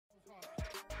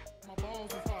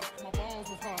balls was hot. My balls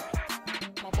was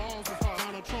hot. My balls was hot.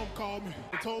 Donald Trump called me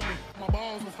and told me my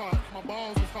balls was hot. My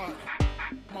balls was hot.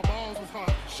 My balls was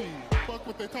hot. Shit, fuck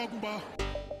what they talking about.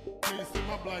 Please sit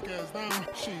my black ass down.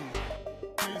 Shit,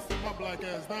 please sit my black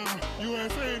ass down. You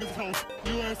ain't saying this hoe.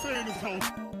 You ain't saying this hoe.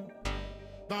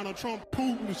 Donald Trump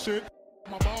Putin and shit.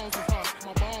 My balls was hot.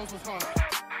 My balls was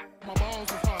hot. My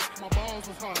balls was hot. My balls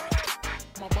was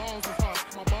hot. My balls was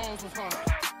hot. My balls was hot.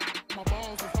 My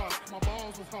balls was hot. My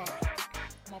balls was hot.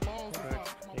 My balls was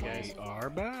hot. You guys are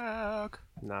back.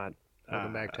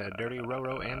 Welcome back to Dirty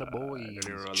Roro and the Boys.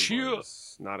 Dirty Roro and the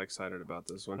Boys. Not excited about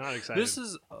this one. Not excited. This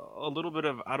is a little bit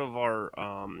of out of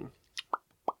our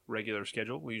regular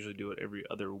schedule. We usually do it every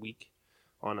other week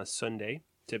on a Sunday.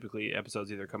 Typically,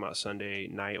 episodes either come out Sunday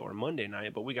night or Monday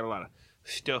night, but we got a lot of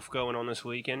stuff going on this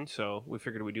weekend, so we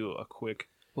figured we'd do a quick...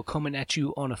 We're coming at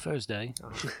you on a Thursday.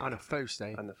 On a first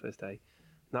day. On the first day.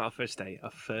 Not a first day, a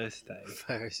first day.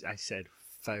 I said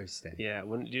first day. Yeah,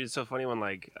 dude, it's so funny when,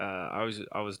 like, I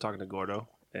was talking to Gordo,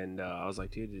 and I was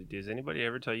like, dude, does anybody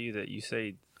ever tell you that you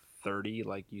say 30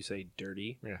 like you say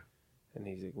dirty? Yeah. And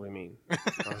he's like, what do you mean?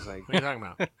 I was like, what are you talking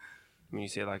about? I mean, you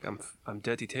say, like, I'm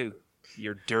dirty too.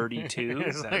 You're dirty too?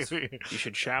 You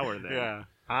should shower then. Yeah.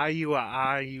 Are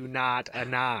you not a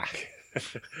knock?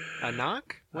 A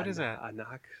knock? What is that? A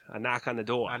knock. A knock on the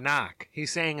door. A knock.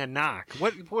 He's saying a knock.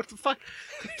 What the fuck?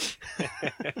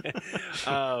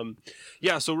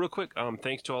 Yeah, so real quick,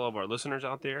 thanks to all of our listeners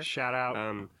out there. Shout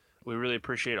out. We really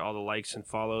appreciate all the likes and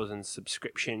follows and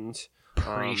subscriptions.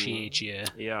 Appreciate you.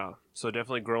 Yeah, so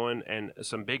definitely growing. And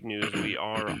some big news, we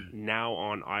are now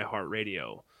on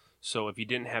iHeartRadio. So if you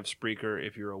didn't have Spreaker,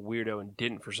 if you're a weirdo and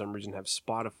didn't for some reason have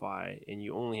Spotify, and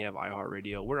you only have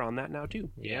iHeartRadio, we're on that now too.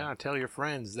 Yeah, tell your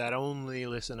friends that only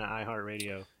listen to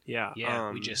iHeartRadio. Yeah.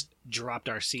 Yeah, we just dropped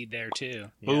our seed there too.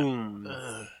 Boom.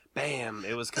 Bam.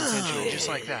 It was consensual. Just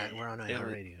like that. We're on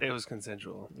iHeartRadio. It was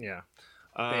consensual. Yeah.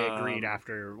 They agreed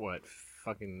after, what,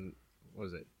 fucking, what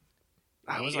was it?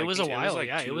 It was a while.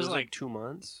 It was like 2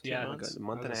 months. Yeah, like a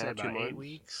month and a half, 2 months. 8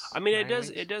 weeks. I mean,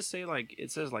 it does say like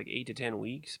 8 to 10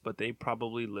 weeks, but they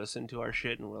probably listen to our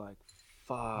shit and we're like,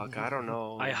 fuck, I don't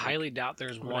know. I highly doubt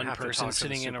there's one person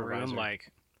sitting in a room supervisor.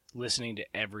 like listening to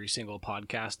every single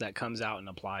podcast that comes out and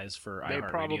applies for They iHeartRadio.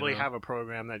 probably have a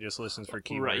program that just listens for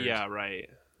keywords. Right, yeah, right.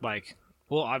 like.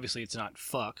 Well, obviously it's not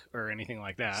fuck or anything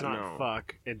like that. It's not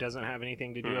fuck. It doesn't have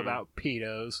anything to do about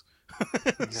pedos.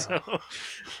 No.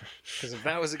 Because if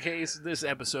that was the case, this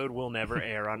episode will never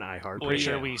air on iHeart. Pretty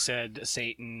sure we said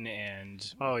Satan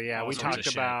and... Oh, yeah. all We sorts talked of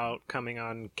shit. about coming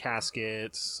on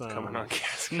caskets. Coming on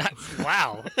caskets.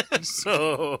 Wow.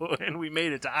 So, and we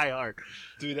made it to iHeart.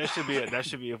 Dude, that should be it. That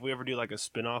should be, if we ever do like a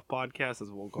spin-off podcast, that's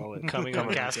what we'll call it. Coming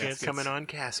on caskets. Coming on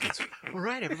caskets. All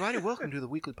right, everybody. Welcome to the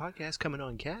weekly podcast, Coming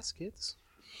on Caskets.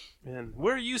 Man,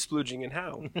 where are you splooging and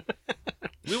how?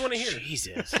 We want to hear.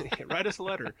 Jesus. Write us a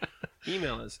letter.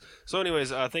 Email us. So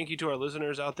anyways, thank you to our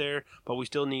listeners out there, but we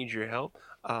still need your help.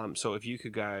 So if you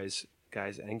could, guys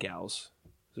and gals,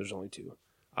 there's only two,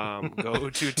 go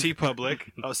to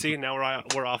TeePublic. Oh, see, now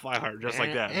we're off iHeart, just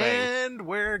like that. Bang. And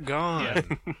we're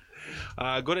gone.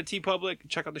 Yeah. Go to TeePublic,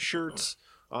 check out the shirts.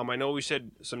 I know we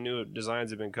said some new designs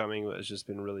have been coming, but it's just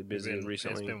been really busy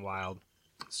recently. It's been wild.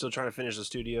 Still trying to finish the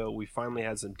studio. We finally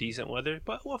had some decent weather,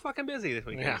 but we're fucking busy this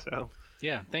weekend. Yeah. So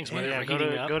Yeah, thanks, Yeah, weather, for go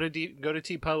heating to up. go to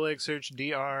TeePublic, search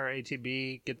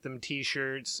DRATB, get them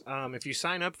T-shirts. If you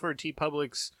sign up for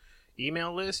TeePublic's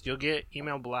email list, you'll get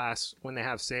email blasts when they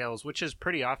have sales, which is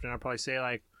pretty often. I'll probably say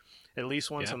like at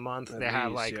least once a month they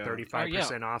have like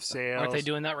 35% off sales. Aren't they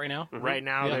doing that right now? Mm-hmm. Right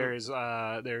now there is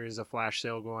a flash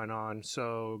sale going on,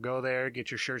 so go there,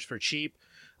 get your shirts for cheap.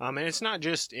 And it's not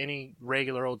just any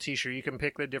regular old t-shirt. You can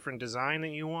pick the different design that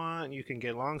you want. You can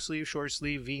get long sleeve, short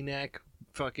sleeve, V-neck,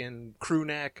 fucking crew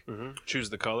neck. Mm-hmm.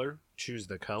 Choose the color. Choose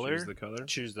the color.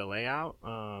 Choose the layout.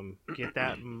 Get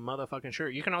that motherfucking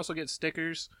shirt. You can also get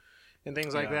stickers and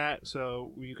things like that.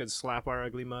 So you could slap our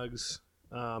ugly mugs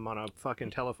on a fucking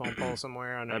telephone pole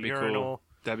somewhere on a urinal. Cool.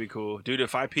 That'd be cool. Dude,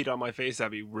 if I peed on my face,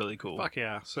 that'd be really cool. Fuck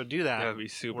yeah. So do that. That'd be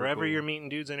super Wherever cool. you're meeting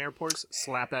dudes in airports,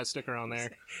 slap that sticker on there.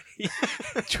 You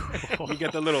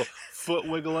get the little foot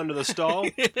wiggle under the stall.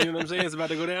 You know what I'm saying? It's about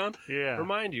to go down. Yeah.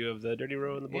 Remind you of the Dirty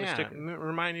Row and the Boys sticker.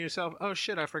 Remind yourself, oh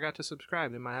shit, I forgot to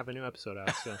subscribe. They might have a new episode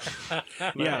out. So.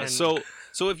 Yeah, so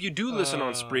if you do listen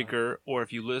on Spreaker, or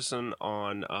if you listen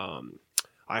on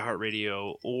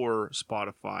iHeartRadio or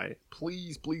Spotify,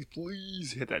 please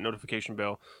hit that notification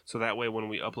bell, so that way when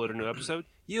we upload a new episode,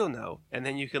 you'll know, and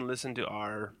then you can listen to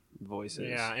our voices.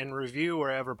 Yeah, and review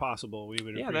wherever possible. We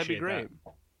would appreciate that'd be great.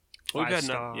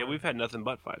 We've had nothing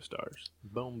but 5 stars.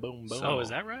 Boom, boom, boom. Oh, is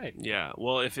that right? Yeah.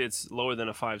 Well, if it's lower than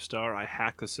a 5-star, I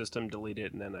hack the system, delete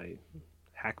it, and then I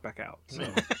hack back out. So.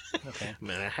 Okay. I'm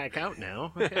gonna hack out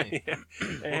now. Okay. Yeah.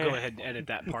 We'll go ahead and edit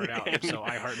that part out so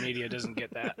iHeartMedia doesn't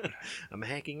get that. I'm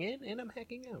hacking in and I'm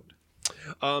hacking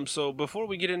out. So before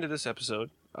we get into this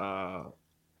episode,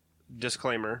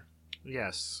 disclaimer: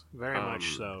 Yes, very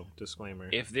much so. Disclaimer.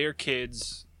 if they're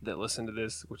kids that listen to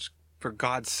this, which for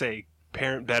God's sake,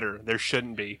 parent better, there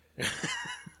shouldn't be.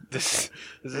 This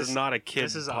is not a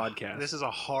kids podcast. This is a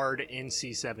hard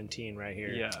NC-17 right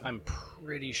here. Yeah. I'm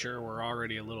pretty sure we're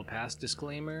already a little past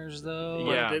disclaimers, though.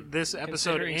 Yeah. This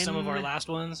episode, Considering some of our last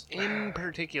ones. in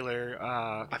particular,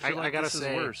 I feel like gotta this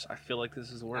say, is worse. I feel like this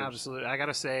is worse. absolutely. I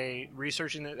gotta say,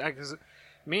 researching it, because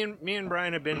me and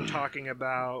Brian have been talking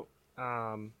about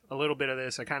a little bit of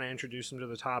this. I kind of introduced him to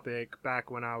the topic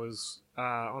back when I was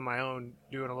on my own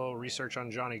doing a little research on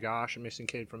Johnny Gosh, a missing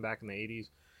kid from back in the 80s.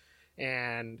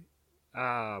 And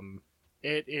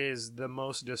it is the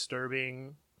most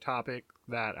disturbing topic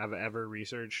that I've ever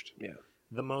researched. Yeah.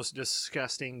 The most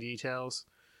disgusting details.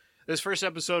 This first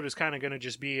episode is kind of going to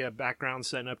just be a background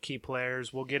setting up key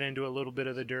players. We'll get into a little bit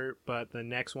of the dirt, but the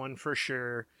next one for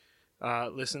sure,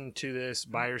 listen to this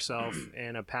by yourself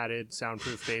in a padded,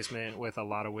 soundproof basement with a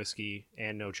lot of whiskey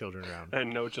and no children around.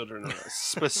 And no children around.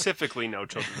 Specifically no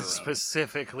children around.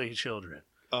 Specifically children.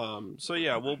 So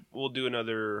yeah, we'll do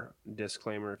another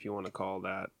disclaimer, if you want to call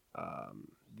that.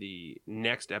 The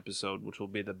next episode, which will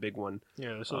be the big one,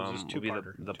 Yeah, this was will be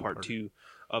the part 2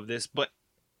 of this. But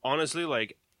honestly,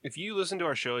 like, if you listen to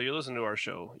our show,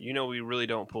 you know we really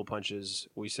don't pull punches.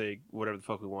 We say whatever the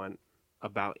fuck we want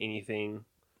about anything.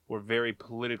 We're very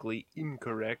politically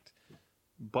incorrect,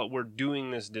 but we're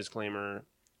doing this disclaimer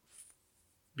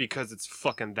because it's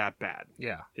fucking that bad.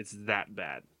 Yeah, It's that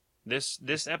bad. This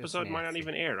episode might not nasty.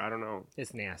 even air. I don't know.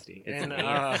 it's nasty. It's And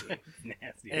nasty.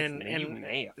 Nasty.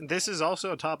 and this is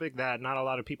also a topic that not a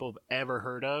lot of people have ever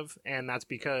heard of, and that's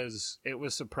because it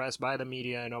was suppressed by the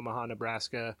media in Omaha,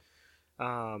 Nebraska.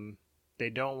 They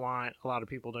don't want a lot of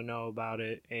people to know about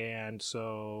it, and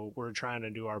so we're trying to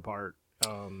do our part.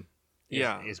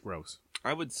 It's gross.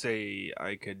 I would say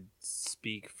I could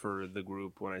speak for the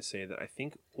group when I say that I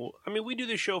think. Well, I mean, we do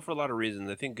this show for a lot of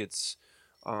reasons. I think it's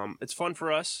fun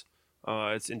for us.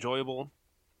 It's enjoyable.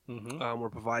 Mm-hmm. We're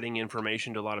providing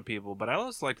information to a lot of people, but I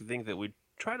also like to think that we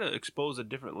try to expose a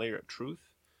different layer of truth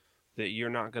that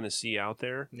you're not going to see out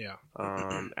there. Yeah.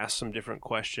 Ask some different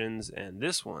questions, and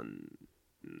this one.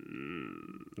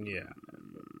 Yeah.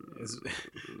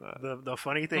 The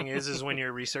funny thing is when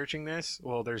you're researching this,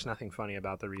 well, there's nothing funny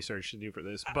about the research to do for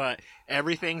this, but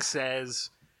everything says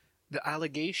the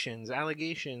allegations,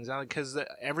 because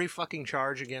every fucking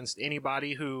charge against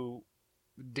anybody who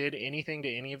did anything to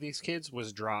any of these kids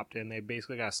was dropped, and they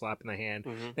basically got a slap in the hand.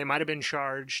 Mm-hmm. They might have been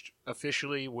charged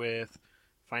officially with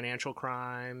financial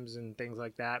crimes and things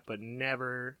like that, but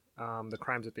never the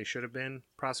crimes that they should have been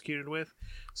prosecuted with.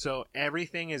 So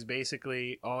everything is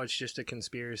basically, it's just a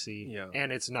conspiracy. Yeah.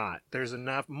 And it's not. There's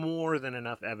more than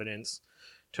enough evidence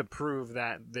to prove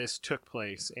that this took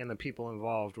place and the people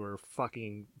involved were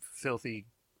fucking filthy,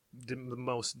 the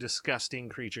most disgusting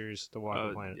creatures to walk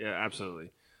the planet. Yeah, absolutely.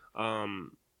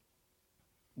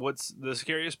 What's the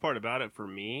scariest part about it for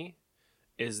me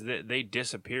is that they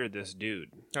disappeared this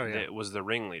dude that was the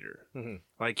ringleader. Mm-hmm.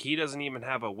 Like, he doesn't even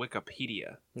have a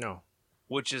Wikipedia, No.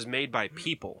 which is made by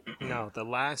people. No, the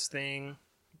last thing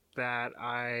that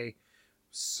I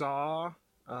saw,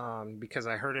 because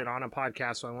I heard it on a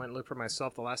podcast, so I went and looked for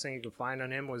myself, the last thing you could find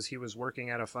on him was he was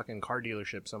working at a fucking car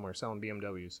dealership somewhere selling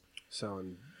BMWs.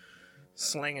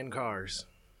 Slinging cars.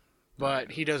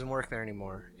 But he doesn't work there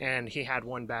anymore. And he had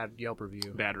one bad Yelp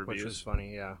review. Bad Which reviews. was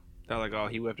funny, yeah. They're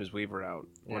like, he whipped his weaver out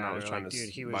when I was trying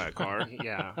to buy a car.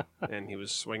 Yeah. And he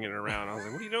was swinging it around. I was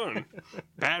like, what are you doing?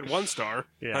 Bad 1 star.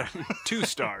 Yeah. 2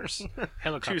 stars.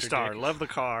 Helicopter 2-star. dick. Love the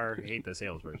car. Hate the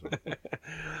salesperson.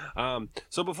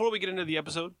 So before we get into the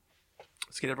episode,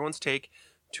 let's get everyone's take.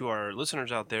 To our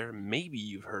listeners out there, maybe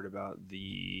you've heard about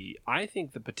the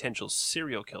potential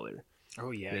serial killer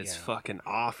Oh, yeah. that's fucking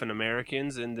off in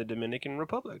Americans in the Dominican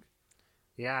Republic.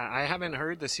 Yeah, I haven't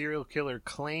heard the serial killer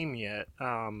claim yet,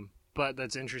 but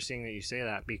that's interesting that you say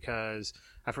that because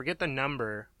I forget the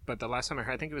number, but the last time I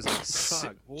heard, I think it was like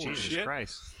Fuck. Holy Jesus shit.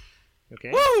 Christ.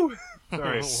 Okay. Woo!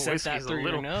 Sorry, Set whiskey's that a through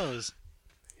little. your nose.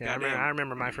 Yeah, Goddamn. I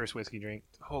remember my first whiskey drink.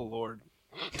 Oh, Lord.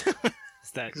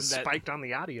 It's that Spiked on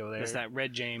the audio there. That's that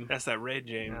red James. That's that red,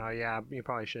 James. Oh yeah, you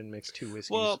probably shouldn't mix 2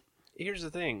 whiskeys. Well, here's the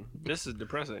thing. This is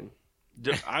depressing.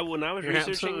 When I was you're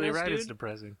researching absolutely this, right. dude, It's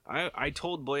depressing. I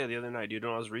told Boya the other night, dude,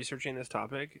 when I was researching this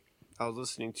topic, I was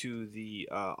listening to the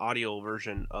audio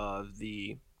version of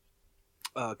the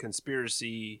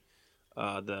conspiracy,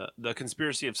 the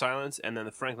conspiracy of silence, and then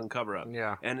the Franklin cover-up.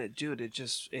 Yeah. And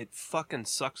it fucking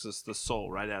sucks the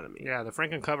soul right out of me. Yeah, the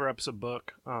Franklin cover-up's a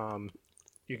book.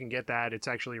 You can get that. It's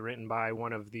actually written by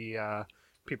one of the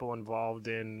people involved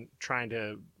in trying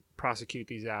to prosecute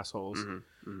these assholes.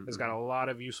 It's got a lot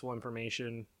of useful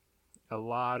information, a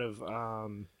lot of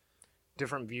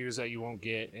different views that you won't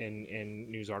get in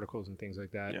news articles and things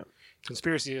like that. Yeah.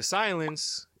 Conspiracy of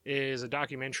Silence is a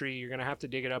documentary. You're going to have to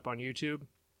dig it up on YouTube.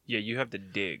 Yeah, you have to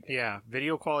dig. Yeah,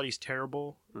 video quality's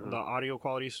terrible. The audio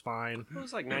quality's fine. It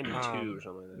was like 92 or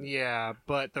something like that. Yeah,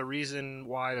 but the reason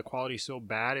why the quality's so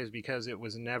bad is because it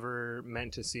was never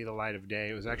meant to see the light of day.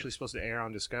 It was actually supposed to air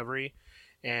on Discovery,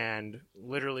 and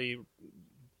literally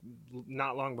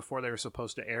not long before they were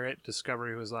supposed to air it,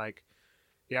 Discovery was like,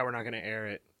 yeah, we're not going to air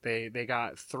it. They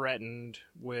got threatened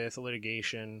with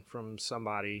litigation from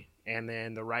somebody, and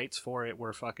then the rights for it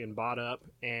were fucking bought up,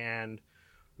 and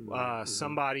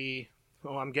somebody,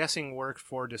 I'm guessing worked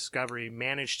for Discovery,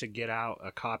 managed to get out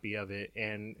a copy of it,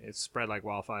 and it's spread like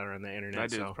wildfire on the internet. That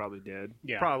dude's so probably dead.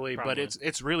 yeah, probably, but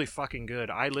it's really fucking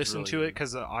good. I listened to it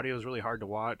because the audio is really hard to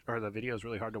watch, or the video is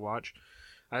really hard to watch.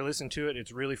 I listened to it.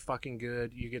 It's really fucking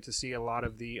good. You get to see a lot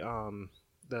of the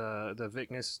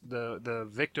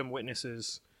victim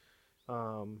witnesses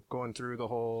going through the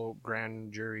whole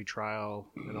grand jury trial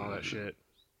and all that shit.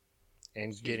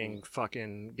 And getting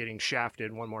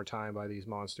shafted one more time by these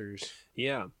monsters.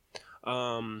 Yeah.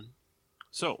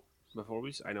 So before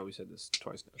I know we said this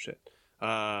twice now. Shit.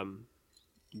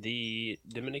 The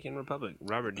Dominican Republic.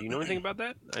 Robert, do you know anything about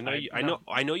that?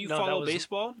 I know you follow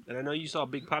baseball, and I know you saw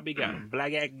Big Papi got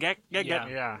black.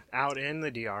 Yeah, out in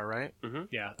the DR, right? Mm-hmm.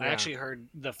 Yeah, I actually heard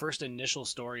the first initial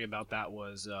story about that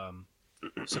was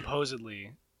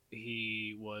supposedly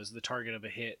he was the target of a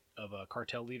hit of a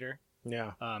cartel leader.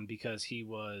 Yeah. Because he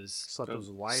was slept with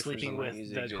his wife, sleeping with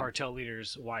the cartel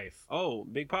leader's wife. Oh,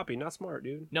 Big Papi, not smart,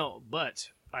 dude. No, but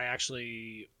I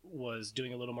actually was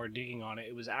doing a little more digging on it.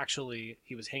 It was actually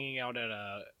he was hanging out at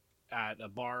a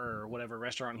bar or whatever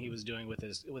restaurant he was doing with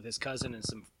his cousin and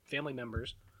some family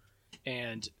members,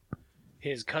 and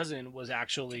his cousin was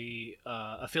actually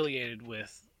affiliated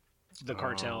with the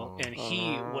cartel, and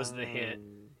he was the hit,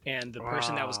 and the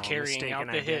person that was carrying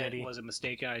out the hit was a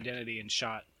mistaken identity and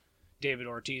shot David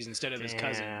Ortiz instead of his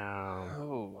cousin.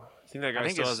 Oh, I think that guy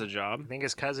still has a job. I think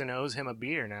his cousin owes him a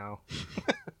beer now.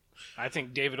 I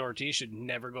think David Ortiz should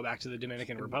never go back to the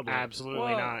Dominican Republic.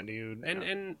 Absolutely not, dude.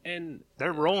 And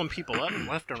they're rolling people up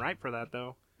left and right for that,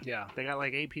 though. Yeah, they got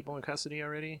like 8 people in custody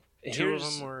already. 2 of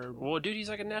them were. Well, dude, he's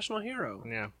like a national hero.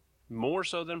 Yeah. More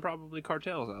so than probably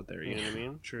cartels out there, you know what I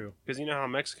mean? True. Because you know how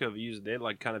Mexico they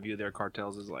like kind of view their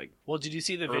cartels as like well, did you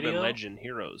see the urban video? legend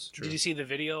heroes. True. Did you see the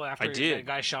video after the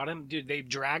guy shot him? Dude, they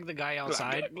dragged the guy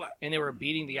outside and they were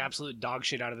beating the absolute dog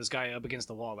shit out of this guy up against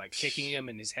the wall, like kicking him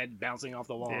and his head bouncing off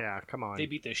the wall. Yeah, come on. They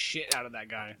beat the shit out of that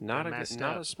guy. Not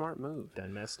a smart move.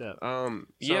 Done messed up.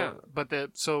 Yeah. But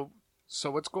so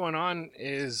what's going on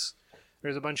is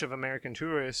there's a bunch of American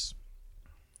tourists.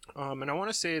 And I want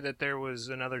to say that there was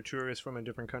another tourist from a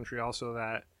different country also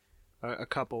that a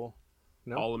couple.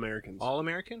 No? All Americans. All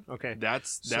American? Okay.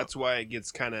 That's why it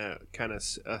gets kind of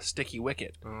a sticky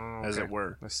wicket, as it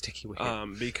were. A sticky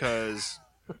wicket. Because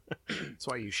that's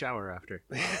why you shower after.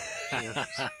 I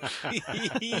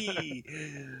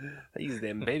use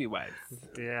them baby wipes.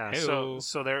 Yeah. Hey-o.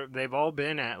 So they've all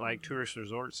been at like tourist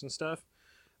resorts and stuff.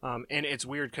 And it's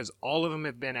weird because all of them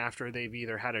have been after they've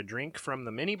either had a drink from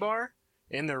the mini bar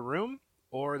in their room,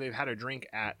 or they've had a drink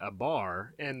at a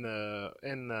bar in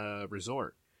the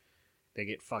resort. They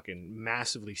get fucking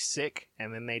massively sick,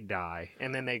 and then they die,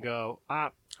 and then they go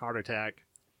heart attack.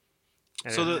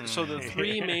 And So the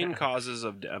 3 main causes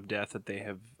of death that they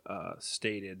have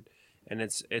stated, and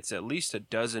it's at least a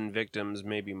dozen victims,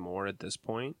 maybe more at this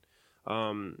point.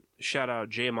 Shout out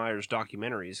Jay Meyer's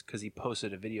documentaries because he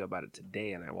posted a video about it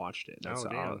today and I watched it. That's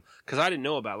damn! Because I didn't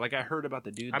know about it. Like I heard about the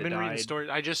dude. I've been died. reading stories.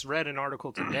 I just read an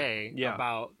article today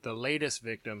about the latest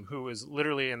victim who was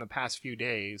literally in the past few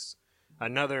days.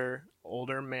 Another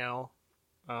older male,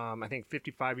 I think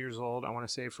 55 years old. I want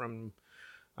to say from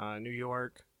New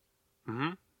York.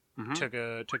 Mm-hmm. Took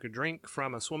a drink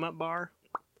from a swim up bar.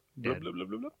 Blah, blah, blah,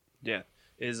 blah, blah. Yeah.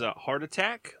 Is a heart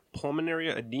attack, pulmonary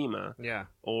edema,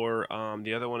 or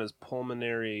the other one is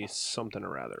pulmonary something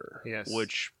or other. Yes.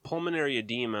 Which pulmonary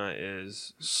edema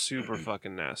is super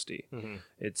fucking nasty. Mm-hmm.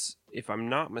 It's, if I'm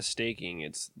not mistaken,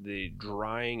 it's the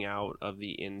drying out of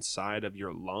the inside of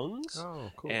your lungs. Oh,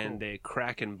 cool. And they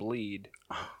crack and bleed,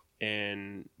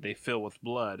 and they fill with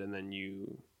blood, and then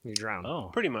you You drown. Oh,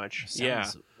 Pretty much. Yeah.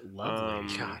 sounds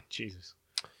lovely. God, Jesus.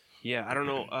 Yeah, I don't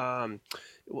know.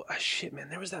 Well, shit, man,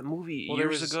 there was that movie Well, there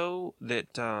years was- ago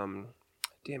that,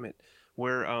 damn it,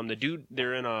 where the dude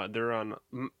they're on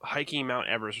hiking Mount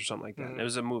Everest or something like that. Mhm. It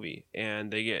was a movie,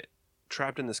 and they get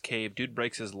trapped in this cave. Dude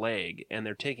breaks his leg, and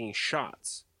they're taking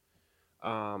shots,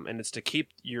 and it's to keep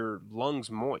your lungs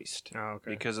moist Oh,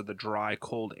 okay. because of the dry,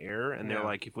 cold air. And they're Yeah.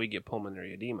 like, if we get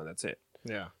pulmonary edema, that's it.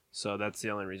 Yeah. So that's the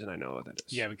only reason I know what that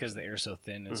is. Yeah, because the air's so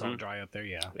thin, it's all Mhm. dry up there.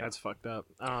 Yeah. That's fucked up.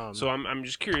 So I'm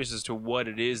just curious as to what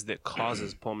it is that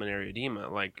causes pulmonary edema.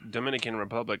 Like Dominican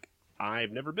Republic,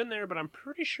 I've never been there, but I'm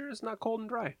pretty sure it's not cold and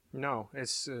dry. no,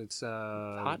 it's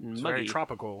Hot and it's muggy. very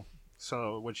tropical.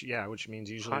 So which means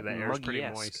usually Hot the and air is pretty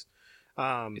muggy-esque. moist.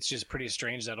 It's just pretty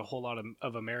strange that a whole lot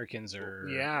of Americans are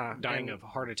Yeah, dying and- of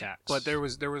heart attacks. But there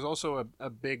was also a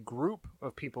big group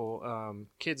of people,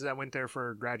 kids that went there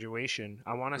for graduation.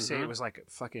 I want to say it Mhm. was like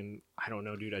fucking, I don't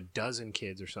know, dude, a dozen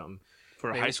kids or something. For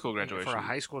a They- high school graduation. For a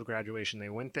high school graduation, they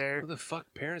went there. Who the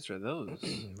fuck parents are those?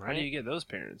 How Right? do you get those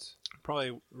parents?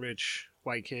 Probably rich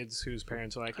white kids whose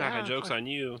parents are like, Haha, joke's on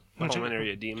you. Bunch of- Pulmonary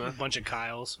edema. a bunch of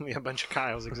Kyles. Yeah, a bunch of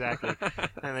Kyles, exactly.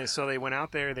 And so they went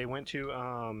out there. They went to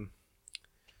Kyles and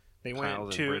they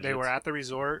were Bridgets. at the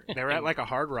resort. They were at like a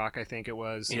Hard Rock, I think it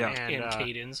was. Yeah. And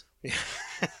Cadens.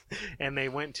 And they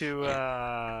went to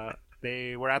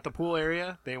they were at the pool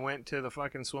area. They went to the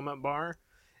fucking swim up bar,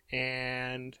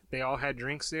 and they all had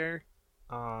drinks there.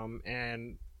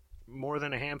 And more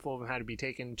than a handful of them had to be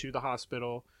taken to the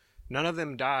hospital. None of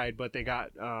them died, but they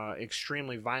got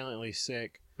extremely violently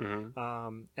sick.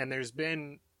 Mhm. And there's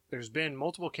been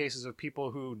multiple cases of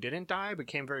people who didn't die but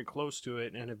came very close to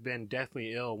it and have been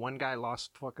deathly ill. One guy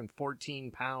lost fucking 14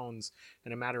 pounds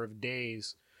in a matter of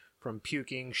days from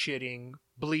puking, shitting,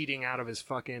 bleeding out of his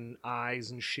fucking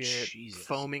eyes and shit, Jesus.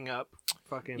 foaming up.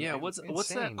 Fucking Yeah, what's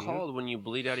insane, that dude. called when you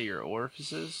bleed out of your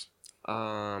orifices?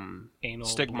 Anal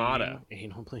Stigmata.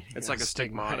 Anal bleeding. It's like a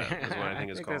stigmata is what I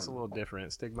think it's That's a called. little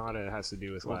different. Stigmata has to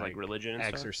do with With like religion and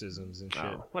stuff? exorcisms and shit.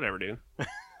 Oh, whatever, dude.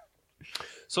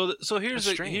 So here's That's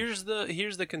the strange.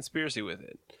 here's the conspiracy with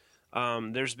it.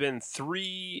 There's been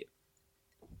 3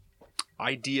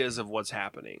 ideas of what's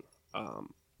happening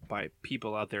by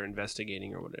people out there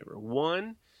investigating or whatever.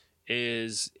 One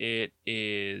is it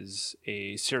is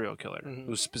a serial killer Mhm.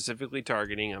 who's specifically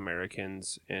targeting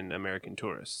Americans and American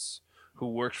tourists who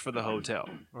works for the hotel.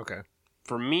 Okay.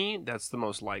 For me, that's the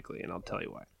most likely, and I'll tell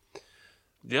you why.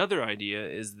 The other idea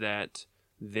is that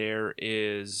there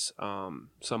is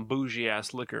some bougie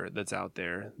ass liquor that's out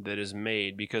there that is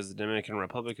made because the Dominican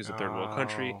Republic is a third world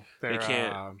country. Oh, They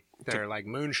can't. They're like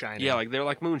moonshine. Yeah, like they're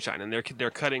like moonshine, and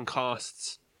they're cutting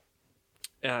costs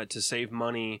to save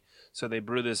money. So they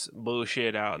brew this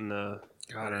bullshit out in the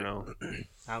I don't know.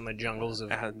 out in the jungles of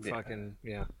Yeah. fucking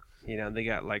yeah. You know, they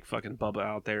got like fucking Bubba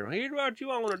out there. Here's what you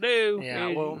want to do. Yeah,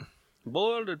 is well-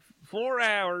 boil it 4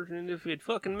 hours, and if it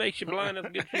fucking makes you blind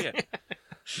enough, get shit.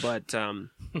 But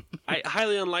I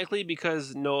highly unlikely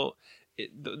because the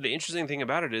interesting thing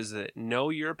about it is that no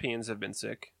Europeans have been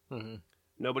sick. Mm-hmm.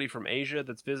 Nobody from Asia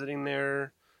that's visiting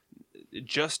there.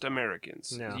 Just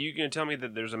Americans. Yeah. You gonna tell me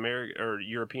that there's American or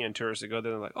European tourists that go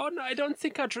there and like, oh no, I don't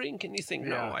think I'll drink anything. Yeah.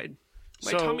 No, my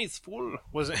So- tummy's full.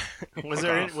 Was it? Was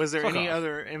Fuck there off. any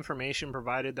other information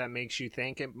provided that makes you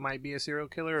think it might be a serial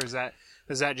killer, or does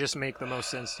that just make the most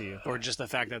sense to you? Or just the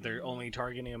fact that they're only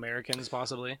targeting Americans,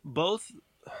 possibly. Both.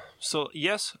 So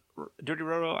yes, Dirty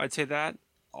Roto, I'd say that.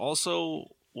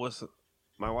 Also, with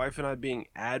my wife and I being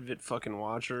avid fucking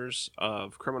watchers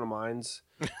of Criminal Minds,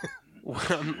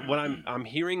 when I'm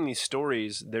hearing these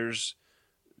stories,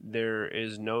 there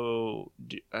is no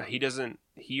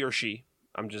he or she.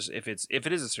 I'm just if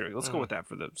it is a serial, let's go with that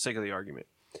for the sake of the argument.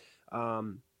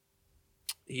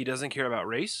 He doesn't care about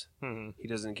race. Mm-hmm. He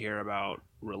doesn't care about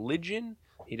religion.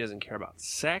 He doesn't care about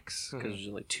sex because there's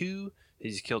only 2.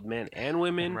 He's killed men and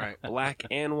women, Right. black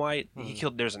and white. He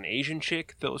killed. There's an Asian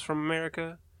chick that was from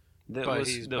America that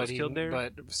was killed there.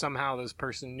 But somehow this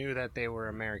person knew that they were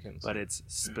Americans. But it's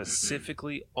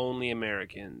specifically only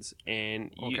Americans,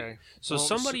 and okay. So Well,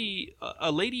 somebody,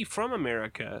 a lady from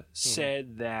America,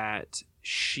 said that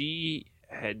she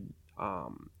had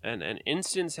an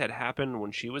instance had happened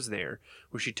when she was there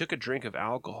where she took a drink of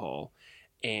alcohol,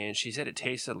 and she said it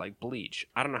tasted like bleach.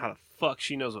 I don't know how the fuck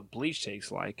she knows what bleach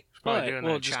tastes like. Probably But doing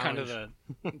Well, that just kind of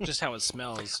challenge. just how it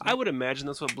smells. I would imagine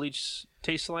that's what bleach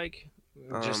tastes like.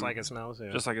 Just like it smells.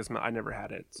 Yeah. Just like it smells. I never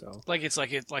had it, so Like it's like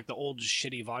the old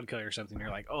shitty vodka or something. You're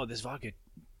like, oh, this vodka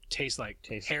taste like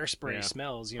hairspray yeah.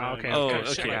 smells. You know, Okay. Oh, kind of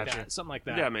shit okay, like gotcha. that, something like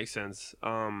that. Yeah, makes sense.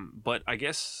 But I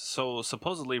guess so.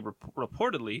 Supposedly,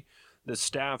 reportedly, the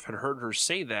staff had heard her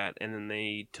say that, and then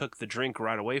they took the drink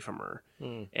right away from her,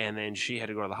 and then she had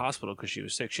to go to the hospital because she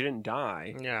was sick. She didn't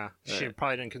die. Yeah, she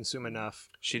probably didn't consume enough.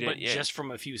 She But didn't. just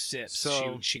from a few sips,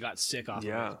 So- she got sick off.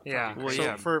 Yeah. Of it. Yeah. Well, So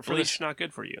yeah. for Bleach not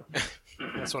good for you.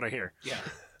 that's what I hear. Yeah.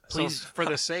 Please, for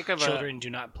the sake of Children, do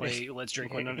not play. Let's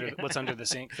drink what's under the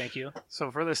sink. Thank you. So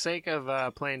for the sake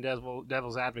of playing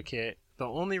devil's advocate, the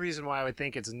only reason why I would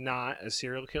think it's not a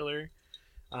serial killer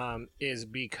is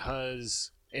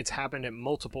because it's happened at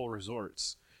multiple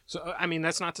resorts. So I mean,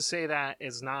 that's not to say that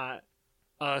it's not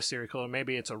a serial killer.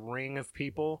 Maybe it's a ring of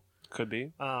people. Could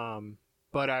be.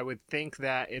 But I would think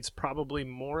that it's probably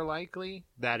more likely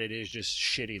that it is just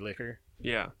shitty liquor.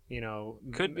 Yeah. You know,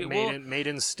 Could be. made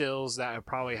in stills that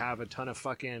probably have a ton of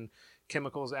fucking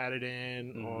chemicals added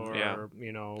in, or Yeah.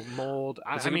 you know, mold.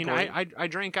 That's I a good mean, point. I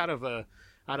drank out of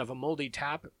a moldy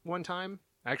tap one time.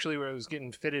 Actually, where I was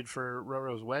getting fitted for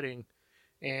Roro's wedding,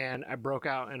 and I broke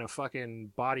out in a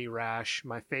fucking body rash.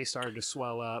 My face started to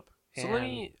swell up. So let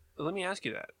me ask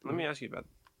you that. Let me ask you about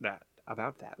that.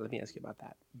 Let me ask you about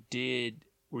that.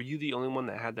 Were you the only one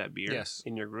that had that beer? Yes.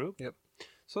 In your group? Yep.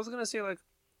 So I was gonna say, like,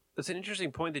 that's an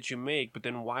interesting point that you make, but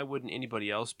then why wouldn't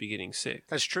anybody else be getting sick?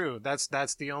 That's true. That's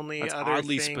the only That's other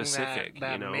oddly thing specific,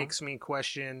 that you know? makes me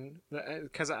question,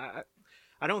 because I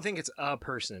don't think it's a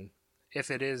person. If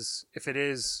it is,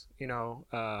 you know,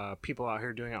 people out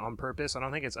here doing it on purpose, I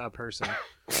don't think it's a person.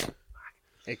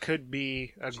 It could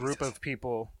be a group of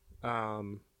people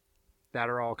that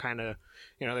are all kind of,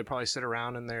 you know, they probably sit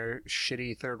around in their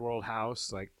shitty third world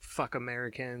house, like, fuck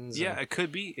Americans. Yeah, and- it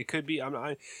could be. It could be.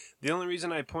 The only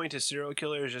reason I point to serial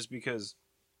killer is just because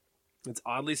it's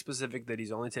oddly specific that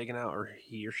he's only taken out, or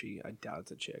he or she. I doubt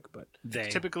it's a chick, but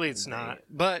typically it's not.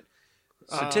 But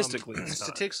statistically, it's not.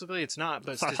 statistically it's not.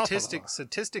 But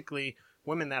statistically,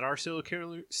 women that are serial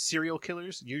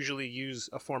killers usually use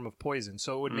a form of poison.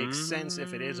 So it would make sense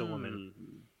if it is a woman.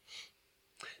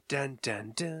 Dun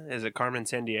dun dun. Is it Carmen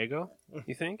Sandiego?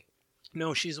 You think?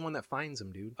 No, she's the one that finds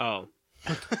him, dude. Oh,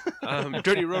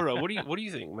 Dirty Roro. What do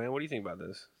you think, man? What do you think about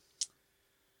this?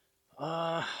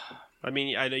 I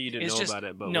mean, I know you didn't know about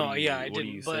it, but no, what do you, yeah, I what didn't.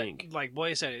 do you but think? like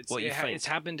Boy said, What you think? it's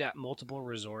happened at multiple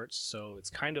resorts, so it's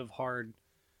kind of hard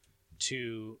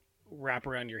to wrap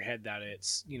around your head that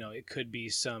it's, you know, it could be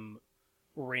some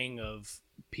ring of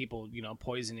people, you know,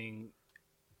 poisoning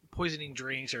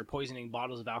drinks or poisoning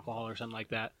bottles of alcohol or something like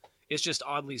that. It's just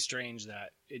oddly strange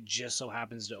that it just so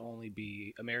happens to only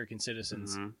be American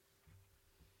citizens. Mhm.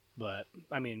 But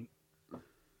I mean,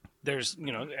 there's,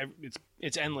 you know,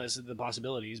 it's endless, the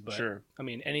possibilities. But Sure. I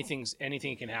mean, anything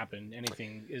can happen.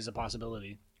 Anything is a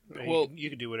possibility. Well, you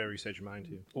could do whatever you set your mind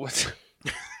to. What?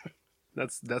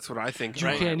 That's what I think. You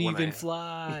when can't I- when even I-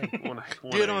 fly.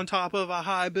 when Get I- on top of a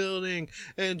high building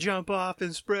and jump off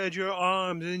and spread your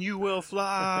arms and you will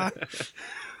fly.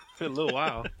 for a little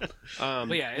while.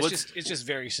 But yeah, it's just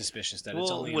very suspicious that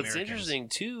it's only what's Americans. interesting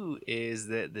too is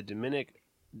that the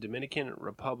Dominican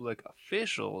Republic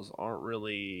officials aren't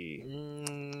really.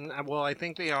 Well, I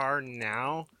think they are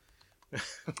now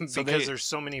because there's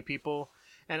so many people.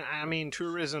 And I mean,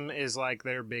 tourism is like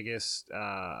their biggest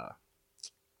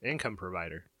income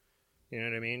provider. You know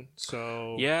what I mean?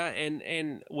 So Yeah,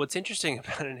 and what's interesting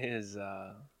about it is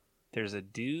there's a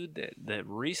dude that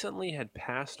recently had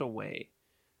passed away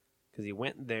because he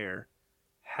went there,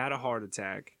 had a heart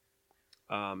attack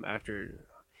after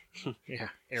yeah,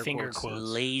 air Finger quotes. quotes.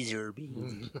 laser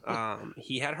beam.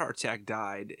 He had a heart attack,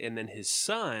 died, and then his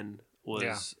son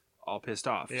was all pissed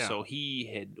off. Yeah. So he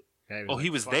had. Yeah, He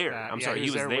was "Fuck there. that." I'm Yeah, sorry, he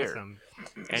was with there. them.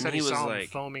 And Said he was saw him like,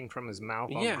 foaming from his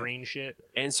mouth, all Yeah. green shit.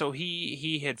 and so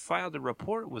he had filed a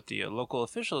report with the local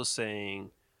officials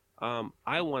saying,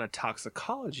 "I want a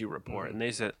toxicology report," and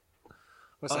they said,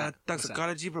 What's that? What's that?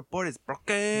 "Toxicology report is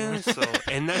broken." So,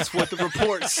 and that's what the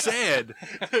report said.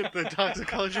 The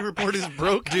toxicology report is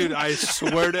broke, Dude, I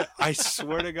swear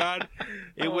to God,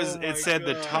 it said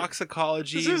the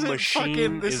toxicology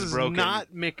machine this is broken.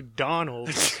 not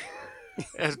McDonald's.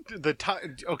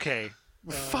 Okay.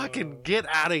 Fucking get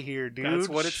out of here, dude. That's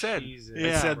what it said. Jesus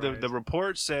It said Christ. the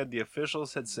report said the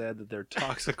officials had said that their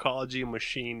toxicology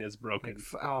machine is broken.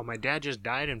 Oh, my dad just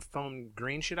died and foamed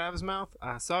green shit out of his mouth.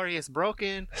 Sorry, it's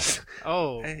broken.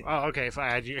 Okay,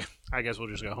 fine. I guess we'll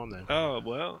just go home then. Oh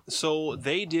well. So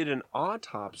they did an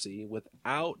autopsy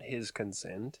without his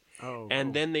consent,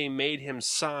 and then they made him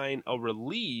sign a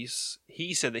release.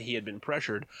 He said that he had been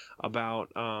pressured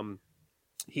about.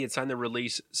 He had signed the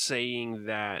release saying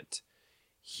that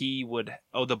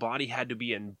the body had to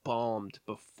be embalmed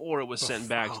before it was sent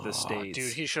back to the States.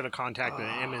 Dude, he should have contacted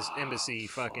the embassy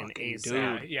fucking ASAP.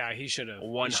 dude. Yeah, he should have.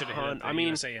 One He should have hit hun- up the I mean,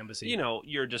 USA Embassy. You know,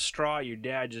 you're distraught. Your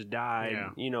dad just died. Yeah.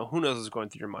 You know, who knows what's going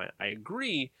through your mind. I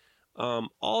agree.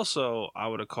 Also, I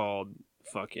would have called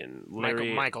fucking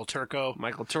Larry, Michael Turco.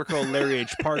 Michael Turco, Larry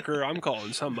H. Parker. I'm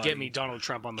calling somebody. Get me Donald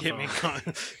Trump on the Get phone.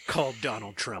 me called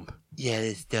Donald Trump. Yeah,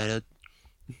 this Donald.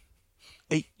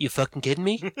 Are you fucking kidding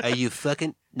me? Are you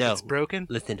fucking... No. It's broken.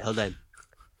 Listen, hold on.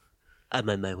 I'm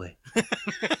on my way.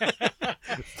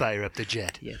 Fire up the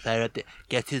jet. Yeah, fire up the...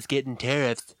 Guess who's getting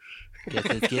tariffs? Guess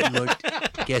who's getting more...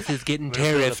 Guess who's getting We're gonna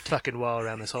build a tariffed? fucking wall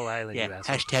around this whole island. Yeah, You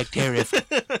asshole. hashtag tariff.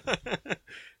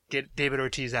 Get David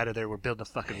Ortiz out of there. We're building a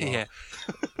fucking wall. Yeah.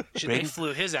 They Bring-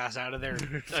 flew his ass out of there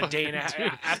a day and a half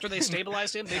after they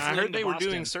stabilized him. They flew I him heard to they were Boston.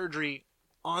 doing surgery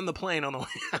on the plane on the way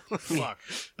out. Fuck.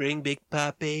 Bring Big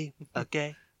Papi.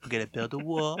 Okay. We're gonna build a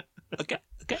wall. Okay.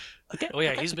 Oh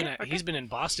yeah, he's been in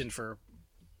Boston for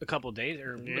a couple of days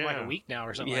or like Yeah. a week now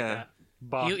or something Yeah.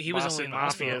 like that. He was Boston only in the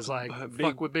hospital. Mafia is like, Big-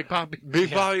 fuck with Big Poppy. Big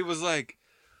Yeah. Bobby was like,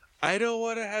 I don't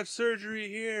want to have surgery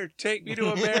here. Take me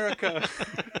to America.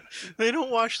 They don't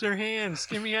wash their hands.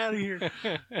 Get me out of here.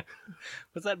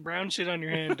 What's that brown shit on your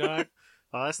hand, Doc?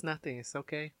 Oh, it's nothing. It's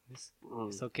okay.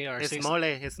 It's okay. Our It's sinks, mole.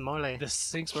 It's mole. the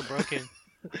sinks were broken.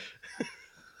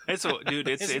 It's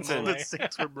The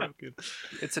sinks were broken.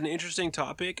 it's an interesting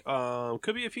topic.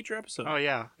 Could be a future episode. Oh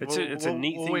yeah, It's a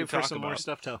neat we'll thing wait to for talk some more about.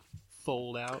 stuff to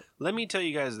fold out. Let me tell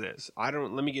you guys this. Let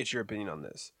me get your opinion on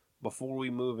this before we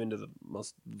move into the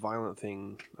most violent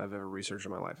thing I've ever researched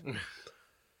in my life.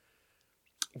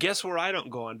 Guess where I don't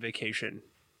go on vacation?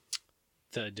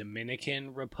 The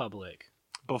Dominican Republic.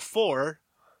 Before,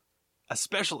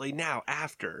 especially now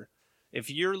after. If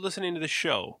you're listening to the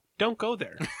show, don't go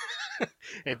there.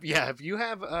 If you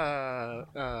have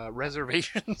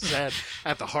reservations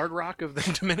at the Hard Rock of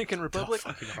the Dominican Republic,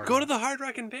 Go to the Hard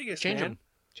Rock in Vegas, change man.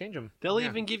 them. They'll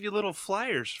even give you little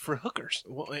flyers for hookers.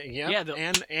 Well, yeah, Yeah, they'll-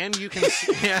 and you can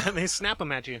they snap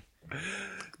them at you.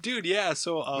 Dude, yeah,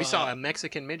 so... We saw a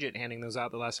Mexican midget handing those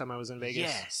out the last time I was in Vegas.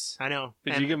 Yes. I know.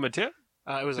 Did And, you give him a tip?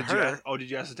 it was a Did you her. ask,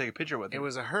 did you ask to take a picture with It him?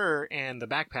 was a her, and the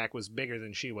backpack was bigger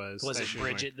than she was. Was that it she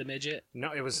wearing. Bridget the midget?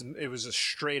 No, it was a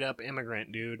straight up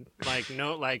immigrant, dude. Like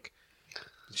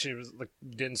she was like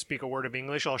didn't speak a word of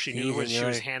English. All she knew was she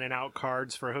was handing out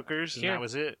cards for hookers, and Here. that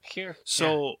was it. Here.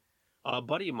 So, a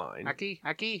buddy of mine... Aki.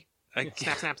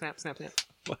 Snap.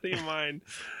 buddy of mine,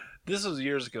 this was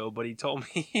years ago, but he told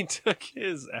me he took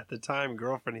his, at the time,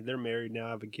 girlfriend. They're married now,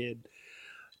 have a kid.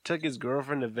 Took his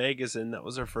girlfriend to Vegas, and that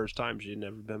was her first time. She had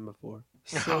never been before.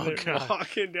 So Oh, they're God.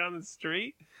 walking down the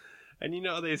street, and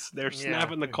they're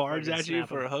snapping the they cards fucking at you snap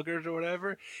for 'em. hookers or whatever.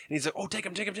 And he's like, "Oh, take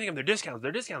them! They're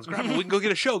discounts. Grab them. We can go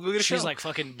get a show. She's like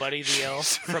fucking Buddy the Elf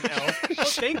from Elf. Oh,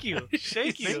 thank you.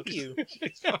 Thank you.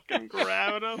 She's fucking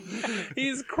grabbing him.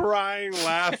 He's crying,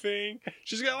 laughing.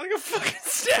 She's got like a fucking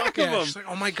stack of them. She's like,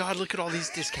 oh my god, look at all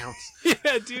these discounts.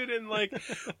 Yeah, dude, and like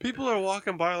people are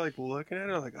walking by, like looking at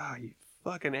her, like, "Ah, you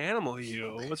fucking animal,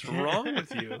 you! What's wrong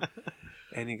with you?"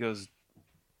 And he goes,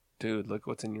 "Dude, look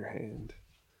what's in your hand."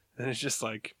 And it's just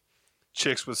like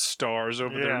chicks with stars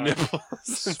over their Yeah. nipples.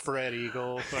 Spread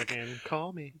eagle, fucking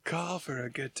call me. Call for a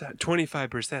good time.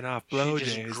 25% off She blow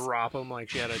just days. drop them like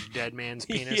she had a dead man's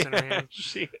penis in her hand.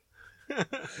 She,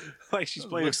 like she's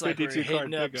playing Looks a like we're 52 card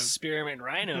hitting up pickup. Spearmint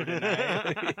Rhino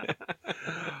tonight.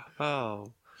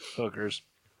 Oh, hookers.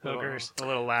 Hookers. A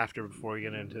little laughter before we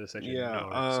get into such a Yeah,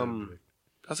 no,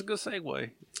 That's a good segue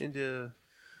into.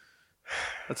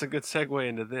 That's a good segue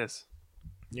into this.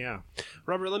 yeah.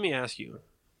 Robert, let me ask you.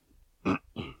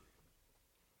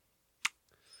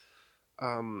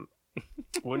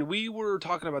 When we were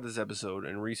talking about this episode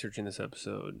and researching this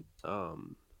episode,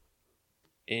 and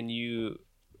you,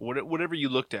 whatever you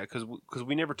looked at, because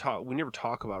we never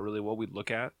talk about really what we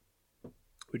look at.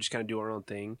 We just kind of do our own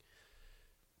thing.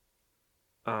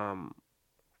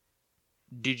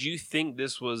 Did you think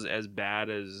this was as bad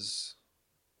as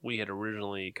we had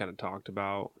originally kind of talked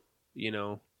about? You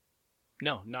know.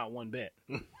 No, not one bit.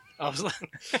 I was like,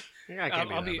 Yeah, I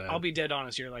can't I'll be dead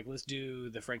honest here. Like, let's do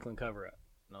the Franklin cover up.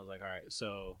 And I was like, all right.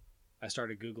 So I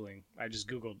started Googling. I just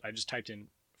typed in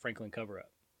Franklin cover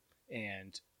up,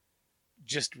 and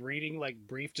just reading like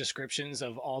brief descriptions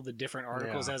of all the different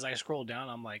articles Yeah. as I scroll down.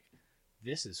 I'm like,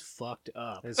 this is fucked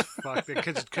up. It's fucked.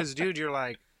 Because, dude, you're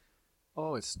like,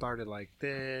 oh, it started like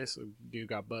this. Dude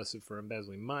got busted for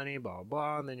embezzling money, blah,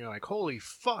 blah. And then you're like, holy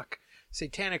fuck.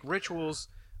 Satanic rituals.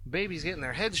 Babies getting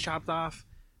their heads chopped off.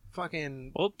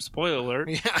 Fucking. Oh, spoiler alert.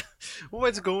 Yeah.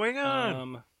 What's going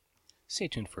on? Stay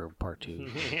tuned for part 2.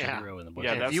 Yeah. To grow in the bush.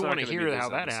 Yeah, If that's you not want to gonna be hear this how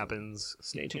that episode. happens,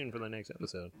 stay tuned for the next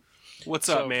episode. What's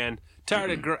So- up, man?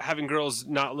 Tired of having girls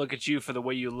not look at you for the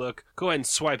way you look? Go ahead and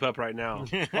swipe up right now.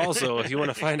 Also, if you want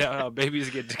to find out how babies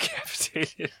get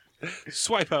decapitated,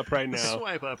 swipe up right now.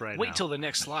 Swipe up right now. Wait till the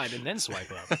next slide and then swipe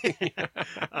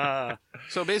up.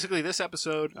 So basically, this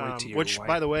episode, Wait till you're which, white.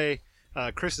 by the way,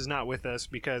 Chris is not with us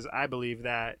because I believe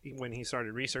that when he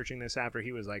started researching this after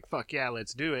he was like, fuck yeah,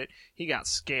 let's do it, he got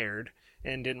scared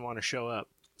and didn't want to show up.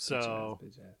 So,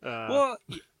 Well,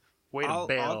 way to I'll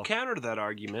bail. counter that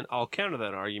argument.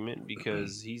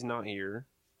 Because he's not here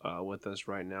with us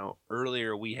right now.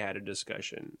 Earlier, we had a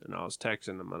discussion, and I was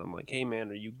texting him, and I'm like, "Hey, man,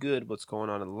 are you good? What's going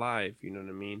on in life? You know what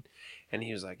I mean?" And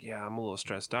he was like, "Yeah, I'm a little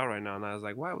stressed out right now." And I was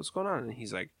like, "Why? What's going on?" And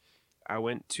he's like, "I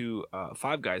went to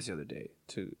Five Guys the other day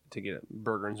to get a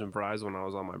burger and some fries when I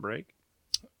was on my break."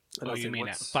 And I Oh, was you like, mean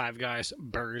at "What's-" Five Guys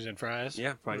Burgers and Fries?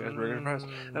 Yeah, Five Guys burger and fries.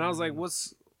 And I was like,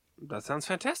 that sounds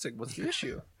fantastic. What's the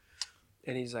issue?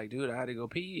 And he's like, dude, I had to go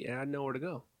pee and I didn't know where to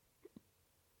go.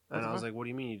 And I was like, what do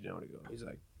you mean you didn't know where to go? He's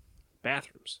like,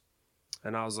 bathrooms.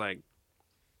 And I was like,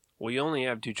 well, you only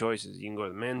have two choices. You can go to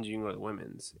the men's, you can go to the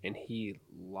women's. And he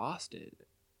lost it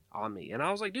on me. And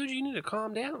I was like, dude, you need to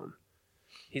calm down.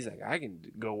 He's like, I can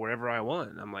go wherever I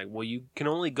want. I'm like, well, you can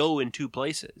only go in two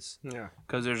places Yeah.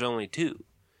 because there's only two.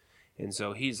 And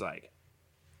so he's like,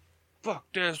 fuck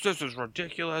this is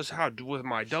ridiculous. How with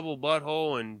my double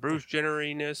butthole and Bruce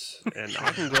Jenneriness, and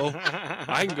I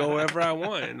can go wherever I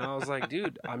want. And I was like,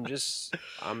 dude,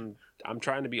 I'm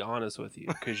trying to be honest with you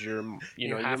because you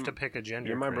have you're, to pick a gender.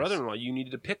 you're my Chris. brother-in-law. You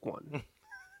need to pick one.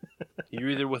 You're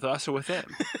either with us or with them.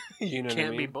 You know what I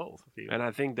Can't be mean? both. Of you. And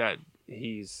I think that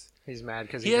he's He's mad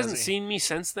because he hasn't seen me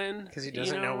since then because he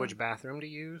doesn't know which bathroom to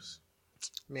use.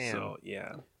 Man, So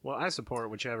yeah, well, I support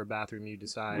whichever bathroom you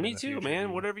decide. me in the too, future, man.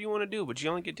 dude. Whatever you want to do, but you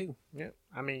only get two. Yeah,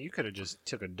 I mean, you could have just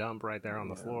took a dump right there on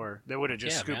the floor. They would have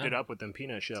just Yeah, scooped man. it up with them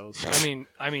peanut shells.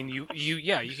 I mean, you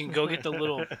can go get the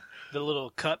little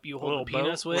cup you hold Little the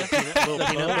peanuts boat, with, little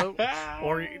peanut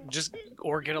boat.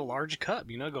 or get a large cup.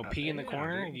 Go pee in the yeah,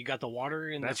 corner. dude. You got the water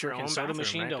in That's the your freaking own soda bathroom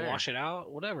machine right to there. wash it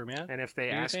out. Whatever, man. And if they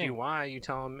Do your ask you thing. why, you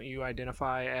tell them you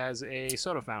identify as a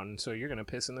soda fountain, so you're gonna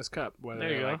piss in this cup, whether There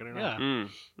they you like go. it or not. Yeah,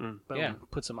 Boom. yeah.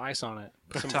 Put some ice on it.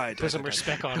 Put some, Tight, put some tight, tight.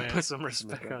 respect on it. Put some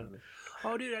respect on it.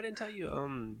 Oh, dude, I didn't tell you.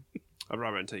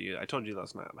 Robert, I didn't tell you. I told you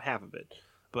last night, half of it.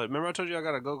 But remember I told you I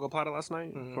got a go-go platter last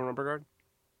night Mhm. from Rubber Guard?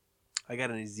 I got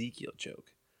an Ezekiel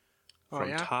choke Oh, from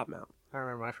yeah? Top Mount. I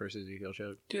remember my first Ezekiel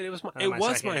choke. Dude, it was my. And It my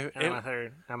was second, my. and my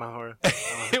third. And my horror.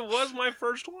 It was my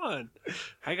first one.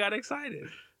 I got excited.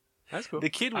 That's cool. The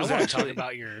kid I was want to talk actually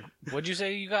about your. What'd you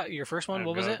say you got your first one? A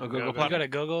What was go- it? a go-go go-go. You platter. got a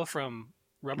go-go from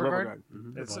Rubber Rubber Guard? Guard.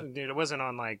 Mhm. It's, dude, it wasn't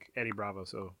on like Eddie Bravo,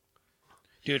 so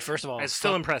Dude, first of all, it's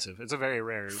still fuck, impressive. It's a very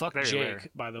rare. fuck very Jake, rare.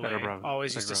 by the way. Better Bravo.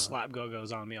 Always Better used to Bravo. slap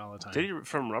go-go's on me all the time. Did he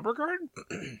from Rubber Guard?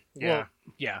 Yeah, Well,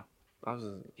 yeah. I was.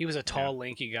 He was a tall,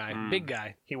 lanky guy. Mm. Big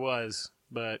guy. he was,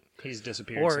 but he's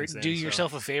disappeared. Or since then, do so-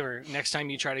 yourself a favor. Next time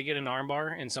you try to get an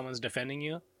armbar and someone's defending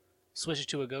you, switch it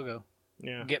to a go-go.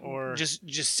 Yeah. Get or just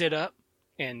sit up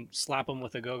and slap them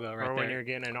with a go-go right or there. when you're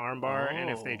getting an arm bar,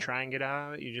 and if they Oh. try and get out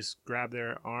of it, you just grab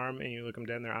their arm and you look them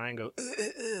dead in their eye and go,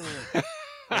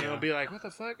 and it'll be like, what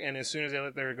the fuck? And as soon as they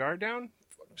let their guard down,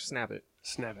 snap it.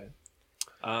 Snap it.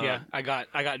 Yeah, I got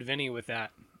Vinny with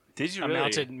that. Did you A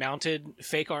really? mounted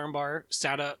fake armbar,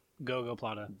 sat up, go-go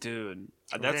plata. Dude,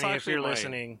 That's that's if actually you're my-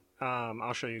 listening.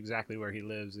 I'll show you exactly where he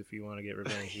lives if you want to get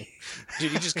revenge.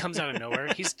 Dude, he just comes out of nowhere.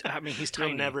 He's You'll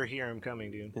tiny. never hear him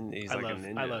coming, dude. And he's I like love, a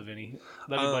ninja. I love Vinny.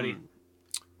 Love you, buddy.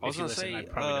 I was If you gonna listen, say, I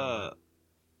probably don't.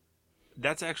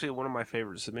 that's actually one of my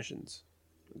favorite submissions,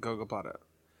 Gogo Plata.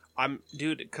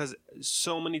 Dude, because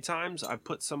so many times I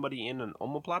put somebody in an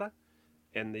omoplata,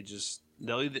 and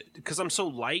they'll either, because I'm so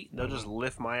light, they'll just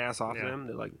lift my ass off Yeah. them.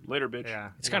 They're like, later, bitch.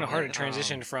 Yeah. It's kind of hard to Um,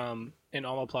 transition from an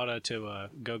omoplata to a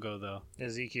go-go, though.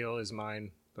 Ezekiel is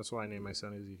mine. That's why I named my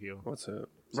son Ezekiel. What's up,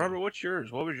 Robert? What's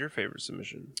yours? What was your favorite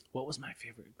submission? What was my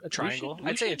favorite? A triangle. we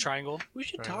I'd say a should- triangle. We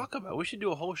should Triangle. talk about. We should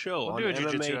do a whole show We'll on do a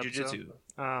MMA jiu-jitsu jiu-jitsu. episode.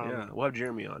 Yeah, we'll have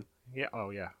Jeremy on. Yeah. Oh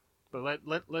yeah. But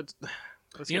let's.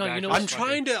 Let's You get know- back you know to what- this I'm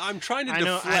trying to I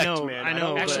know- deflect, I know- man. I know,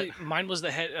 don't- but- Actually, mine was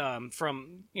the head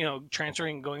from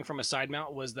transferring, going from a side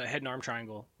mount was the head and arm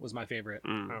triangle was my favorite.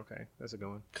 Mm. Okay, that's a good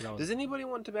one. 'Cause I was- Does anybody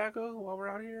want tobacco while we're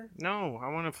out here? No, I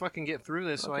want to fucking get through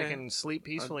this so I Okay. can sleep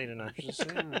peacefully tonight. Just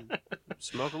saying,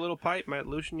 smoke a little pipe might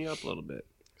loosen you up a little bit.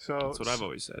 So That's what I've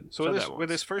always said. So Said with that this, with once.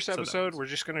 this first Said that episode, once. we're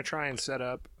just going to try and set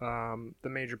up the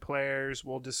major players.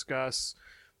 We'll discuss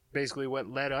basically what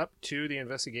led up to the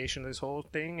investigation of this whole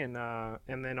thing, and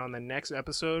then on the next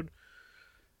episode,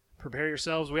 prepare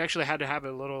yourselves. We actually had to have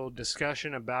a little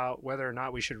discussion about whether or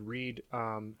not we should read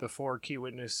the 4 key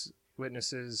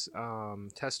witnesses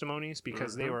testimonies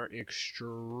because they were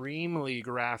extremely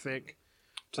graphic.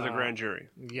 To the grand jury.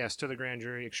 Yes, to the grand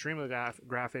jury. Extremely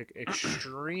graphic,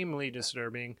 extremely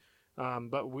disturbing.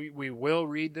 But we will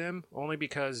read them only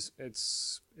because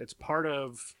it's part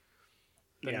of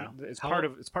it's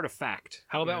part of fact.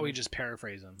 How about we just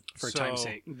paraphrase them for time's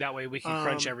sake? That way we can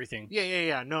crunch everything.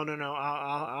 Yeah. No.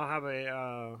 I'll have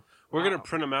a. We're gonna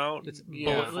print them out Let's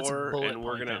before, bullet and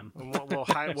we're point gonna. them. We'll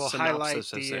highlight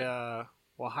Synopsis of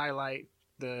we'll highlight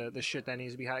the shit that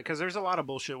needs to be highlighted because there's a lot of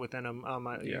bullshit within them.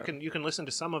 You can listen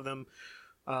to some of them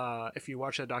if you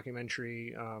watch that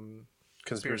documentary.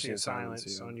 Conspiracy and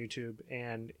Silence on YouTube,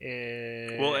 and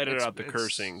we'll edit out the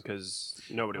cursing because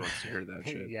nobody wants to hear that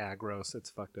shit. Yeah, gross.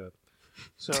 It's fucked up.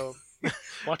 So,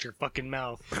 watch your fucking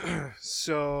mouth.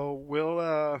 So we'll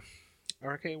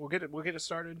we'll get it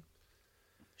started.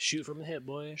 Shoot from the hip,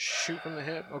 boy. Shoot from the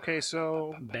hip. Okay,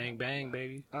 so bang bang,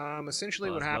 baby. Essentially,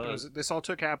 what happened was this all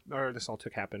took place.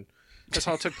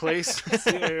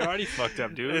 Yeah, you're already fucked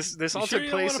up, dude. This all took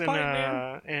place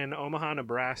in Omaha,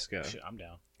 Nebraska. Shit, I'm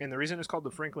down. And the reason it's called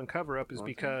the Franklin cover-up is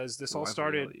because this all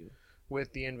started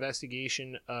with the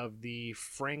investigation of the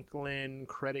Franklin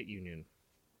Credit Union,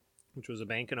 which was a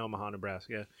bank in Omaha,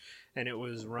 Nebraska, and it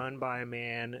was run by a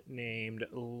man named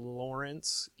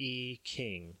Lawrence E.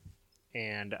 King,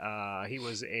 and he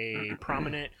was a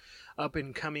prominent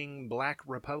up-and-coming black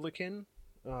Republican.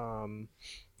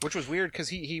 Which was weird because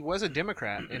he was a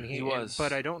Democrat and he was,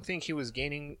 but I don't think he was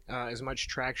gaining as much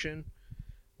traction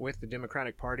with the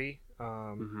Democratic Party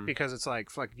because it's like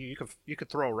fuck you could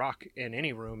throw a rock in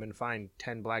any room and find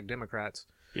 10 black Democrats.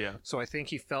 Yeah. So I think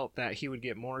he felt that he would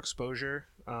get more exposure,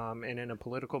 and in a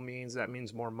political means that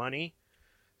means more money.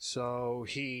 So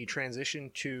he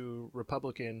transitioned to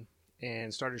Republican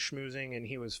and started schmoozing, and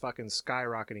he was fucking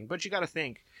skyrocketing. But you got to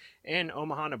think, in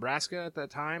Omaha, Nebraska at that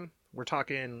time. We're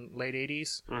talking late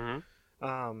 80s.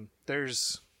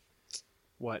 There's,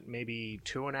 maybe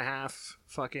 2.5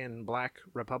 fucking black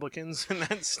Republicans in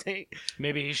that state?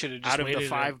 Maybe he should have just out of waited the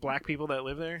 5 black people that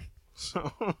live there.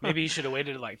 So maybe he should have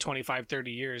waited like 25,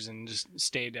 30 years and just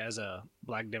stayed as a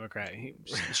black Democrat.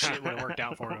 Shit would have worked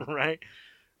out for him. Right?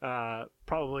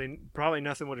 Probably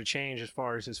nothing would have changed as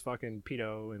far as his fucking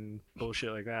pedo and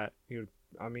bullshit like that.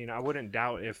 I wouldn't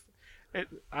doubt if...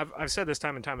 I've said this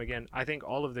time and time again. I think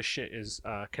all of this shit is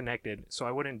connected, so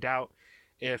I wouldn't doubt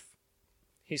if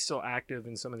he's still active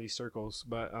in some of these circles.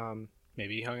 But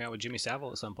maybe he hung out with Jimmy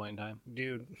Savile at some point in time.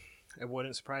 Dude, it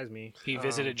wouldn't surprise me. He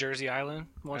visited Jersey Island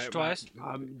once or twice.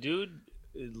 Dude,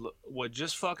 what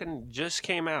just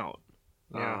came out?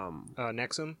 Yeah.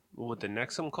 Nexum with the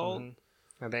Nexum cult.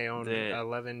 And they own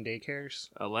 11 daycares.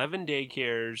 11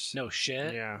 daycares. No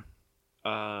shit. Yeah.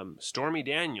 Stormy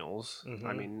Daniels.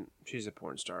 I mean, she's a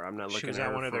porn star. I'm not looking at her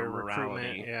at one of their morality.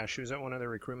 recruitment. Yeah, she was at one of their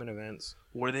recruitment events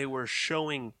where they were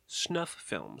showing snuff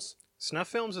films. Snuff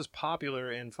films is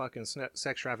popular in fucking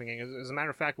sex trafficking. As a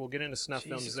matter of fact, we'll get into snuff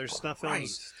films. There's snuff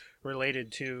films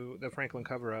related to the Franklin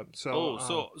cover-up. So,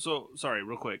 so sorry,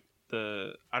 real quick.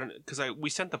 We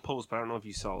sent the post, but I don't know if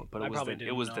you saw it. But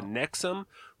it was the Nexum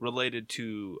related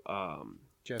to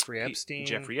Jeffrey Epstein,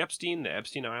 the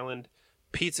Epstein Island.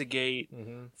 Pizzagate,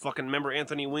 fucking remember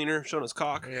Anthony Weiner showing his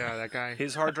cock? Yeah, that guy.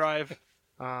 His hard drive.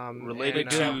 Related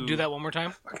to... Do that one more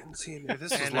time? Fucking see him.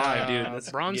 This is live, dude. That's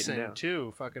Bronson,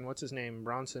 too. Fucking, what's his name?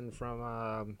 Bronson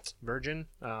from Virgin.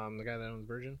 The guy that owns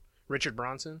Virgin. Richard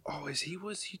Bronson. Oh, was he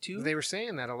too? They were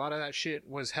saying that a lot of that shit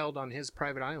was held on his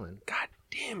private island. God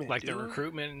damn it, like dude. The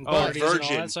recruitment and parties and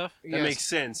all that stuff? That makes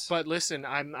sense. But listen,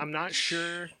 I'm not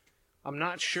sure.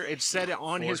 It said it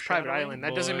on his private island.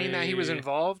 That doesn't mean that he was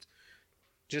involved.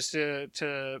 Just to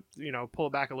pull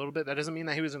it back a little bit, that doesn't mean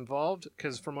that he was involved,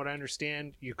 because from what I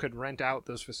understand, you could rent out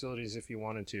those facilities if you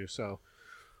wanted to. So,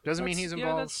 doesn't mean he's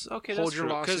involved. Yeah, that's okay. Hold that's your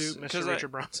true. lawsuit, Mr.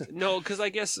 Richard Bronson. No, because I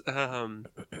guess,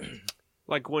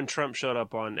 like when Trump showed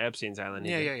up on Epstein's island.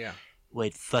 Yeah.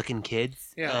 Wait, fucking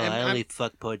kids? Yeah, I only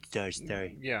fuck porn stars.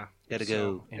 Sorry. Yeah. Gotta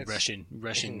go. And Russian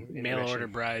mail order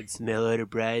brides. Mail order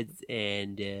brides,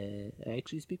 and I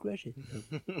actually speak Russian.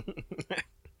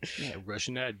 Yeah,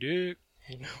 Russian that dick.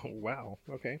 Wow.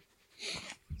 Okay.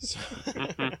 So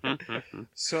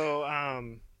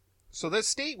the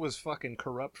state was fucking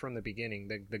corrupt from the beginning.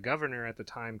 The governor at the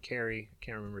time, Kerry, I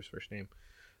can't remember his first name.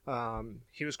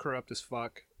 He was corrupt as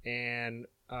fuck, and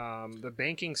the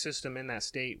banking system in that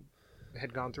state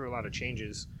had gone through a lot of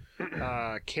changes.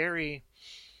 Kerry,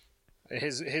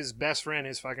 his best friend,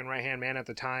 his fucking right hand man at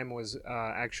the time, was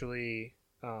actually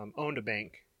owned a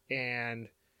bank, and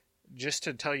just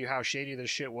to tell you how shady this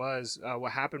shit was,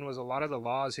 what happened was a lot of the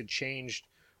laws had changed,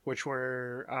 which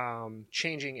were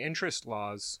changing interest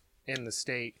laws in the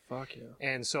state. Fuck yeah.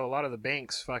 And so a lot of the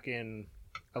banks,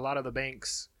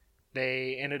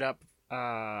 they ended up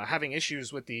having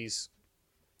issues with these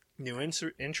new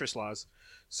interest laws.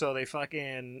 So they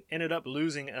fucking ended up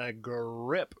losing a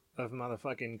grip of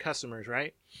motherfucking customers,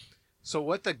 right? So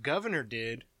what the governor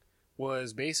did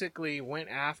was basically went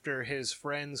after his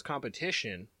friend's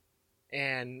competition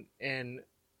and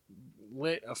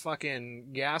lit a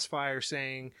fucking gas fire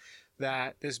saying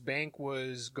that this bank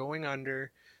was going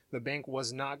under. The bank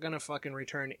was not going to fucking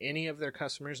return any of their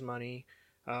customers' money.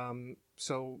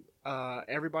 So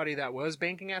everybody that was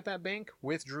banking at that bank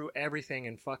withdrew everything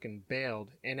and fucking bailed.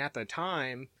 And at the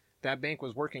time, that bank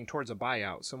was working towards a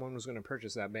buyout. Someone was going to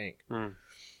purchase that bank.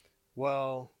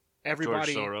 Well,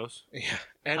 everybody, George Soros. yeah,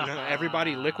 and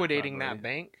everybody liquidating that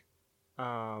bank.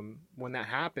 When that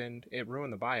happened, it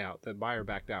ruined the buyout. The buyer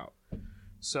backed out.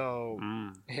 So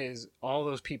all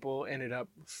those people ended up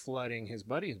flooding his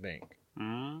buddy's bank.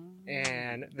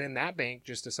 And then that bank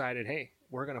just decided, hey,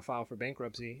 we're going to file for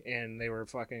bankruptcy. And they were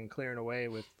fucking clearing away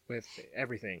with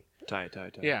everything. Tight.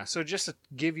 Yeah, so just to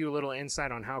give you a little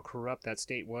insight on how corrupt that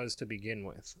state was to begin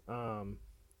with.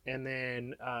 And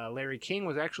then Larry King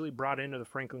was actually brought into the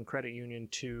Franklin Credit Union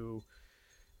to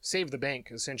save the bank,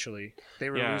 essentially. They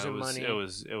were losing money. It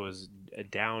was a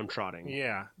downtrodden.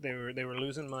 Yeah, they were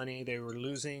losing money. They were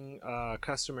losing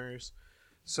customers.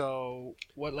 So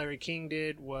what Larry King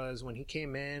did was when he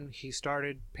came in, he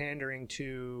started pandering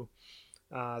to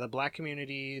the black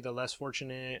community, the less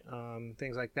fortunate,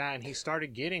 things like that. And he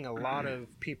started getting a lot of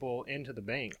people into the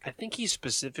bank. I think he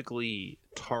specifically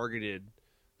targeted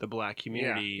the black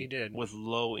community he did. with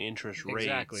low interest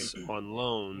rates on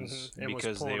loans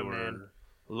because they were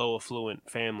low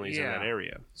affluent families in that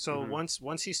area. So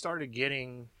once he started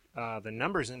getting the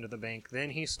numbers into the bank, then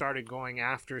he started going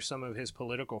after some of his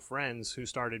political friends who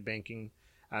started banking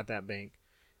at that bank.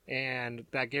 And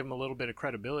that gave him a little bit of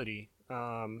credibility.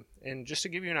 And just to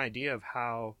give you an idea of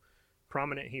how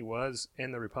prominent he was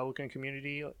in the Republican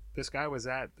community, this guy was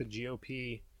at the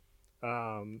GOP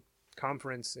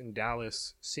conference in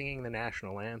Dallas singing the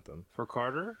national anthem. For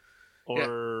Carter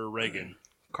or Reagan?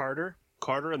 Carter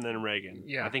and then Reagan.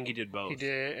 Yeah. I think he did both. He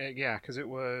did, because it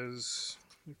was...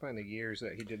 Let me find the years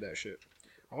that he did that shit.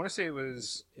 I want to say it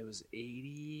was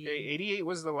 80. 88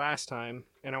 was the last time,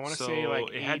 and I want to say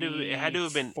like it had to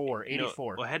have been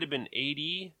 84. Well, it had to have been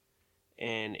 80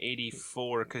 and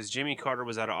 84 because Jimmy Carter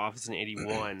was out of office in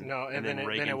 81. No, and then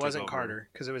it wasn't Carter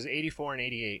because it was 84 and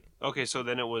 88. Okay, so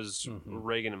then it was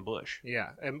Reagan and Bush. Yeah,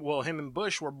 and well, him and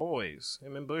Bush were boys.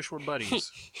 Him and Bush were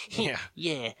buddies. Yeah.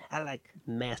 Yeah, I like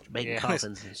masturbating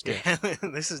coffins and stuff. Yeah.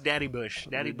 This is Daddy Bush.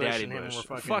 Daddy Bush and him were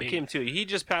fucking Fuck big. him too. He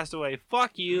just passed away.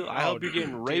 Fuck you. I hope you're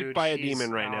getting raped by a demon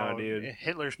right now, dude.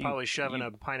 Hitler's probably shoving a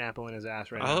pineapple in his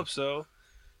ass right now. I hope so.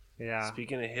 Yeah.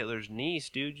 Speaking of Hitler's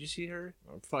niece, dude, you see her?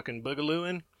 Fucking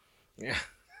boogalooing. Yeah.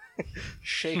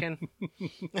 Shaking.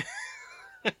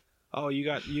 Oh, you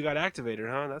got activated,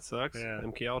 huh? That sucks. Yeah.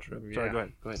 MK Ultra. Sorry, go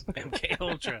ahead. MK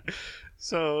Ultra.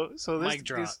 So this Mic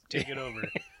drop. Take it over.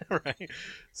 Right.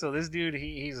 So this dude,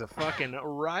 he's a fucking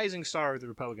rising star with the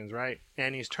Republicans, right?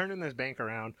 And he's turning this bank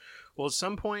around. Well, at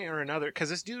some point or another, because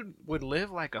this dude would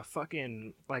live like a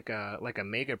fucking like a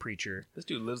mega preacher. This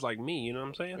dude lives like me. You know what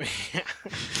I'm saying?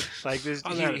 Like this.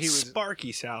 On that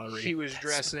Sparky salary. He was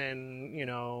dressing,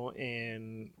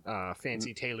 in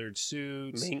fancy tailored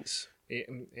suits. Minks.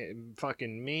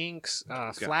 Fucking minks,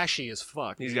 flashy as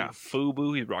fuck. He's got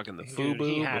FUBU. He's rocking the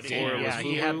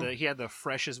FUBU. He had the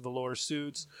freshest velour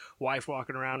suits. Wife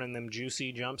walking around in them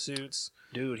juicy jumpsuits.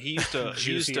 Dude, he used to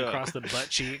juicy across the butt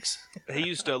cheeks. He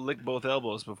used to lick both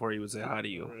elbows before he would say hi to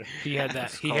you. He had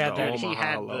that. He had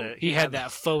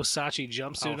that faux Sachi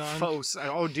jumpsuit on. Faux.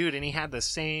 Oh, dude, and he had the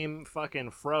same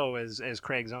fucking fro as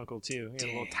Craig's uncle too. He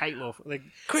had a little tight like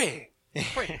Craig.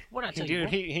 What I tell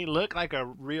dude, you, he looked like a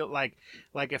real like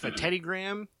if a Teddy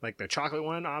Graham, like the chocolate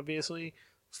one, obviously,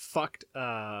 fucked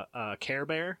a Care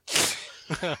Bear.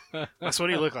 That's what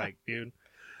he looked like, dude.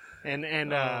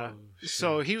 And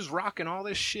so he was rocking all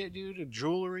this shit, dude,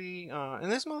 jewelry.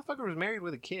 And this motherfucker was married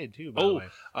with a kid too. By the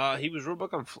way. He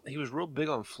was real big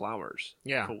on flowers.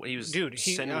 Yeah, he was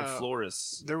sending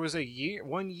florists. There was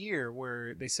 1 year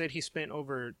where they said he spent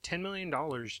over $10 million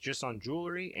just on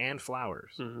jewelry and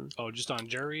flowers. Oh, just on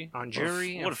jewelry? On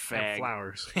jewelry what a fag. and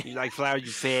flowers. You like flowers,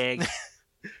 you fag.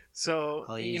 So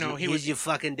Oh, he here's was your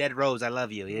fucking dead rose. I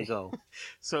love you. Here you go.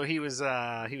 so he was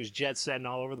jet setting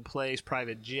all over the place,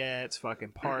 private jets, fucking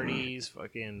parties,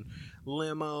 fucking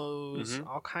limos,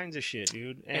 all kinds of shit,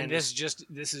 dude. And this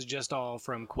is just all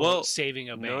from quote Well, saving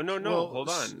a bank. No. Well, Hold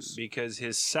on, because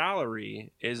his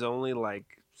salary is only like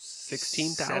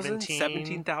 16,000, 17.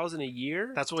 17,000 a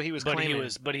year. That's what he was But claiming.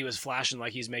 he was flashing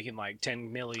like he's making like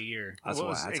 10 mil a year. That's Well,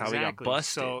 why. That's how he got exactly.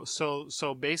 busted.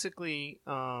 So basically,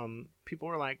 people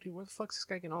were like, dude, where the fuck's this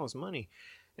guy getting all this money?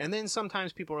 And then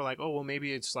sometimes people were like, oh, well,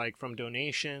 maybe it's like from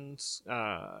donations,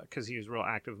 because he was real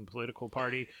active in the political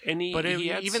party. And he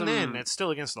had even some, then, that's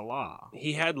still against the law.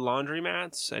 he had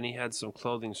laundromats and he had some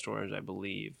clothing stores, I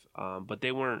believe. But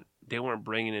they weren't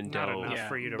bringing in Not dough. enough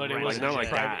for you to but it rent wasn't Not like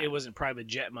private, that. it wasn't private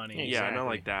jet money. Yeah, not Exactly.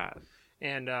 like that.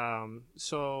 And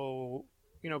so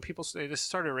people they just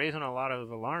started raising a lot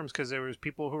of alarms because there was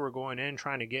people who were going in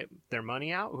trying to get their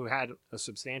money out who had a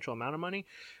substantial amount of money.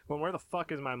 Well, where the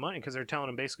fuck is my money? Because they're telling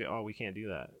them basically, oh, we can't do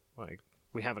that. Like,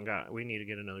 we need to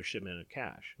get another shipment of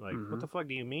cash. Like, what the fuck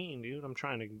do you mean, dude? I'm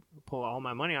trying to pull all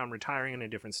my money out. I'm retiring in a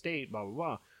different state, blah, blah,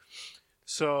 blah.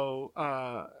 So,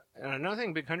 and another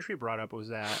thing Big Country brought up was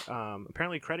that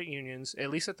apparently credit unions,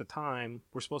 at least at the time,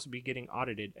 were supposed to be getting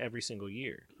audited every single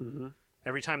year. Mm-hmm.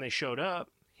 Every time they showed up,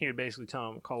 he would basically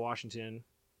tell them, call Washington,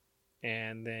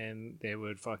 and then they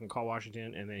would fucking call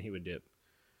Washington, and then he would dip.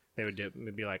 They would dip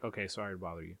and be like, okay, sorry to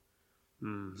bother you.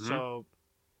 Mm-hmm. So,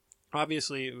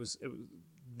 obviously, it was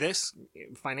this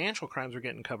financial crimes were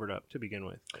getting covered up to begin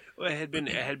with. Well, it had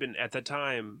been at the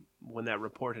time when that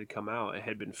report had come out. It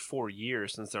had been 4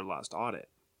 years since their last audit.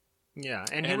 Yeah,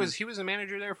 and he was a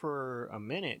manager there for a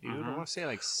minute, dude. I want to say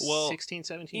like 16,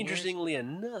 17 years. Interestingly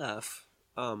enough,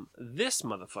 this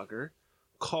motherfucker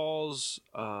calls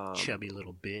Chubby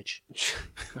little bitch.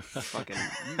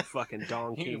 fucking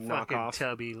donkey You fucking knockoff.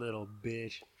 tubby little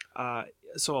bitch.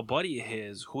 So a buddy of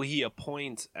his, who he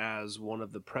appoints as one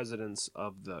of the presidents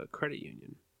of the credit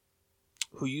union,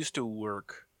 who used to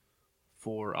work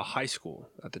for a high school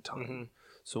at the time. Mhm.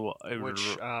 So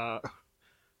Which,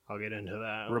 I'll get into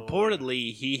that. a little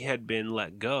reportedly, he had been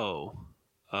let go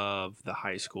of the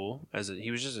high school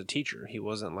he was just a teacher. He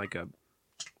wasn't like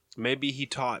maybe he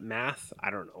taught math. I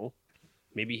don't know.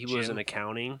 Maybe he was Jim. in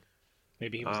accounting.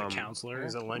 Maybe he was a bit. counselor.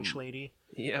 He's a lunch lady.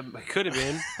 Yeah, it could have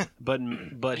been, but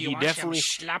You he want some definitely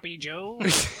sloppy Joe.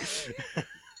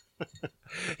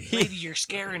 Lady, you're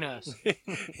scaring us.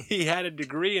 he had a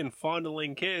degree in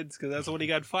fondling kids because that's what he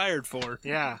got fired for.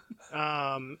 Yeah.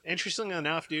 Interestingly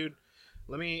enough, dude,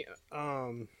 let me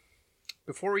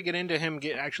before we get into him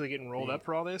actually getting rolled up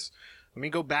for all this, let me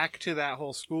go back to that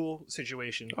whole school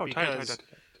situation because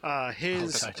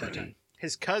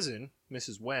his cousin,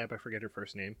 Mrs. Webb, I forget her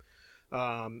first name,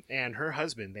 and her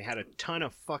husband, they had a ton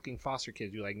of fucking foster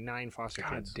kids, dude, like 9 foster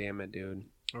God kids. damn it, dude.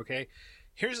 Okay.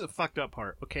 Here's the fucked up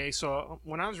part. Okay, so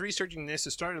when I was researching this,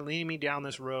 it started leading me down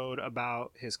this road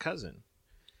about his cousin.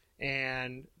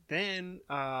 And then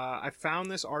I found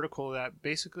this article that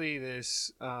basically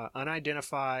this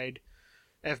unidentified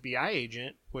FBI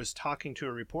agent was talking to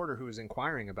a reporter who was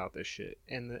inquiring about this shit.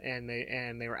 And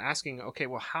they were asking, okay,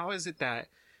 well, how is it that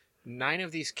 9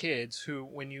 of these kids who,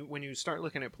 when you start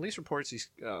looking at police reports,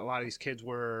 a lot of these kids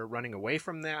were running away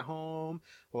from that home.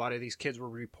 A lot of these kids were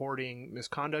reporting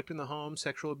misconduct in the home,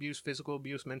 sexual abuse, physical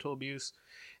abuse, mental abuse.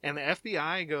 And the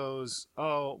FBI goes,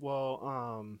 oh,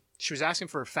 well, she was asking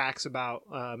for facts about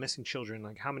missing children,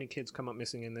 like how many kids come up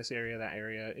missing in this area, that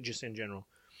area, just in general.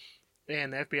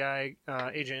 And the FBI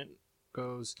agent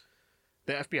goes,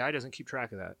 the FBI doesn't keep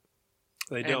track of that.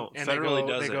 They don't. And Federally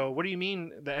they doesn't. go, what do you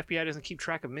mean the FBI doesn't keep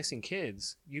track of missing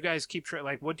kids? You guys keep track,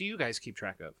 like, what do you guys keep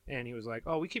track of? And he was like,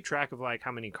 oh, we keep track of, like,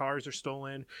 how many cars are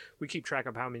stolen. We keep track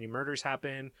of how many murders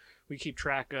happen. We keep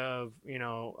track of,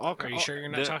 all Are you sure you're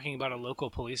not talking about a local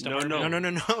police department? No.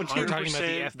 Dude, You're talking about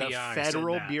the 100% FBI.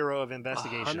 Federal said that. Bureau of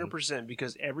Investigation. 100%,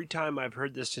 because every time I've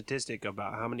heard this statistic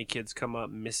about how many kids come up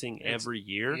missing every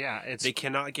year, they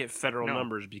cannot get federal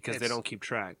numbers because they don't keep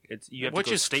track. You have to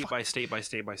go state by state by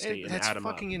state by state and add them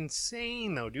up. That's fucking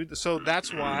insane, though, dude. So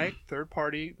that's why third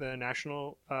party, the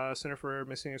National Center for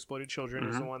Missing and Exploited Children,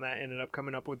 is the one that ended up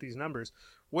coming up with these numbers,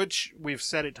 which we've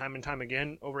said it time and time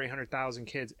again, over 800,000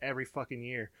 kids every fucking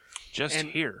year.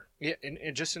 Here. Yeah,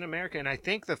 and just in America. And I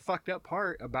think the fucked up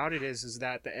part about it is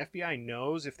that the FBI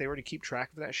knows if they were to keep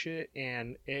track of that shit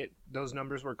and those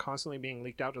numbers were constantly being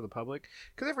leaked out to the public,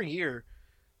 because every year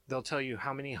they'll tell you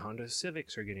how many Honda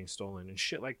Civics are getting stolen and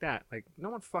shit like that. Like, no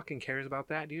one fucking cares about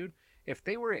that, dude. If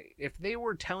they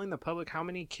were telling the public how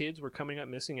many kids were coming up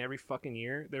missing every fucking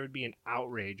year, there would be an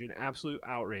outrage, an absolute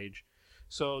outrage.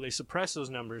 So they suppress those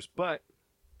numbers. But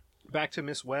back to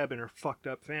Miss Webb and her fucked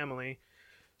up family.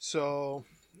 So,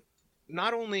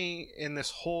 not only in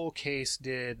this whole case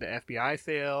did the FBI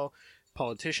fail,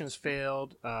 politicians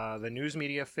failed, the news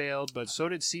media failed, but so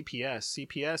did CPS.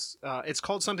 CPS, it's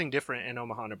called something different in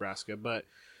Omaha, Nebraska, but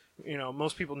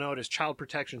most people know it as Child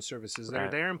Protection Services. They're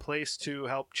Right. there in place to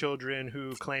help children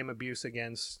who claim abuse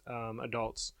against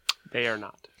adults. They are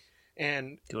not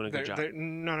And doing a good job.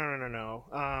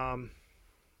 No.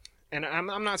 And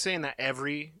I'm not saying that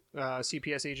every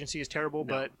CPS agency is terrible,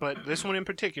 No. but this one in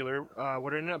particular,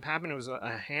 what ended up happening was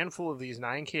a handful of these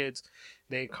 9 kids.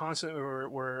 They constantly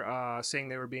were saying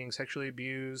they were being sexually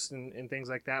abused and things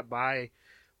like that by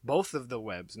both of the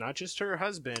Webbs, not just her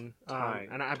husband.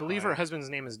 And I believe her husband's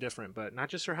name is different, but not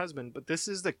just her husband. But this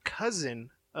is the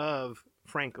cousin of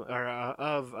Franklin or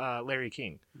of Larry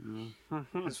King,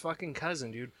 his fucking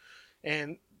cousin, dude.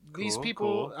 And these Cool,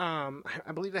 people, cool.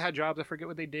 I believe they had jobs. I forget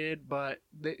what they did, but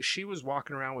she was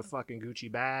walking around with fucking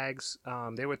Gucci bags.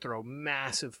 They would throw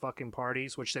massive fucking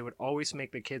parties, which they would always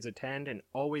make the kids attend and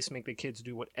always make the kids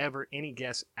do whatever any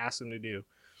guest asked them to do.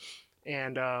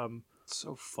 And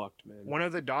So fucked, man. one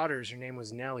of the daughters, her name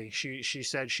was Nellie. She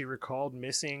said she recalled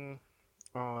missing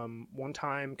one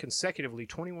time consecutively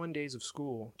 21 days of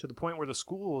school, to the point where the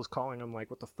school was calling them like,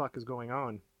 what the fuck is going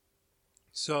on?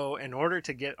 So in order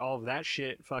to get all of that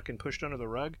shit fucking pushed under the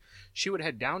rug, she would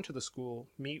head down to the school,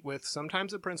 meet with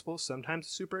sometimes the principal, sometimes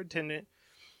the superintendent,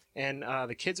 and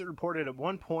the kids had reported at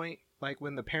one point, like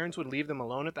when the parents would leave them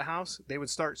alone at the house, they would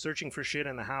start searching for shit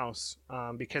in the house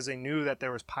because they knew that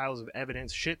there was piles of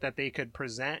evidence, shit that they could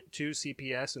present to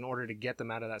CPS in order to get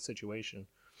them out of that situation.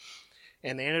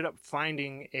 And they ended up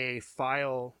finding a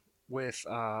file with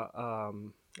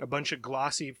a bunch of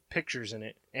glossy pictures in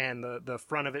it, and the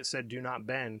front of it said "Do not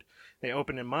bend." They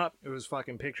opened them up; it was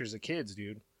fucking pictures of kids,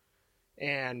 dude.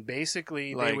 And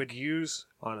basically, they Like- would use.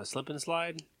 On a slip and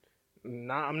slide?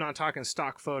 I'm not talking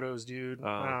stock photos, dude.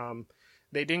 Oh.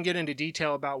 They didn't get into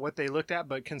detail about what they looked at,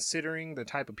 but considering the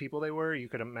type of people they were, you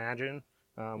could imagine.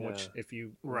 Which, Yeah. if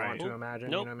you Right. want to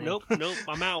imagine, Nope, you know what I mean? nope.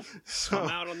 I'm out. So, I'm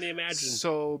out on the imagine.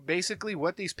 so basically,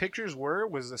 what these pictures were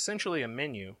was essentially a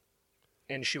menu,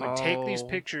 and she would take these Oh.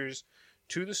 pictures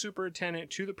to the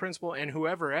superintendent, to the principal, and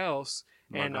whoever else,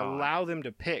 My and God. allow them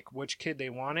to pick which kid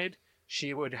they wanted.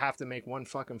 She would have to make one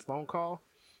fucking phone call,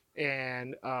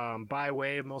 and by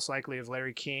way most likely of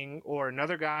Larry King or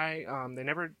another guy.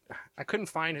 I couldn't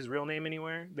find his real name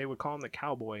anywhere. They would call him the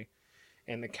Cowboy,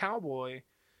 and the Cowboy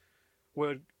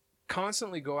would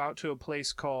constantly go out to a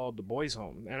place called the Boys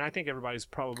Home, and I think everybody's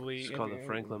probably It's called the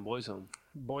Franklin Boys Home.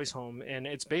 Boys Home, and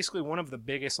it's basically one of the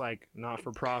biggest like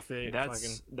not-for-profit.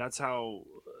 That's how.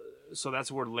 So that's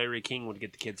where Larry King would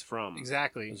get the kids from.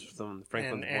 exactly. It's from the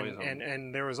Franklin Boys Home.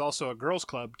 And there was also a girls'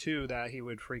 club too that he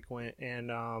would frequent, and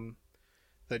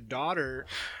the daughter.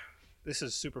 This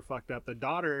is super fucked up. The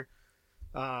daughter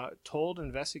told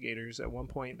investigators at one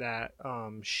point that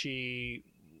she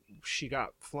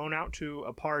got flown out to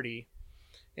a party,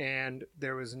 and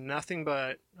there was nothing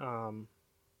but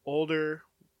older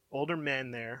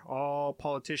men there, all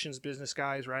politicians, business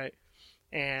guys, right?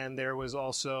 And there was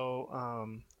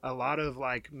also a lot of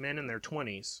like men in their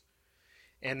 20s,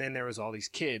 and then there was all these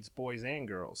kids, boys and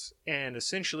girls. And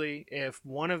essentially, if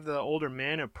one of the older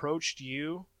men approached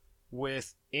you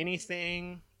with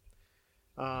anything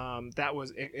that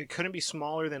was, it couldn't be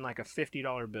smaller than like a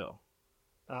 $50 bill,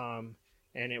 and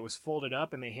it was folded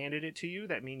up and they handed it to you,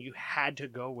 that means you had to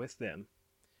go with them,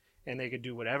 and they could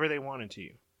do whatever they wanted to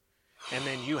you. And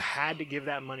then you had to give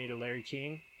that money to Larry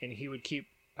King, and he would keep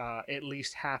at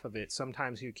least half of it.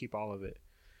 Sometimes he would keep all of it.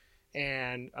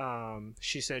 And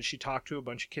she said she talked to a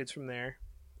bunch of kids from there,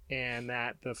 and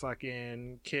that the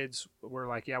fucking kids were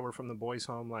like, yeah, we're from the Boys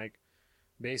Home. Like,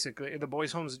 basically, the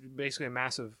Boys Home is basically a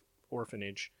massive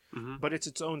orphanage. Mhm. But it's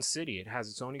its own city. It has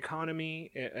its own economy.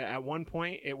 At one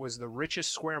point, it was the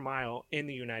richest square mile in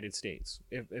the United States.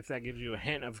 If that gives you a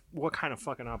hint of what kind of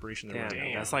fucking operation they're Damn,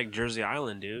 running. that's like Jersey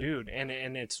Island, dude. And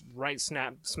it's right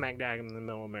smack dab in the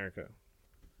middle of America.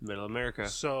 Middle America.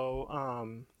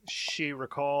 So she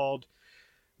recalled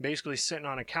basically sitting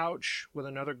on a couch with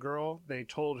another girl. They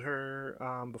told her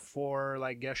before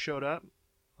like guests showed up,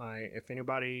 if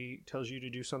anybody tells you to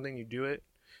do something, you do it.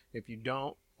 If you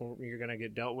don't, you're gonna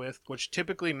get dealt with, which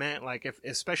typically meant like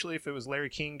especially if it was Larry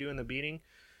King doing the beating,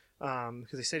 because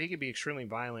they said he could be extremely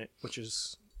violent, which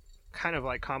is kind of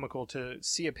like comical to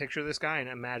see a picture of this guy and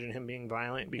imagine him being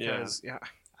violent, because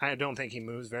I don't think he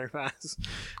moves very fast.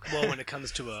 Well, when it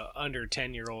comes to a under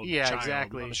 10-year-old Yeah, child,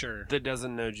 exactly. I'm sure. That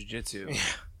doesn't know jujitsu.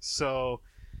 So,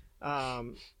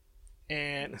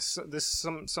 and so this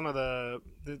some of the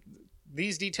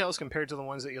these details compared to the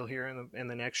ones that you'll hear in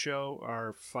the next show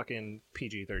are fucking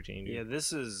PG-13. Dude. Yeah,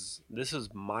 this is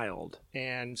mild.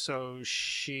 And so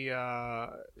she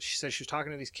said she was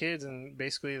talking to these kids, and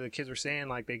basically the kids were saying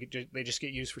like they just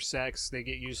get used for sex, they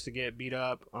get used to get beat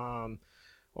up,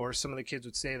 or some of the kids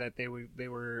would say that they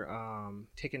were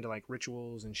taken to like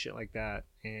rituals and shit like that,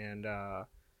 and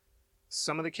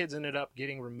some of the kids ended up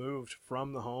getting removed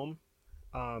from the home.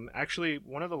 Actually,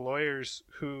 one of the lawyers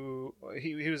who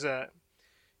he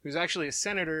was actually a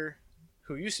senator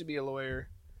who used to be a lawyer.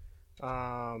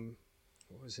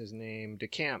 What was his name? John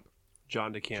DeCamp.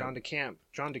 John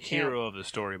DeCamp. Hero of the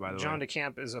story, by the way. John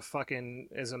DeCamp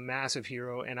is a massive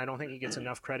hero, and I don't think he gets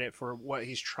enough credit for what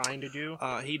he's trying to do.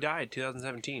 He died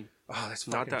 2017. Oh, that's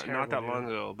fucking terrible, not that dude. long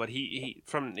ago. But he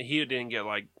didn't get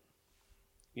like,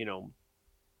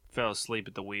 fell asleep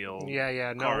at the wheel.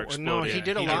 Yeah. Car exploded. He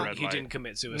did a lot. He didn't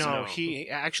commit suicide. No, he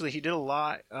did a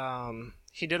lot.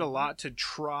 He did a lot to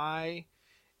try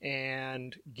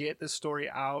and get the story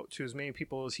out to as many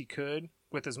people as he could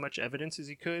with as much evidence as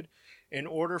he could, in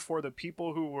order for the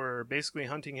people who were basically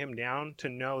hunting him down to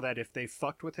know that if they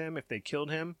fucked with him, if they killed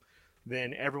him,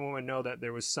 then everyone would know that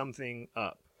there was something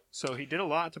up. So he did a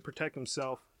lot to protect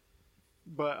himself,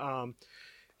 but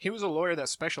he was a lawyer that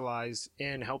specialized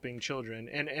in helping children.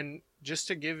 And just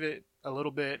to give it a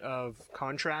little bit of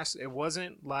contrast, it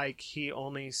wasn't like he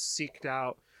only seeked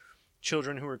out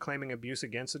children who were claiming abuse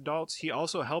against adults. He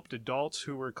also helped adults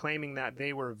who were claiming that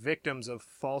they were victims of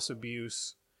false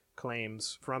abuse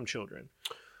claims from children.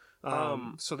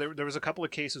 So there was a couple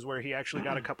of cases where he actually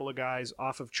got a couple of guys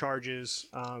off of charges.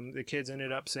 The kids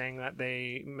ended up saying that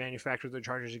they manufactured the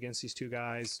charges against these two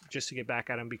guys just to get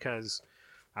back at them because,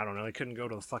 I don't know, they couldn't go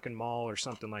to the fucking mall or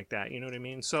something like that. You know what I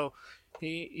mean? So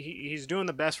he's doing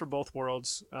the best for both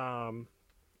worlds.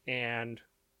 And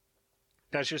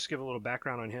that's just to give a little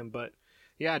background on him. But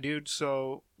yeah, dude,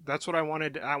 so that's what I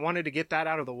wanted. I wanted to get that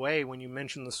out of the way when you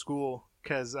mentioned the school,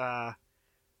 because that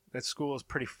school is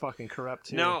pretty fucking corrupt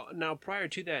too. Now, prior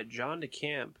to that, John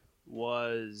DeCamp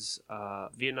was a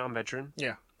Vietnam veteran.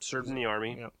 Yeah. Served in the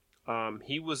Army. Yep.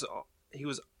 He was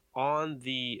on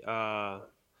the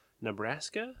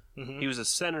Nebraska. Mm-hmm. He was a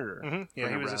senator. Mm-hmm. Yeah,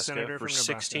 for he was a Nebraska senator for from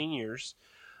 16 years.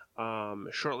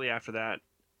 Shortly after that,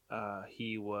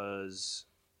 he was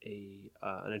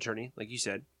an attorney, like you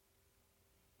said,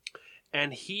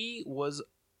 and he was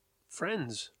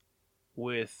friends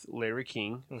with Larry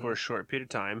King for a short period of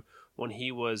time when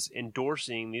he was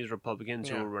endorsing these Republicans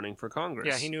who were running for Congress.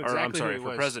 Yeah, he knew exactly who he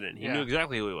was. For president. He knew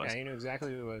exactly who he was. Yeah, he knew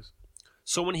exactly who he was.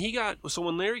 So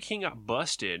when Larry King got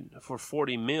busted for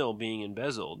 $40 million being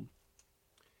embezzled,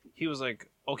 he was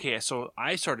like, okay, so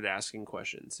I started asking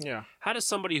questions. Yeah. How does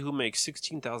somebody who makes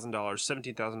 $16,000,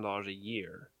 $17,000 a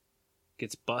year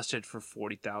gets busted for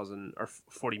 $40,000 or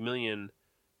 $40 million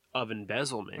of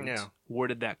embezzlement? Yeah. Where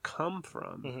did that come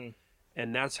from? Mm-hmm.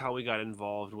 And that's how we got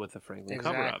involved with the Franklin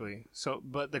cover-up. Exactly. So,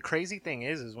 but the crazy thing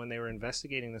is when they were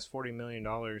investigating this $40 million,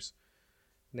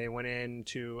 they went in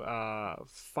to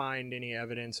find any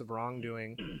evidence of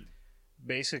wrongdoing.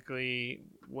 Basically,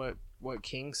 what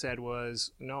King said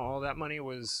was, no, all that money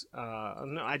was,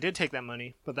 no, I did take that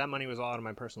money, but that money was all out of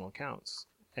my personal accounts.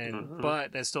 And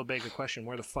but that still begs the question: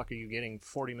 where the fuck are you getting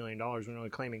 $40 million when you're only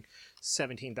claiming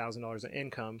 $17,000 in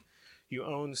income? You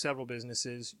own several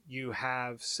businesses. You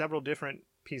have several different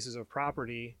pieces of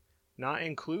property, not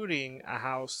including a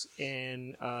house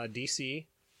in D.C.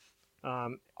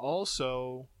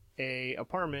 Also, a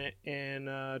apartment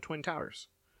in Twin Towers.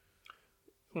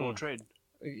 Full trade.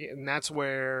 And that's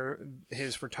where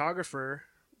his photographer,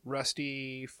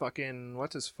 Rusty fucking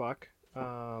what's his fuck?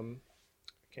 I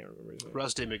can't remember his name.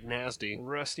 Rusty McNasty.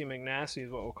 Rusty McNasty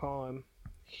is what we'll call him.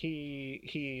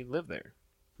 He lived there.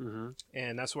 Mm-hmm.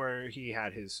 And that's where he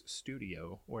had his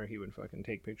studio where he would fucking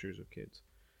take pictures of kids.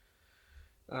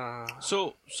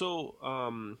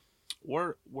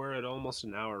 We're at almost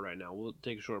an hour right now. We'll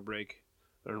take a short break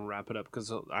and wrap it up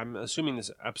because I'm assuming this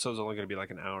episode's only going to be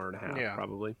like an hour and a half,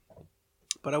 probably.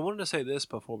 But I wanted to say this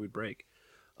before we break.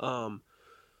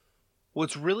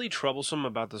 What's really troublesome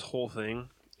about this whole thing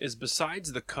is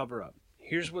besides the cover-up,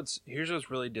 here's what's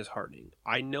really disheartening.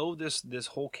 I know this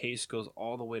whole case goes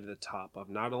all the way to the top of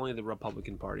not only the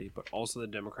Republican Party, but also the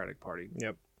Democratic Party.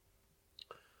 Yep.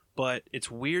 But it's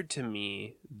weird to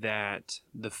me that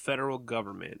the federal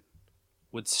government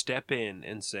would step in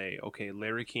and say, okay,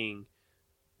 Larry King,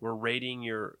 we're raiding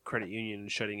your credit union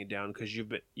and shutting it down because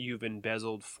you've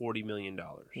embezzled $40 million.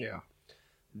 Yeah.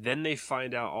 Then they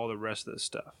find out all the rest of this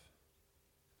stuff.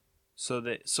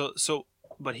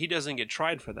 But he doesn't get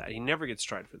tried for that. He never gets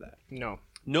tried for that. No.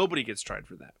 Nobody gets tried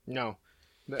for that. No.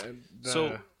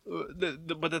 So,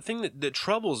 but the thing that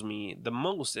troubles me the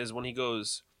most is when he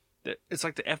goes, it's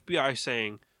like the FBI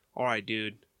saying, all right,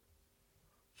 dude,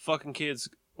 fucking kids,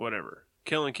 whatever.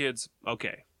 Killing kids,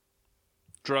 okay.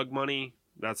 Drug money,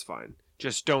 that's fine.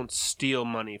 Just don't steal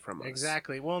money from us.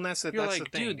 Exactly. Well, and that's the You're that's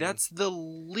like, the thing. dude, that's the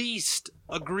least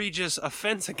egregious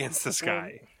offense against this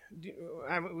guy.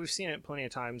 We've seen it plenty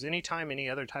of times. Anytime any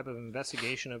other type of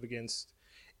investigation of against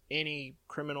any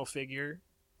criminal figure,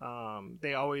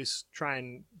 they always try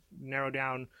and narrow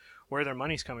down where their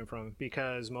money's coming from,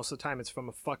 because most of the time it's from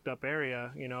a fucked up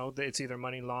area. You know, it's either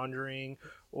money laundering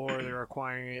or they're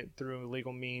acquiring it through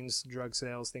illegal means, drug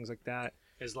sales, things like that.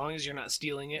 As long as you're not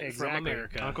stealing it Exactly. from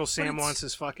America. Uncle Sam wants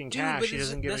his fucking cash. He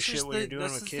doesn't give a shit what you're doing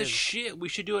with kids. That's the shit. We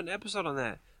should do an episode on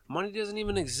that. Money doesn't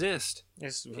even exist.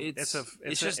 It's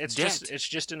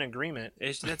just an agreement.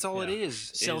 That's all it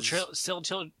is. Sell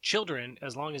children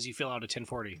as long as you fill out a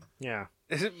 1040. Yeah.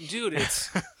 Dude, it's...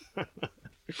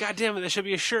 God damn it, that should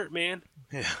be a shirt, man.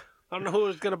 Yeah. I don't know who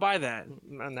was going to buy that.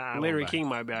 Nah, Larry King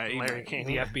might buy it. Larry King.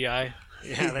 The FBI.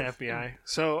 Yeah, the FBI.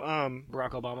 So,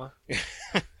 Barack Obama.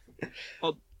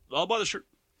 I'll buy the shirt.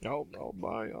 I'll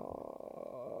buy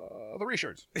 3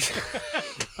 shirts.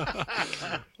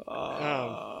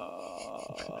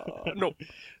 No.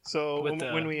 So With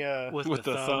the- when we With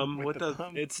the thumb. with the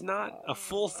thumb. It's not a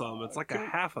full thumb. It's like a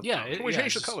half a Yeah, thumb. Can we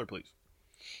change the just- color, please?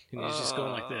 And he's just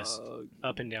going like this,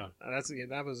 up and down.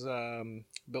 That was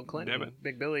Bill Clinton. Damn it.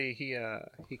 Big Billy.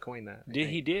 He coined that. I Did think.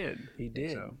 he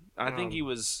did. So, I think he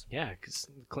was Yeah, because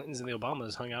Clintons and the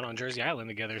Obamas hung out on Jersey Island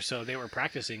together, so they were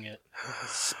practicing it.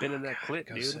 spinning that clit,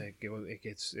 God's dude. sake,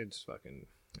 it's fucking.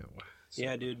 You know,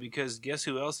 Yeah, dude, because guess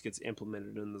who else gets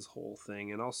implemented in this whole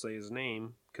thing? And I'll say his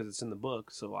name because it's in the book,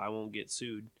 so I won't get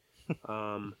sued.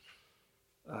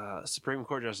 Supreme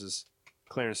Court Justice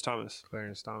Clarence Thomas.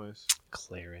 Clarence Thomas,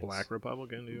 Clarence. Black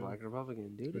Republican, dude. Black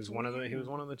Republican, dude. He was one of the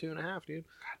 2.5, dude.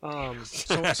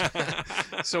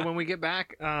 So when we get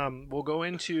back, we'll go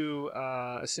into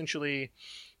essentially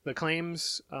the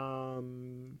claims,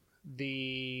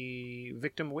 the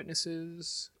victim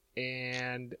witnesses,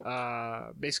 and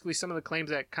basically some of the claims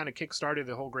that kind of kick-started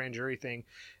the whole grand jury thing,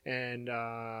 and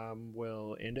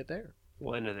we'll end it there.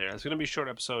 We'll end it there. It's going to be a short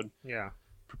episode. Yeah.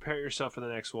 Prepare yourself for the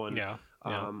next one. Yeah.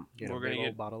 Get we're a gonna big get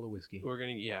old bottle of whiskey. you're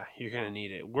gonna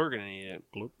need it. We're gonna need it.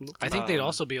 I think they'd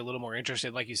also be a little more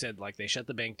interested, like you said, like they shut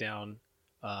the bank down,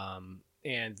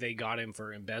 and they got him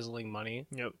for embezzling money.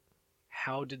 Yep.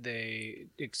 How did they?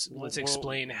 Let's Well,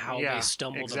 explain how yeah, they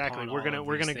stumbled exactly. upon We're gonna all of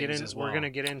we're these gonna get things in. as well. We're gonna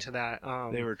get into that.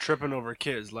 They were tripping over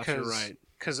kids left and right.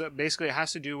 Because basically it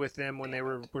has to do with them when they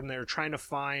were trying to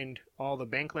find all the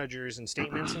bank ledgers and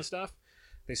statements and stuff.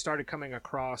 They started coming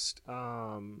across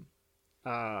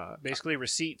basically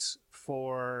receipts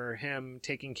for him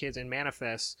taking kids and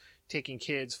manifests, taking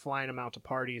kids, flying them out to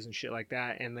parties and shit like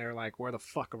that. And they're like, where the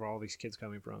fuck are all these kids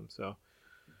coming from? So,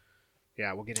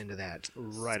 yeah, we'll get into that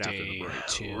right after the Stay break.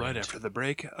 tuned. Right after the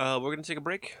break. We're going to take a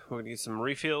break. We're going to get some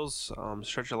refills,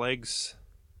 stretch your legs,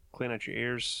 clean out your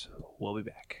ears. We'll be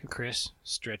back. Chris,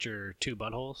 stretch your 2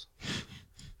 buttholes.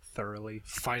 Thoroughly.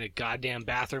 Find a goddamn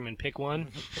bathroom and pick one.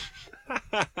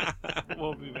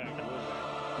 We'll be back.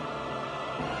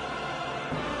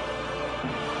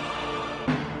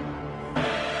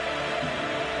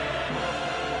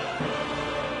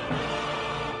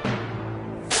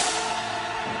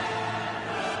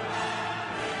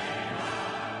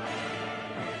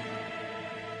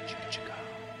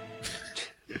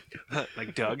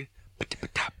 Like Doug.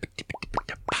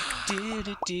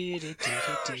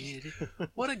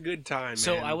 What a good time, man.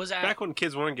 So I was at- back when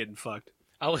kids weren't getting fucked.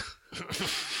 I was.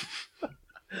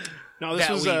 No, this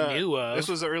That was we knew of. This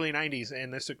was the early '90s,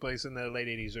 and this took place in the late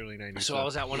 '80s, early '90s. So I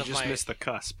was at one You of just my. missed the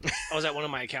cusp. I was at one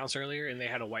of my accounts earlier, and they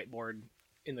had a whiteboard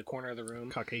in the corner of the room,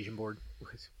 Caucasian board.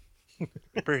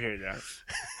 Appreciate that.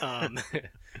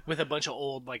 with a bunch of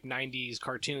old like '90s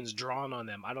cartoons drawn on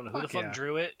them. I don't know who the Fuck fuck yeah.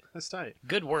 drew it. That's tight.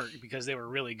 Good work, because they were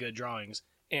really good drawings.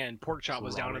 And Pork Chop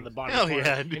was down in the bottom. Hell corner,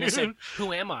 yeah, and dude. it said,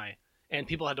 "Who am I?" And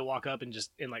people had to walk up and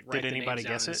just write Did the anybody names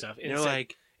down guess and it? stuff. And They're it said-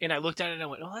 like, and I looked at it and I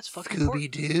went, "Oh, that's fucking Pork." I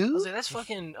Scooby-Doo? was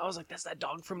like, that's that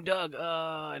dog from Doug.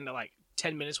 And like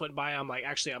 10 minutes went by. I'm like,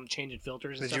 actually, I'm changing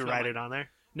filters. And Did stuff. you And I'm write like, it on there?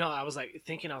 No, I was like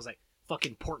thinking,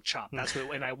 fucking Pork Chop. That's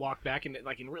what. And I walked back and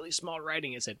like in really small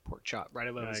writing, it said Pork Chop right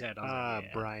above his head. I was like,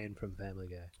 yeah. Brian from Family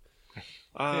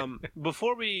Guy.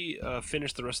 before we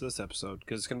finish the rest of this episode,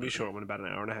 because it's going to be a short one, about an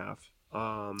hour and a half.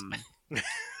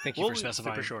 Thank you for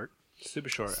specifying. Super short. Super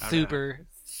short. hour and a half.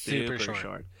 Super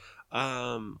short.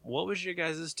 What was your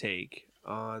guys' take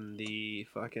on the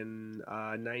fucking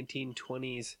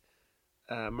 1920s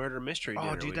murder mystery dinner.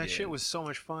 Oh, dude, we that did. shit was so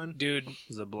much fun. Dude, It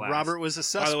was a blast. Robert was a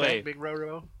suspect. way, Big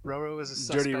Roro. Roro was a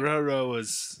suspect. Dirty Roro was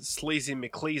Sleazy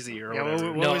McCleasy or Yeah, whatever.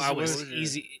 what no, was- I what was was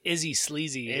your- Izzy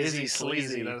Sleazy. Izzy Sleazy.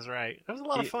 Sleazy. That was right. That was a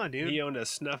lot of fun, dude. He owned a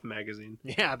snuff magazine.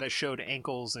 Yeah, that showed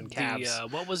ankles and calves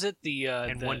What was it?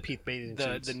 and the, one-piece bathing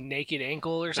suits. the naked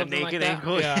ankle or something naked like that.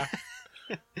 ankle. Yeah,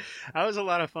 That was a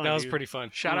lot of fun. that was dude. pretty fun.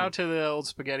 Shout out to the old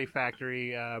Spaghetti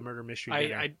Factory murder mystery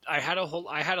dinner. I had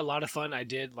a lot of fun. I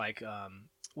did like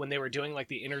when they were doing like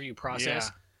the interview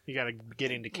process. You got to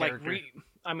get into Like character.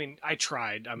 I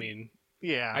tried. I mean,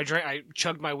 yeah. I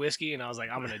chugged my whiskey and I was like,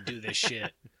 I'm gonna do this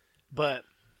shit. But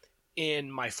in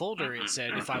my folder, it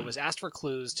said if I was asked for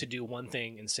clues to do one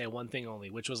thing and say one thing only,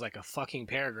 which was like a fucking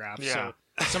paragraph. Yeah.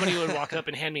 So somebody would walk up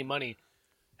and hand me money.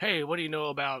 Hey, what do you know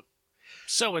about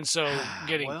so and so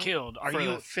getting Well, killed? Are for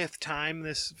you? the fifth time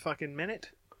this fucking minute?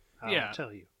 Yeah. I'll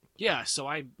tell you. Yeah. So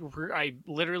I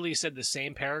literally said the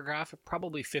same paragraph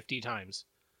probably 50 times.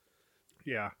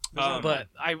 Yeah. But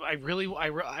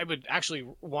I would actually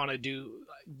want to do.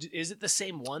 Is it the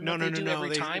same one? No, that no, they no, do no. every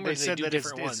They- time, they or do said they do that it's-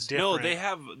 different it's ones? different. No, they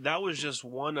have. That was just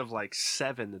one of like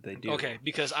 7 that they do. Okay,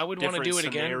 because I would want to Different do it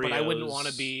again, but I wouldn't scenarios. want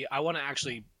to be. I want to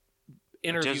actually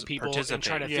interview people and participate.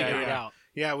 try to Yeah, figure it yeah. out.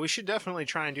 Yeah, we should definitely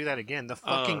try and do that again. The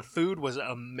fucking food was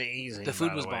amazing. The food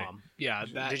by was way. bomb. Yeah,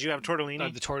 that, Did you have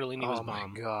tortellini? the tortellini was Oh my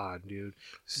bomb. god, dude.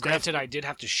 Granted, I did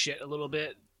have to shit a little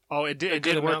bit. Oh, it did. A It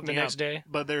good did work amount the me next up. day.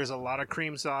 But there's a lot of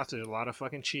cream sauce. There's a lot of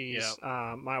fucking cheese.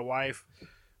 My wife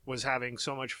was having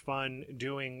so much fun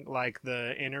doing like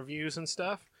the interviews and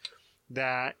stuff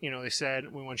that they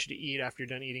said we want you to eat after you're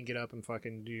done eating. Get up and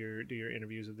fucking do your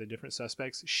interviews of the different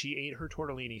suspects. She ate her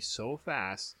tortellini so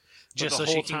fast, but Just the so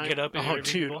she whole can time- get up and oh, interview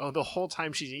dude! people? Oh, the whole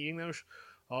time she's eating those.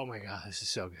 Oh my god, this is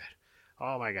so good.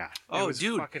 Oh my god. It Oh, was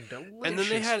dude. fucking delicious. And then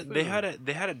they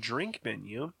food. had a drink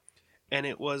menu, and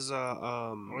it was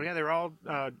Oh yeah, they were all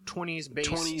 20s based.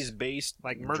 20s based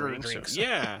like murder drinks.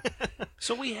 Yeah.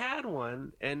 So we had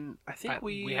one, and I think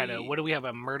we had a. What do we have?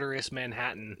 A murderous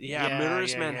Manhattan. Yeah,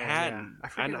 Murderous Manhattan. I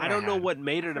forget And what I don't know had. what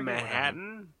made it a forget what had.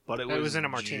 Manhattan, but it It was was in a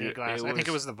martini ju- glass. I think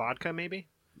it was the vodka, maybe.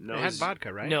 No, it it had was-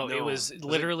 vodka, right? No, No. it was Was it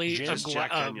literally gin? a,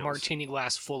 Jack a Daniels. martini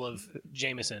glass full of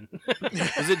Jameson.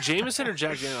 Was it Jameson or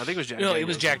Jack Daniels? I think it was Jack No, Daniels. it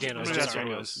was Jack Daniels. It was I'm Jack sorry.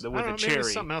 Daniels. I With don't the know, maybe it was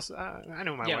cherry. something else. I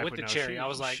know my Yeah, wife with would the know. cherry. I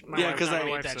was like, my Yeah, wife- 'cause my I ate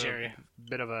wife's that a cherry.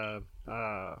 Bit of a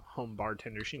home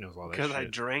bartender. She knows all that. Because I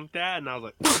shit. drank that, and I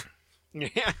was like,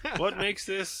 Yeah. what makes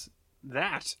this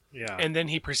that? Yeah. And then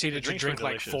he proceeded to drinks were drink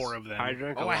like delicious. 4 of them. I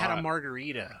drank oh, a I had a lot.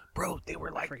 margarita. Bro, they were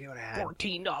I like forget what I had.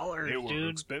 $14, They were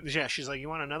dude. expensive. Yeah, she's like, "You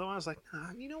want another one?" I was like,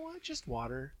 you know what? Just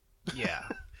water. Yeah.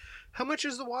 How much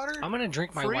is the water? I'm gonna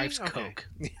drink my Free? wife's Okay. Coke.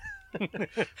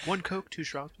 One Coke, 2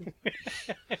 straws.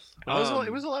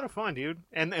 It was a lot of fun, dude.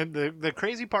 And the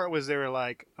crazy part was they were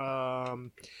like,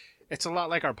 it's a lot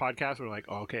like our podcast. We're like,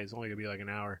 oh, okay, it's only gonna be like an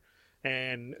hour,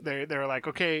 and they're like,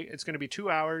 okay, it's gonna be 2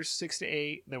 hours, 6 to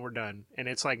 8, then we're done, and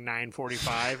it's like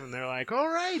 9:45, and they're like, all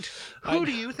right, who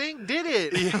do you think did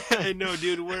it? Yeah, I know,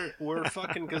 dude. We're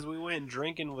fucking because we went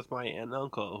drinking with my aunt and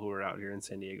uncle who were out here in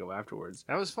San Diego afterwards.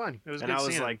 That was fun. It was And good I was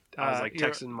seeing like, them.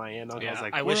 texting my aunt and uncle. I was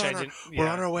like, I "We're wish on I our- didn't. We're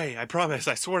yeah. on our way. I promise.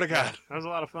 I swear to God. That was a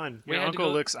lot of fun. We Your had to uncle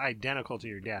go- looks identical to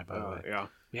your dad, by the way. Yeah.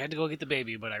 We had to go get the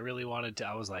baby, but I really wanted to.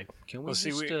 I was like, "Can we Well, see,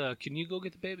 just? we- Can you go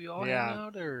get the baby all Yeah. hang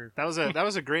out?" Or That was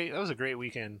a great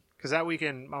weekend. Because that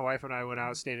weekend, my wife and I went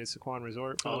out, stayed at Sequan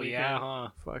Resort. For the oh weekend. yeah, huh?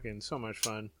 Fucking so much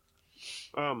fun.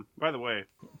 By the way,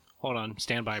 Hold on,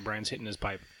 stand by. Brian's hitting his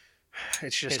pipe.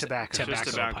 It's just It's tobacco. Just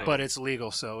tobacco. pipe. But it's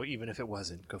legal, so even if it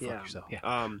wasn't, go fuck Yeah. yourself.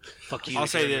 Yeah. Fuck you. I'll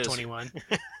if say you're under this. 21.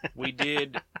 we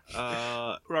did.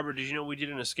 Robert, did you know we did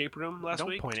an escape room last Don't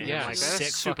week? point at Yeah, him like that. That's sick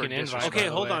super fucking invite, disrespectful. Okay, by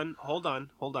the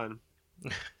hold way. on.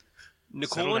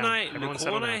 Nicole Settle and down. I, Everyone Nicole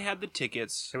settle and I down. had the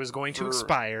tickets. It was going to for-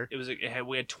 expire.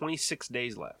 We had 26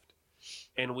 days left,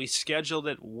 and we scheduled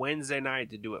it Wednesday night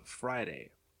to do it Friday.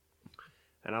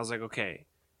 And I was like, okay,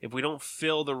 if we don't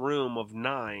fill the room of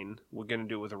 9, we're gonna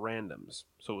do it with randoms.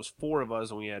 So it was 4 of us,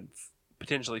 and we had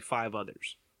potentially 5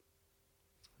 others.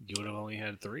 You would have only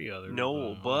had 3 others.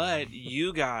 No, but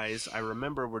you guys, I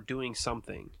remember, were doing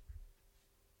something.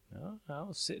 No, I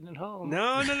was sitting at home.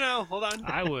 No, hold on.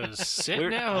 I was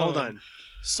sitting at home. Hold on.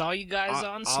 Saw you guys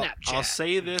on Snapchat. I'll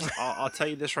say this. I'll tell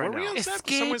you this right Were we now. on Snap?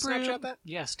 Escape Someone room. Snapchat that?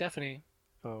 Yeah, Stephanie.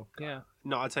 Oh. Yeah.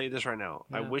 No, I'll tell you this right now.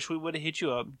 I Yeah. wish we would have hit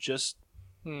you up just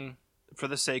for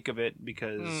the sake of it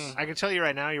because I can tell you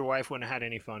right now, your wife wouldn't have had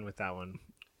any fun with that one.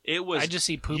 it was I just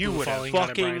see poo you poo would have falling out of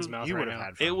fucking- Brian's mouth you right would have now.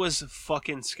 had fun. it was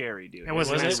fucking scary, dude. It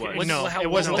wasn't Was that it? scary. What's- No, how- it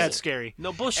what wasn't was that it? scary.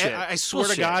 No bullshit. I swear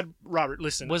Bullshit. to God, Robert,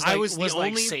 listen. Was I like, was the like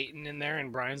only Satan in there,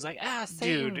 and Brian's like,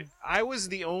 Satan. dude. I was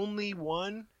the only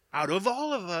one out of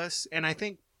all of us, and I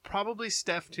think probably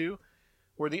Steph too,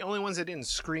 were the only ones that didn't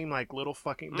scream like little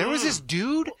fucking. There was this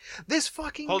dude, this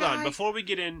fucking. Hold guy, on, before we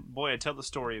get in, boy, I tell the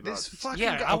story about this this. fucking.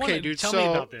 Yeah, guy. I wanna- Okay, dude. tell so, me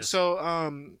about this. So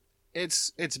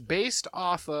it's based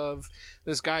off of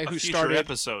this guy A who future started.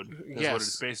 episode is what Yes.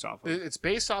 it's based off of. It's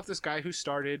based off this guy who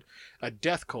started a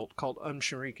death cult called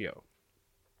Shinrikyo.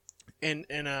 And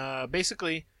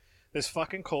basically, this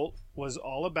fucking cult was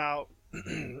all about.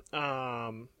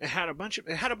 It had a bunch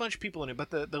of people in it, but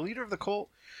the leader of the cult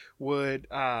would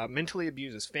mentally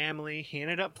abuse his family. He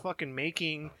ended up fucking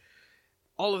making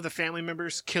all of the family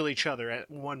members kill each other at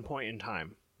one point in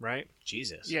time, right?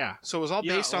 Jesus. Yeah, so it was all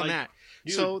Yeah, based on like, that.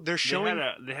 Dude, So they're showing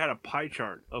they had a pie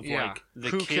chart of Yeah, like the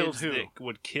who kids killed who. that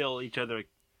would kill each other,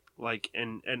 like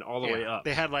and all the way up.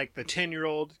 They had like the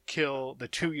 10-year-old kill the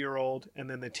 2-year-old, and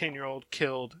then the 10-year-old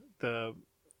killed the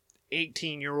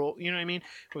 18-year-old. You know what I mean?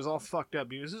 It was all fucked up,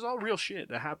 dude. This is all real shit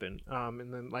that happened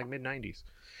in the like mid 90s.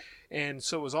 And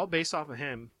so it was all based off of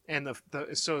him. And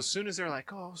so as soon as they're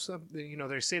like, oh, so, you know,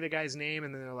 they say the guy's name,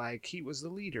 and then they're like, he was the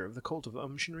leader of the cult of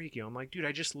Shinrikyo. I'm like, dude,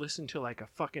 I just listened to like a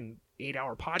fucking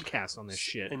 8-hour podcast on this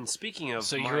shit. And speaking of,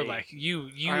 So my, you're like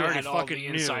you I already had all fucking the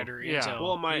knew. insider Yeah. intel.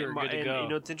 well, you were good to and go. you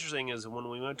know what's interesting is when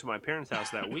we went to my parents' house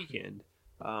that weekend,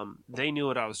 they knew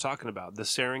what I was talking about. The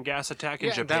sarin gas attack in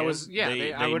Japan. That was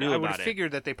They I would knew have about it.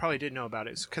 figured that they probably did know about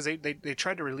it because they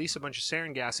tried to release a bunch of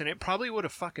sarin gas and it probably would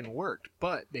have fucking worked,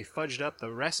 but they fudged up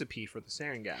the recipe for the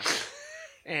sarin gas,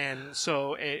 and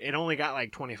so it only got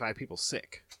like 25 people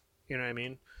sick. You know what I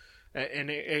mean?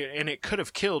 And it could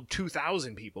have killed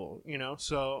 2,000 people. You know,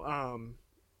 so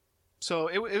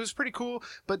it was pretty cool.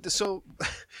 But so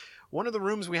one of the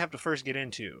rooms we have to first get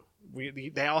into,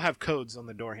 they all have codes on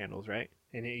the door handles, right?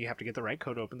 And you have to get the right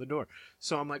code to open the door.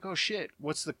 So I'm like, oh shit,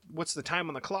 what's the time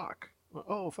on the clock?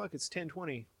 Oh fuck, it's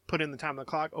 10:20. Put in the time on the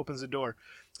clock, opens the door.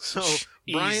 So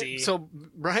Easy.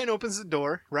 Brian opens the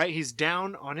door, right? He's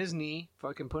down on his knee,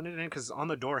 fucking putting it in because it's on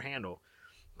the door handle.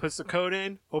 Puts the code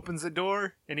in, opens the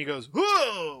door, and he goes,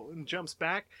 whoa, and jumps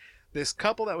back. This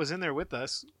couple that was in there with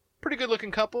us, pretty good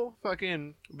looking couple,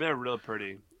 fucking They're real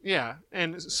pretty. yeah.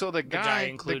 And so the guy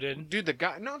included?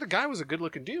 the guy was a good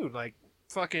looking dude, like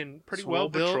fucking pretty Swole well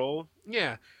built. patrol,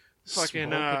 Yeah.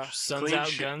 Fucking Suns clean,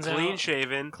 out, guns clean out.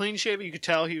 shaven. clean shaven. You could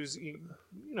tell he was,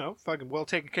 fucking well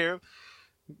taken care of.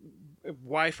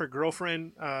 Wife or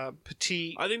girlfriend,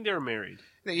 petite. I think they were married.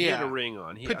 He had a Yeah, ring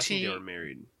on. I think they Petite. were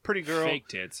married. pretty girl, Fake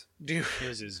tits. dude. It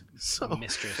was his So,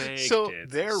 mistress. Fake so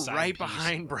tits. they're Side right piece.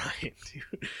 behind Brian,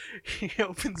 dude. He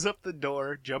opens up the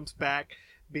door, jumps back,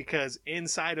 because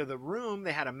inside of the room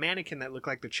they had a mannequin that looked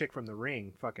like the chick from The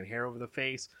Ring, fucking hair over the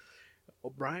face.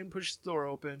 Brian pushes the door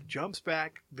open, jumps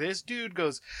back. This dude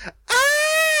goes,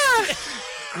 ah!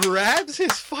 Grabs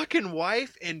his fucking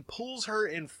wife and pulls her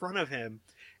in front of him.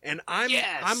 And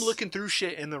I'm looking through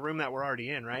shit in the room that we're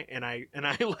already in, right? And I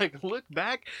like look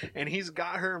back, and he's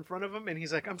got her in front of him, and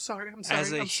he's like, I'm sorry,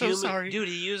 As a I'm human, so sorry. dude,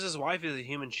 he used his wife as a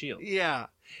human shield, Yeah,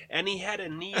 and he had a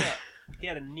knee up. He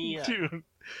had a knee up. dude,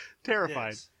 terrified.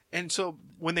 Yes. And so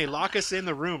when they lock us in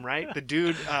the room, right? The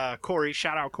dude, Corey,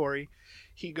 shout out Corey.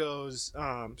 He goes,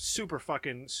 super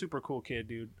cool kid,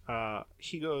 dude.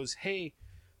 He goes, hey,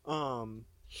 I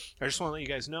just want to let you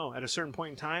guys know, at a certain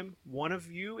point in time, one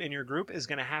of you in your group is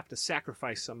going to have to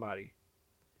sacrifice somebody.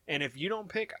 And if you don't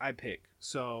pick, I pick.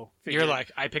 So You're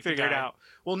like, I picked the figure it guy. out.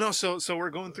 Well, no, so we're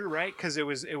going through, right? Because it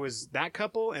was that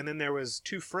couple, and then there was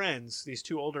two friends, these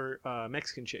two older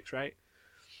Mexican chicks, right?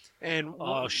 And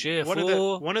Oh, shit, one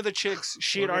fool. of the chicks,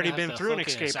 she We're had already gonna have been to through an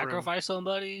fucking escape room. sacrifice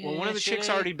somebody. Well, one of the chicks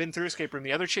shit. already been through escape room.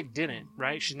 The other chick didn't,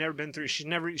 right? She's never been through. She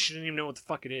didn't even know what the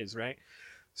fuck it is, right?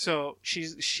 So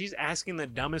she's asking the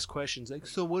dumbest questions, like,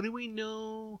 so what do we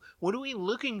know? What are we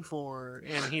looking for?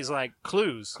 And he's like,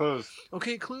 clues. Close.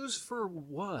 Okay, clues for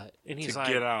what? And he's To like,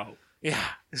 get out. yeah.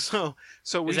 So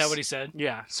we Is that what he said?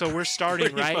 yeah. So we're starting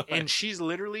Pretty right, much. and she's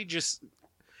literally just.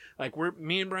 Like,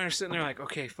 me and Brian are sitting there like,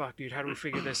 okay, fuck, dude, how do we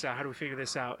figure this out? How do we figure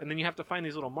this out? And then you have to find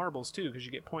these little marbles, too, because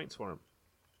you get points for them.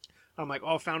 I'm like,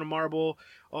 oh, found a marble.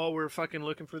 Oh, we're fucking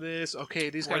looking for this. Okay,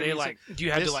 these Were guys they like? Do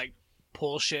you have this- to like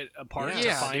pull shit apart to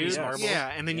yeah, find dude. these marbles?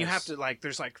 Yeah, and then you Yes. have to, like,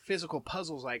 there's, like, physical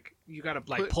puzzles. Like, you got to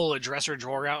Like pull a dresser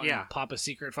drawer out Yeah. and pop a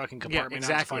secret fucking Yeah, compartment out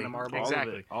to exactly. find a marble.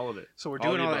 Exactly. All of it. So we're All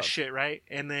doing the all that above. shit, right?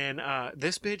 And then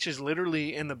this bitch is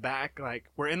literally in the back. Like,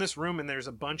 we're in this room, and there's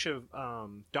a bunch of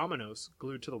dominoes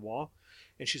glued to the wall.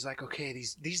 And she's like, okay,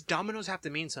 these dominoes have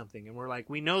to mean something. And we're like,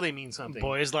 we know they mean something.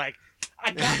 Boy's like,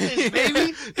 I got this,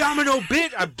 baby. Domino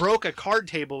bit. I broke a card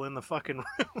table in the fucking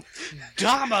room.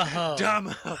 Domino.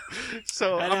 Domino.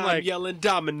 So And I'm like, yelling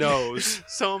dominoes.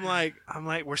 so I'm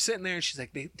like, we're sitting there, and she's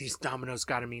like, these dominoes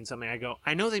got to mean something. I go,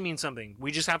 I know they mean something.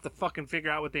 We just have to fucking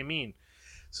figure out what they mean.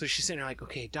 So she's sitting there like,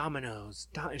 okay, dominoes.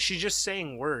 And she's just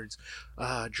saying words.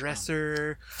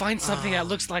 Dresser. Find something that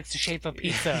looks like the shape of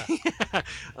pizza.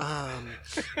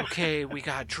 Okay, we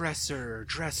got dresser,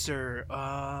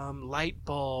 light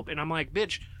bulb. And I'm like,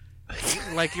 bitch,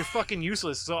 like, you're fucking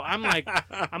useless. So I'm like,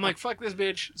 fuck this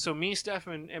bitch. So me, Steph,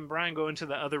 and Brian go into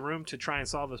the other room to try and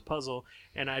solve this puzzle.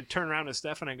 And I turn around to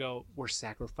Steph and I go, we're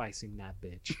sacrificing that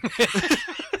bitch.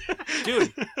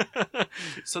 Dude.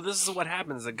 So this is what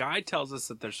happens. The guy tells us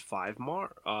that there's five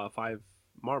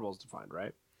marbles to find,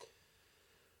 right?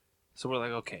 So we're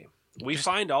like, okay. We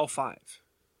find all 5.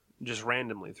 Just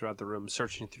randomly throughout the room,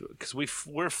 searching through it. Because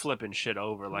we're flipping shit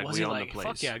over like we own the place.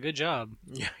 Fuck yeah, good job.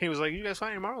 Yeah, he was like, you guys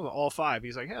find your marbles? All 5.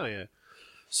 He's like, hell yeah.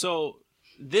 So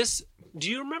do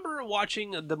you remember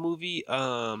watching the movie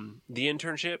The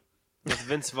Internship with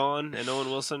Vince Vaughn and Owen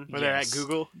Wilson? Where they're at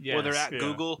Google? Yes. Where they're at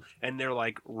Google and they're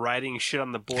like writing shit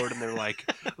on the board and they're like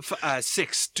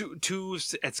 6, 2,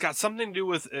 it's got something to do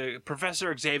with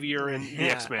Professor Xavier and the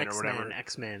X-Men or whatever.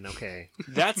 X-Men, okay.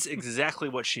 That's exactly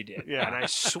what she did. Yeah. And I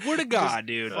swear to God,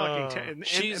 dude.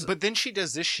 But then she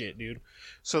does this shit, dude.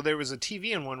 So there was a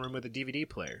TV in one room with a DVD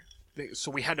player.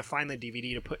 So we had to find the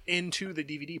DVD to put into the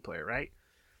DVD player, right?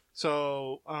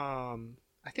 So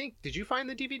I think, did you find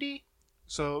the DVD?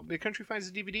 So Big Country finds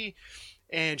the DVD,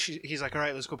 and he's like, all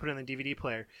right, let's go put it in the DVD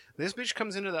player. This bitch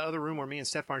comes into the other room where me and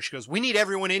Steph are, and she goes, we need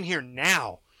everyone in here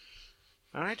now.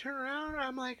 And I turn around, and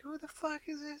I'm like, who the fuck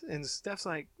is this? And Steph's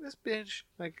like, this bitch.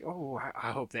 Like, oh,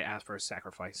 I hope they ask for a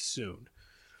sacrifice soon.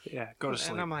 Yeah, go to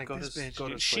sleep. And I'm like, this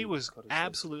bitch, she was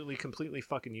absolutely, completely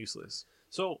fucking useless.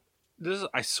 So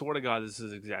I swear to God, this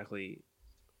is exactly,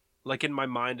 like in my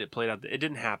mind, it played out. It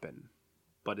didn't happen,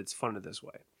 but it's funded this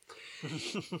way.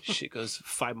 She goes,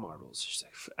 5 marbles. She's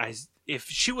like, if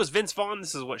she was Vince Vaughn,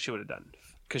 this is what she would have done.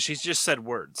 Because she's just said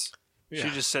words. Yeah. She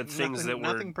just said things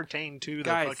nothing pertained to the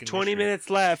guys, fucking 20 mystery. Minutes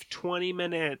left. 20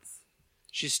 minutes.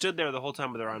 She stood there the whole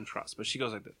time with her arms crossed, but she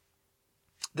goes like this.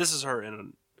 This is her in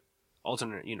an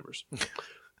alternate universe.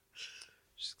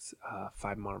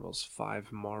 5 marbles.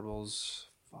 5 marbles.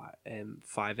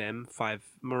 5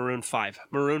 maroon 5.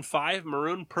 Maroon 5.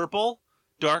 Maroon purple.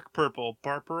 Dark purple.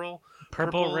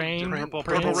 Purple rain. Purple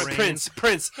rain.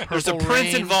 Prince. There's a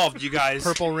prince involved, you guys.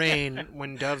 Purple rain.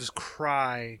 When doves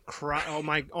cry. Oh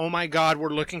my God, we're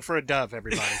looking for a dove,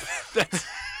 everybody.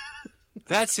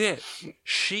 That's it.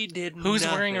 She did Who's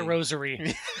nothing. wearing a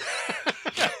rosary?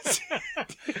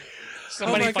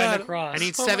 Somebody find the cross.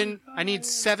 I need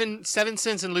seven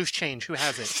cents in loose change. Who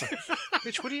has it?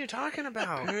 Bitch, what are you talking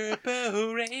about?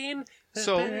 Purple rain.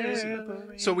 So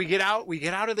we get out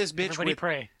of this bitch. Everybody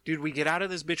pray. Dude, we get out of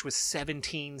this bitch with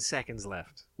 17 seconds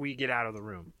left. We get out of the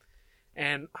room.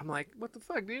 And I'm like, what the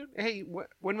fuck, dude? Hey,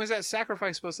 when was that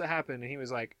sacrifice supposed to happen? And he was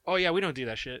like, oh, yeah, we don't do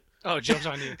that shit. Oh, jokes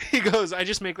on you. He goes, I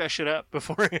just make that shit up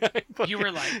before. You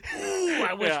were like, ooh,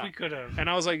 I wish we could have. And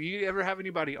I was like, you ever have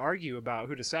anybody argue about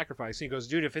who to sacrifice? And he goes,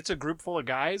 dude, if it's a group full of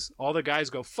guys, all the guys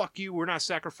go, fuck you, we're not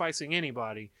sacrificing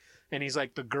anybody. And he's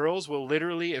like, the girls will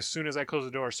literally, as soon as I close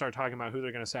the door, start talking about who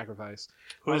they're going to sacrifice.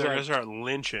 Who they're going to start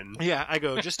lynching. Yeah, I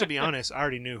go, just to be honest, I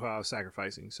already knew who I was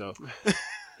sacrificing, so...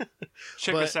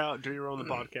 Check us out. Do your own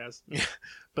podcast. Yeah,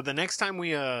 but the next time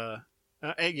we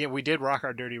we did rock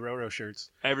our Dirty Roro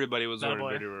shirts. Everybody was wearing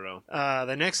Dirty Roro.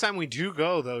 The next time we do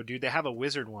go though, dude, they have a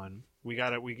wizard one.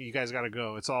 You guys gotta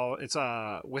go. It's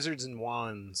Wizards and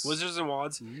Wands. Wizards and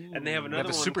Wands, and they have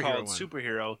another one called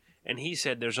Superhero. And he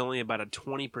said there's only about a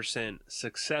 20%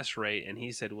 success rate. And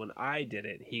he said when I did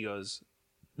it, he goes,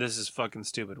 "This is fucking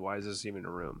stupid. Why is this even a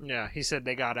room?" Yeah, he said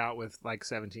they got out with like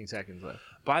 17 seconds left.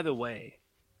 By the way,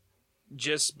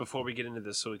 just before we get into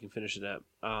this, so we can finish it up,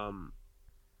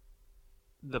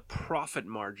 the profit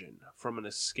margin from an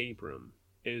escape room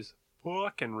is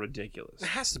fucking ridiculous. It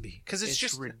has to be because it's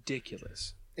just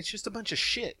ridiculous. It's just a bunch of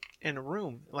shit in a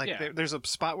room. Like Yeah. there's a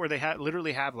spot where they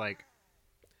literally have like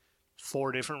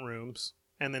 4 different rooms,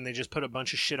 and then they just put a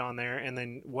bunch of shit on there, and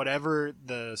then whatever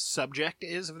the subject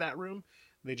is of that room,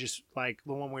 they just, like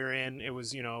the one we were in, it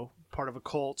was, part of a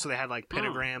cult, so they had like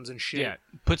pentagrams and shit. Yeah,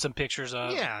 put some pictures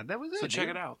up. Yeah, that was it. So check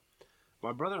it out.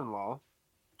 My brother-in-law,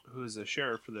 who is the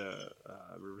sheriff for the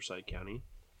Riverside County,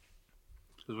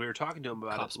 because we were talking to him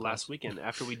about it last weekend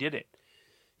after we did it.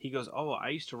 He goes, "Oh, I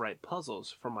used to write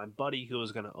puzzles for my buddy who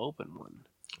was going to open one."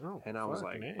 Oh, and I was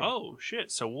like, man. "Oh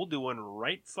shit!" So we'll do one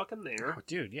right fucking there. Oh,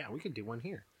 dude, yeah, we could do one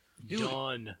here.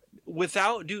 Done. We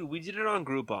did it on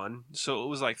Groupon, so it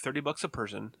was like $30 a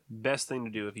person. Best thing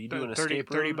to do if you do an escape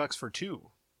room. $30 for 2.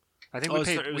 I think we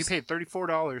paid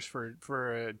 $34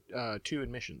 for 2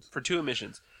 admissions. For 2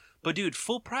 admissions. But dude,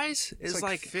 full price is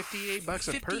like $58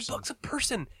 a person. $50 a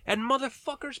person, and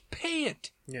motherfuckers pay it.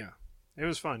 Yeah. It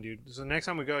was fun, dude. So next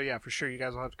time we go, yeah, for sure, you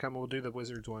guys will have to come. We'll do the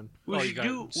Wizards one. We you should got-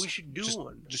 do just-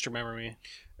 one. Just remember me.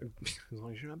 As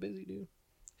long as you're not busy, dude.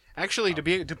 Actually,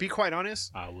 to be quite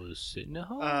honest, I was sitting at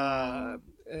home.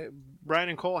 Brian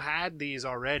and Cole had these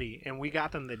already, and we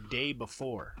got them the day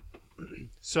before.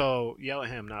 So yell at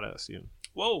him, not us, dude.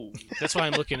 Whoa. That's why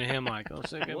I'm looking at him like, oh,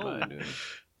 say Whoa. goodbye, dude.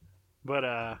 But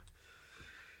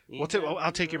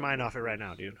I'll take your mind off it right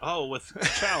now, dude. Oh, with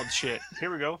child shit.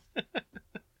 Here we go.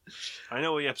 I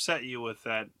know we upset you with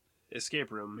that escape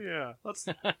room. Yeah. Let's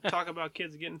talk about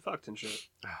kids getting fucked and shit.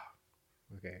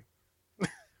 Okay.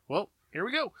 Well, here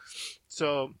we go.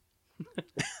 So,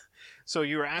 so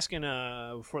you were asking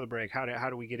before the break, how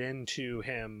do we get into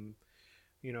him?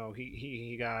 You know,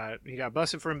 he got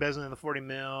busted for embezzling the 40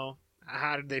 mil.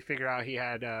 How did they figure out he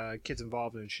had kids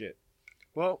involved in shit?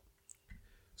 Well,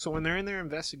 so when they're in there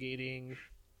investigating,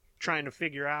 trying to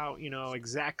figure out, you know,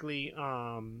 exactly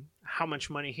how much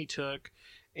money he took,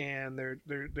 and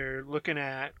they're looking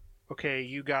at, okay,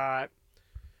 you got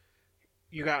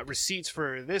receipts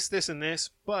for this, and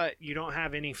this, but you don't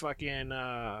have any fucking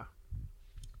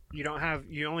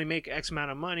you only make X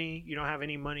amount of money, you don't have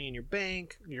any money in your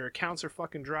bank, your accounts are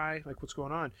fucking dry, like what's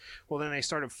going on? Well, then they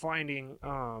started finding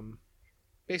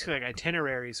basically like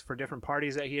itineraries for different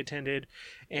parties that he attended,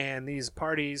 and these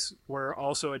parties were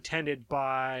also attended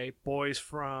by boys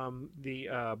from the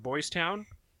Boys Town,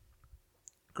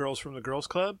 girls from the girls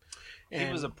club. And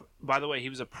He was by the way, he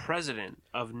was a president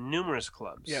of numerous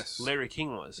clubs. Yes. Larry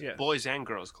King was. Yes. Boys and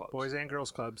girls clubs. boys and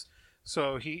girls clubs.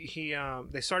 So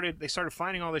they started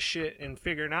finding all this shit and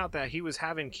figuring out that he was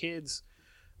having kids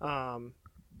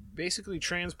basically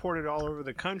transported all over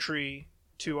the country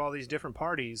to all these different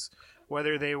parties,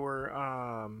 whether they were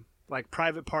like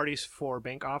private parties for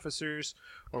bank officers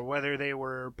or whether they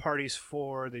were parties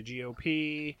for the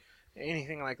GOP,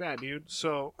 anything like that, dude.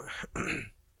 So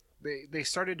they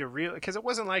started to realize, because it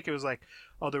wasn't like it was like,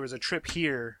 oh, there was a trip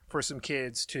here for some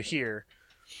kids to here.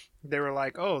 They were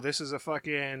like, oh, this is a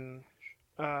fucking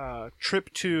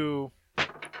trip to.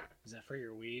 Is that for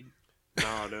your weed?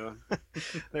 No, dude.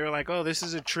 They were like, oh, this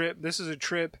is a trip.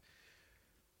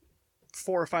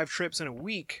 4 or 5 trips in a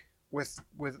week with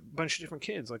a bunch of different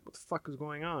kids. Like, what the fuck is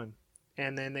going on?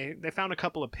 And then they found a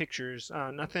couple of pictures.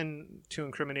 Nothing too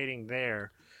incriminating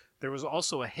there. There was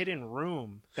also a hidden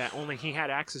room that only he had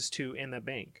access to in the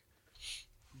bank.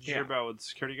 Did you hear about what the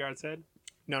security guard said?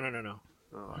 No.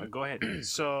 Go ahead.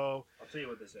 So I'll tell you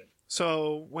what they said.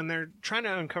 So when they're trying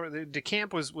to uncover, the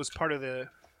DeCamp was part of the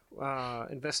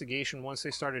investigation once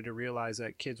they started to realize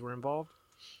that kids were involved.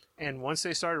 And once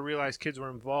they started to realize kids were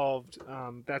involved,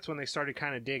 that's when they started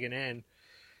kind of digging in.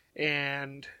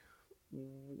 And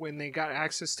when they got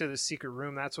access to the secret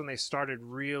room, that's when they started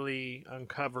really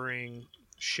uncovering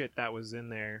shit that was in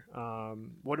there.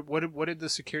 What did the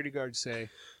security guard say?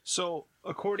 So,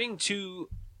 according to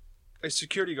a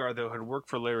security guard that had worked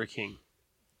for Larry King,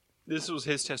 this was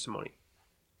his testimony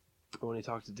when he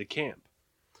talked to DeCamp.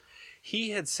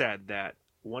 He had said that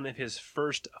one of his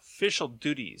first official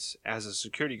duties as a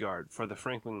security guard for the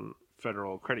Franklin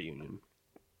Federal Credit Union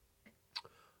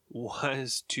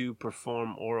was to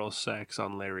perform oral sex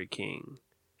on Larry King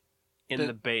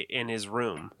in his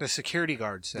room. The security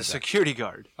guard said The that. security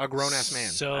guard, A grown-ass man.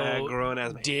 So, a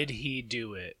grown-ass man. did he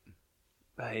do it?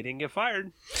 He didn't get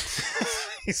fired.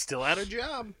 He's still out of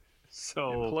job.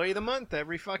 So, Employee of the month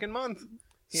every fucking month.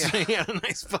 Yeah, he had a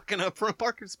nice fucking upfront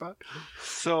parking spot.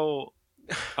 so,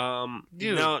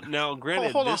 Dude. now,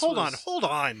 granted, Hold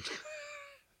on.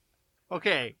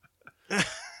 Okay,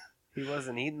 he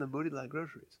wasn't eating the booty like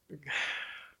groceries.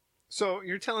 so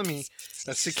you're telling me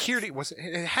that security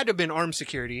it had to have been armed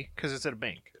security because it's at a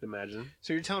bank. Could imagine.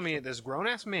 So you're telling me this grown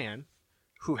ass man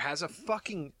who has a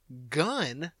fucking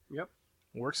gun, Yep.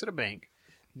 works at a bank.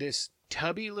 This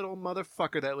tubby little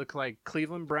motherfucker that looked like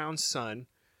Cleveland Brown's son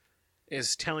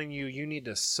is telling you need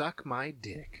to suck my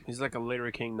dick. He's like a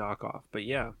Larry King knockoff, but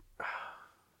yeah.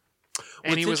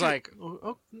 And he What's was like,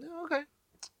 oh, okay.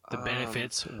 The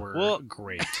benefits were well-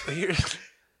 great. Here's,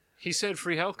 He said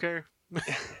free healthcare.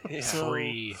 yeah. So-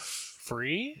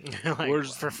 Free? Like,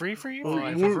 Where's- For free for you? Oh,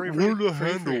 like, for free, free,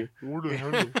 free, free. Where's the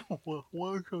handle?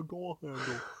 Where's the door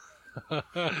handle?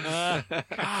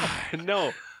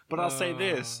 No, but I'll say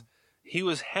this: he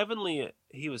was heavenly.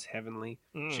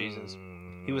 Jesus,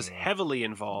 he was heavily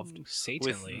involved with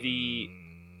Satanly. the.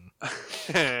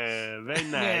 Very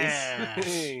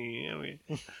nice.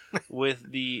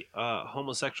 with the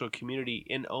homosexual community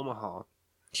in Omaha,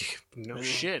 No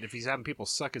shit. If he's having people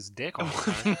suck his dick all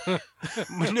the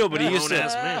time. No, but he used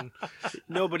Grown-ass to. men.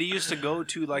 No, but he used to go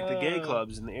to like the gay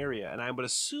clubs in the area, and I would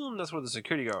assume that's where the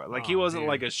security guard. Like he Oh, wasn't dude.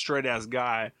 like a straight ass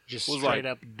guy. Just was straight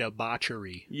like, up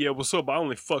debauchery. Yeah, what's up? I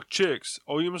only fuck chicks.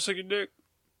 Oh, you want to suck your dick?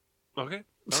 Okay,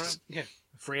 all right. Yeah.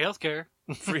 Free healthcare.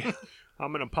 Free.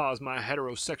 I'm gonna pause my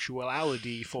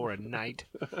heterosexuality for a night.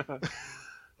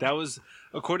 That was,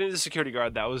 according to the security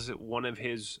guard, that was one of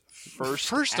his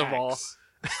first. of all, acts.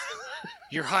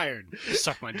 You're hired.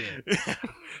 Suck my dick.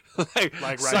 like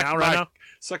right suck now, my, right now?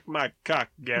 Suck my cock,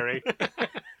 Gary.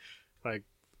 like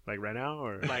right now,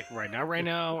 or Like right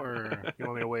now, or you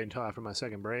want me to wait until after my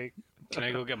second break? can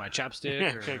I go get my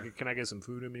chapstick? Or Can I get some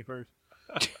food in me first?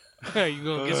 you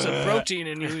gonna get some protein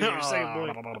in your second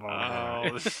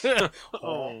boy?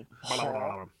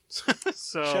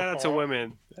 So Shout out to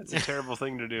women. That's a terrible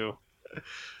thing to do.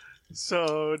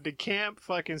 So DeCamp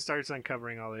fucking starts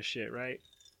uncovering all this shit, right?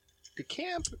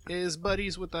 DeCamp is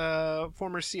buddies with a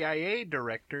former CIA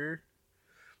director,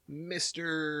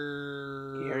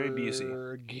 Mr. Gary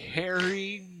Busey.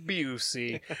 Gary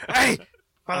Busey. Hey!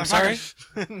 I'm sorry?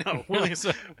 No,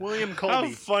 William How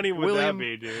Colby. funny would William- that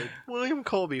be, dude? William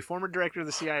Colby, former director of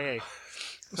the CIA.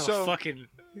 So, fucking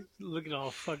looking all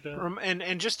fucked up.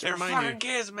 and just to They're remind fucking you,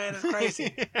 kids, man. It's crazy.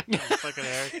 fucking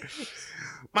Eric.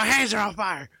 My hands are on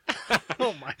fire.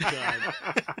 Oh my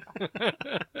god.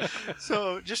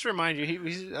 So just to remind you,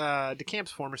 he's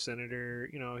DeCamp's former senator.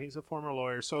 You know, he's a former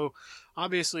lawyer. So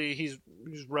obviously he's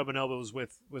rubbing elbows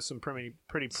with some pretty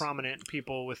prominent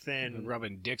people within.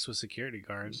 Rubbing dicks with security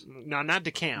guards. No, not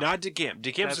DeCamp. Not DeCamp.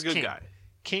 DeCamp's That's a good King. guy.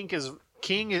 King is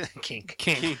kink.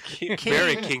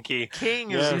 Very kinky.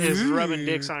 King Yes. is rubbing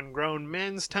dicks on grown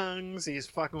men's tongues. He's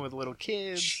fucking with little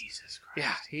kids. Jesus Christ.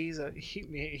 Yeah,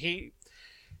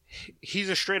 he's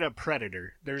a straight up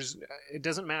predator. It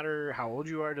doesn't matter how old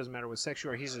you are, it doesn't matter what sex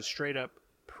you are. He's a straight up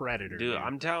predator. Dude,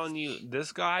 I'm telling you,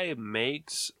 this guy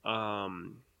makes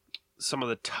some of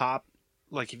the top.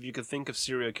 Like, if you could think of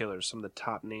serial killers, some of the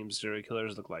top named serial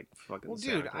killers look like fucking. Well,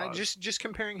 Santa dude, Claus. just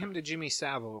comparing him to Jimmy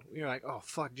Savile, you're like, oh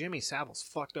fuck, Jimmy Savile's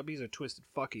fucked up. He's a twisted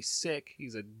fuck. He's sick.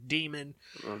 He's a demon.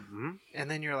 Mhm.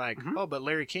 And then you're like, Mhm. oh, but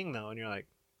Larry King though, and you're like,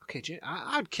 okay,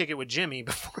 I'd kick it with Jimmy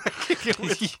before I kick it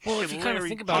with. Well, if you kind of Larry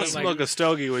think I'll about it, like, smoke a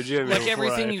stogie with Jimmy. like before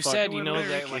everything I you fuck said, you with know Larry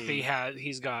that like King.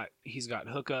 he's got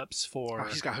hookups for Oh,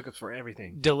 he's got hookups for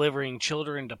everything. delivering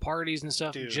children to parties and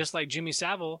stuff, Dude. just like Jimmy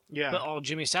Savile. Yeah, But all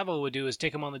Jimmy Savile would do is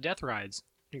take him on the death rides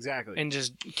exactly. and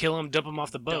just kill him, dump him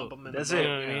off the boat. Dump him in That's the it. boat, You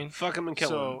know what I mean? Fuck him and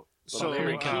kill him. So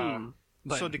Larry uh, King.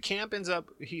 But, so DeCamp ends up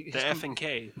The F and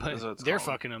K. but is what it's they're called.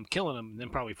 fucking him, killing him, and then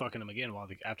probably fucking him again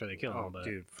after they kill him. Oh, But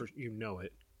dude, you know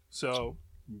it. So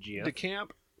Yeah. DeCamp,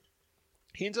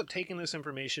 he ends up taking this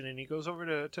information and he goes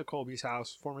over to Colby's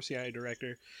house, former CIA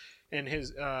director, and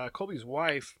his Colby's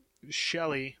wife,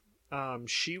 Shelley,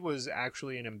 she was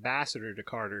actually an ambassador to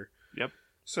Carter. Yep.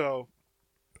 So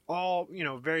all,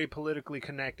 very politically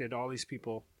connected, all these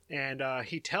people. And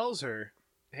he tells her,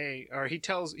 hey, or he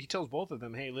tells both of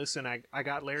them, hey, listen, I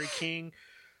got Larry King.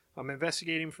 I'm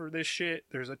investigating for this shit.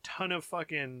 There's a ton of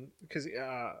fucking, because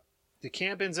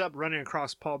DeCamp ends up running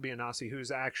across Paul Bianassi,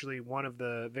 who's actually one of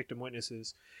the victim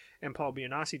witnesses. And Paul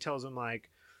Bianassi tells him, like,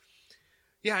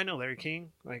 yeah, I know Larry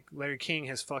King. Like, Larry King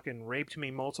has fucking raped me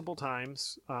multiple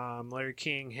times. Larry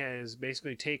King has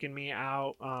basically taken me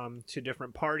out to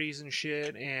different parties and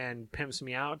shit and pimps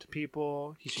me out to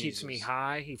people. He keeps me Jesus.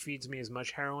 high. He feeds me as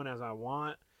much heroin as I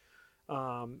want.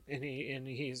 And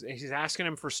he's asking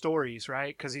him for stories,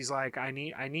 right? Because he's like, I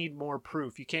need more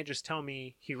proof. You can't just tell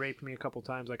me he raped me a couple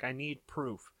times. Like, I need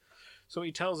proof. So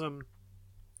he tells him,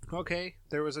 okay,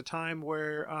 there was a time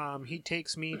where he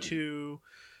takes me to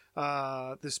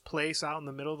this place out in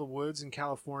the middle of the woods in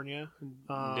California.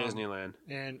 Disneyland.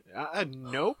 And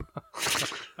nope,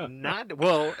 not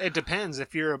well. It depends.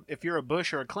 If you're a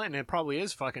Bush or a Clinton, it probably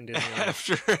is fucking Disneyland.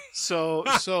 After.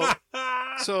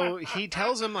 So he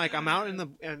tells him, like, I'm out in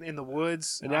the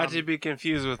woods, Not to be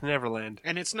confused with Neverland.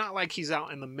 and it's not like he's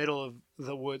out in the middle of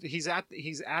the woods. He's at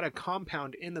a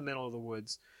compound in the middle of the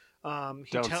woods. Don't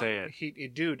say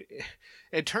it. Dude.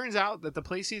 It turns out that the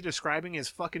place he's describing is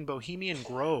fucking Bohemian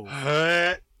Grove.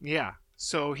 Yeah.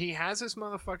 So he has this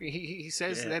motherfucker. He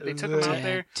says that they took him out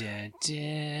there.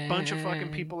 Bunch of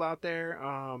fucking people out there.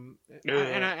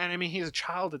 And I mean, he's a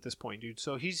child at this point, dude.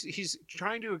 So he's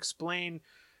trying to explain,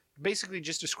 basically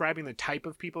just describing the type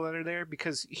of people that are there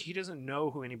because he doesn't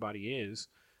know who anybody is.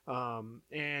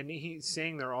 And he's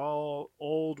saying they're all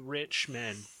old, rich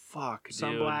men. Fuck,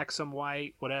 Some dude. black, some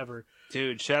white, whatever.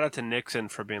 Dude, shout out to Nixon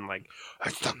for being like,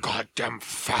 it's the goddamn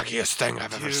faggiest thing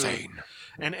I've ever Dude. seen.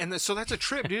 And so that's a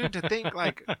trip, dude, to think,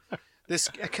 like,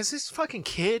 This fucking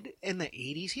kid in the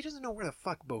 80s, he doesn't know where the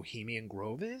fuck Bohemian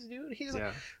Grove is, dude. He's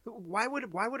like, why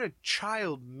would a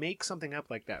child make something up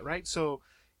like that, right? So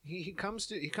he comes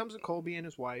to Colby and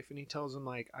his wife, and he tells them,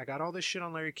 like, I got all this shit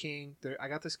on Larry King. I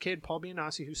got this kid, Paul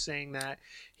Bianassi, who's saying that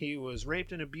he was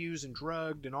raped and abused and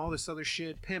drugged and all this other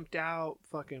shit, pimped out,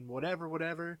 fucking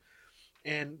whatever.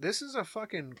 And this is a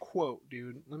fucking quote,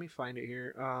 dude. Let me find it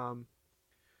here.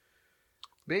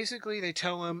 Basically, they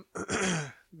tell him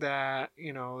that,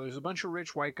 there's a bunch of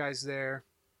rich white guys there,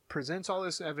 presents all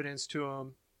this evidence to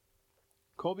him.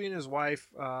 Colby and his wife,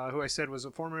 who I said was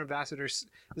a former ambassador, this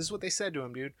is what they said to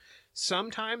him, dude.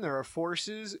 Sometime there are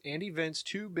forces and events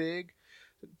too big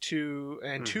too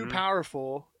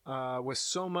powerful, with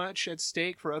so much at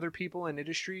stake for other people and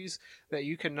industries that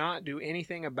you cannot do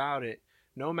anything about it.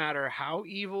 No matter how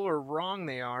evil or wrong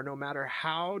they are, no matter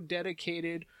how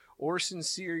dedicated or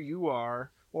sincere you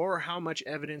are, or how much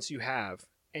evidence you have.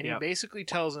 And he basically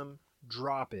tells him,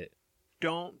 drop it.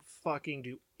 Don't fucking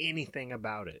do anything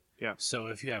about it. Yeah. So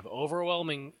if you have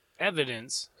overwhelming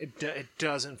evidence, it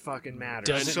doesn't fucking matter.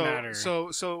 Doesn't matter.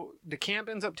 So DeCamp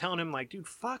ends up telling him, like, dude,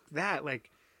 fuck that.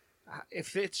 Like,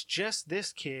 if it's just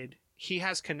this kid, he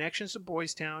has connections to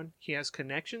Boys Town. He has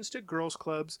connections to girls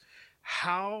clubs.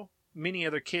 How many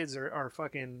other kids are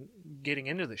fucking getting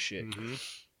into this shit? Mm-hmm.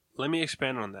 Let me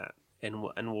expand on that, and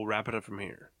we'll wrap it up from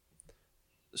here.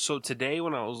 So today,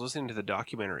 when I was listening to the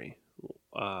documentary,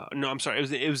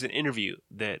 it was an interview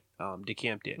that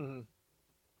DeCamp did. Mm-hmm.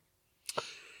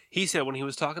 He said when he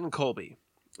was talking to Colby,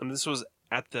 and this was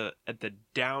at the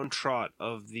downtrot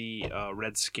of the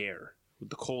Red Scare with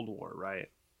the Cold War, right?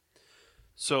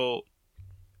 So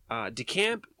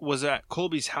DeCamp was at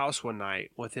Colby's house one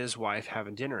night with his wife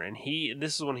having dinner, and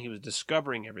this is when he was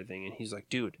discovering everything, and he's like,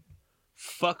 dude,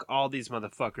 fuck all these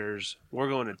motherfuckers. We're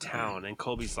going to town. And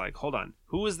Colby's like, hold on.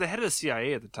 Who was the head of the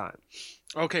CIA at the time?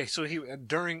 Okay, so he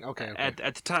during okay. At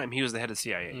the time, he was the head of the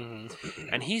CIA, Mm-hmm.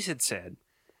 and he had said,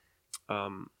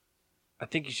 I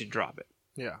think you should drop it.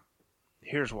 Yeah.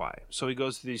 Here's why. So he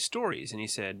goes through these stories, and he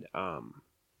said,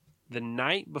 the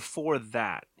night before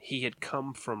that, he had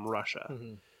come from Russia,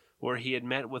 Mm-hmm. where he had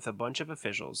met with a bunch of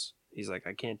officials. He's like,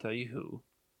 I can't tell you who,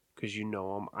 because you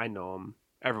know him, I know him,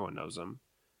 everyone knows him.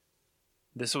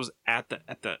 This was at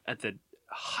the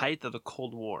height of the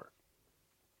Cold War.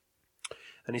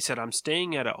 And he said, I'm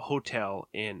staying at a hotel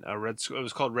in it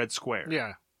was called Red Square.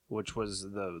 Yeah. Which was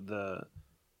the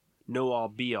know-all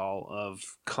be-all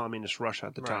of communist Russia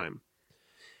at the time.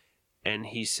 And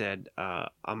he said, I'm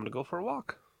going to go for a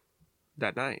walk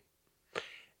that night.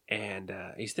 And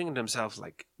he's thinking to himself,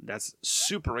 like, that's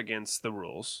super against the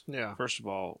rules. Yeah. First of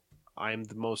all, I'm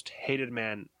the most hated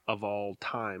man of all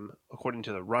time, according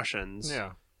to the Russians.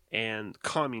 Yeah. And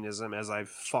communism, as I've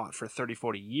fought for 30,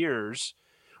 40 years,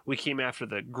 we came after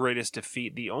the greatest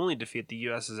defeat, the only defeat the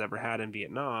U.S. has ever had in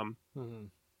Vietnam, Mm-hmm.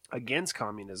 against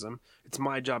communism. It's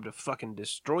my job to fucking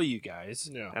destroy you guys.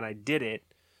 Yeah. And I did it.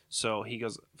 So he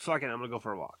goes, fuck it, I'm going to go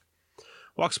for a walk.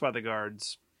 Walks by the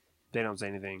guards. They don't say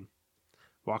anything.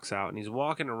 Walks out, and he's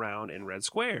walking around in Red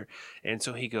Square. And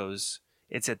so he goes,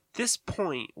 it's at this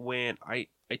point when I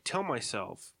tell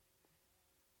myself,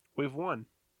 we've won.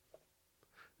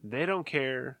 They don't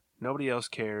care. Nobody else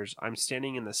cares. I'm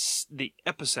standing in the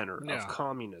epicenter of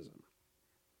communism.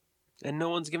 And no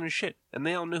one's giving a shit. And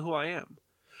they all knew who I am.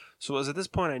 So it was at this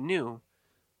point I knew.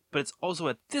 But it's also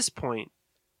at this point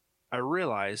I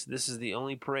realized this is the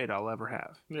only parade I'll ever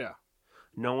have. Yeah.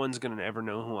 No one's going to ever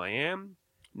know who I am.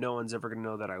 No one's ever going to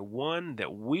know that I won,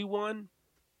 that we won.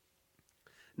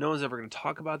 No one's ever going to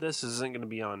talk about this. This isn't going to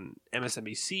be on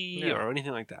MSNBC or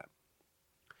anything like that.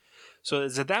 So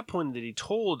it's at that point that he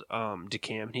told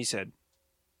DeCamp, and he said,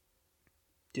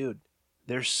 dude,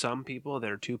 there's some people that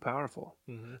are too powerful.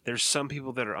 Mm-hmm. There's some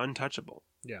people that are untouchable.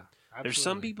 Yeah. Absolutely. There's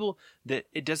some people that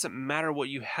it doesn't matter what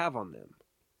you have on them.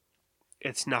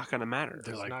 It's not going to matter.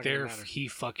 they're It's like, not gonna matter. he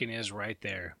fucking is right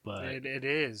there, but It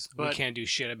is. we But can't do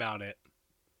shit about it.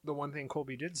 the one thing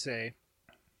Colby did say,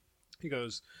 he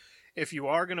goes, if you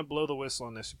are going to blow the whistle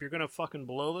on this, if you're going to fucking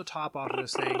blow the top off of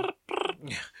this thing,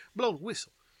 blow the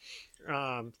whistle.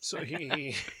 So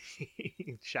he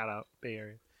shout out Bay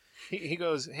Area. He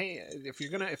goes, hey, if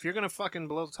you're gonna fucking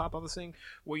blow the top off this thing,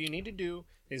 what you need to do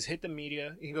is hit the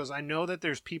media. He goes, I know that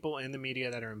there's people in the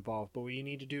media that are involved, but what you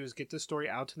need to do is get this story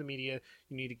out to the media.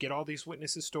 You need to get all these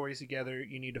witnesses' stories together.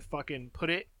 You need to fucking put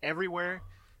it everywhere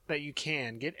that you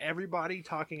can. Get everybody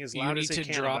talking as You loud need as they to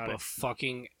can drop about a it.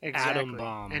 fucking Exactly. atom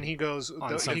bomb. And he goes,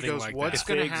 on something like what's that.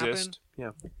 going to If they happen? exist,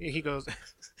 yeah.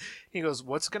 He goes,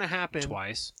 what's going to happen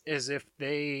Twice. is if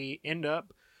they end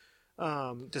up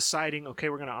deciding, okay,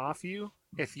 we're going to off you.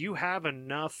 If you have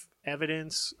enough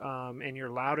evidence, and you're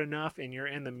loud enough, and you're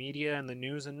in the media and the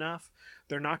news enough,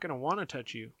 they're not going to want to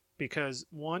touch you, because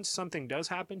once something does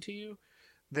happen to you,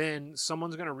 then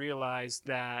someone's going to realize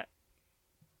that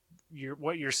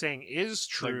what you're saying is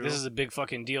true. Like, this is a big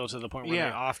fucking deal to the point where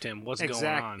they offed him. What's going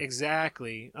on?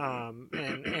 Exactly.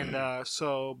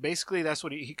 So basically that's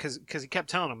what because he kept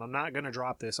telling him, I'm not going to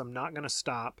drop this. I'm not going to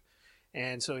stop.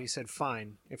 And so he said,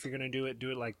 fine, if you're going to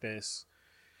do it like this.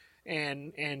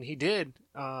 And he did.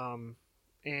 And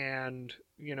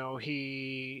you know,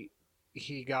 he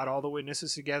got all the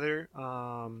witnesses together.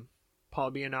 Paul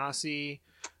Bianassi,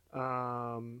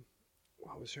 what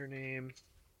was her name?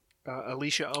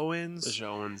 Alicia Owens. Alicia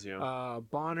Owens, yeah.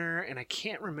 Bonner, and I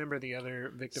can't remember the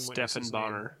other victim. Stephen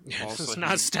Bonner. It's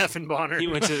not Stephen Bonner. He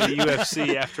went to the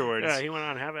UFC afterwards. Yeah, he went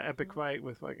on to have an epic fight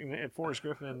with at Forrest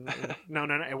Griffin. No,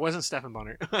 it wasn't Stephen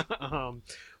Bonner.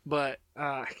 But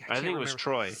I think it was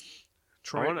Troy.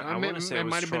 Troy. I want to say it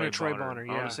might have been a Troy Bonner.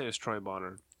 Yeah, I want to say it was Troy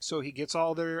Bonner. So he gets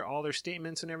all their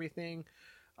statements and everything.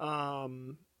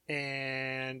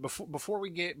 And before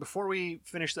we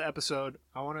finish the episode,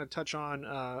 I want to touch on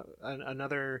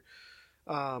another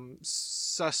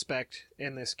suspect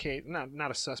in this case.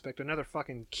 Not a suspect, another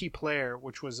fucking key player,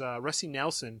 which was Rusty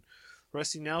Nelson.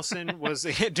 Rusty Nelson was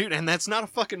dude, and that's not a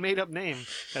fucking made up name.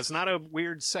 That's not a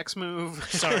weird sex move.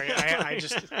 Sorry, I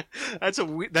just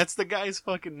that's the guy's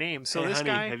fucking name. So hey, this honey,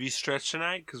 guy, have you stretched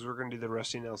tonight? Because we're gonna do the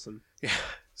Rusty Nelson. Yeah.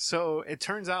 So it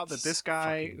turns out that this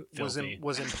guy was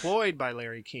employed by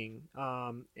Larry King,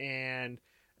 and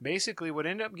basically what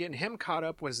ended up getting him caught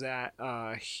up was that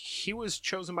he was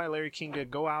chosen by Larry King to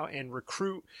go out and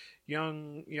recruit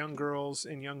young girls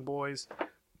and young boys,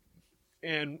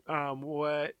 and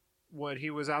what he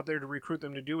was out there to recruit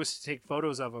them to do was to take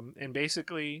photos of them, and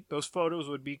basically those photos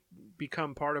would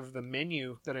become part of the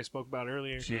menu that I spoke about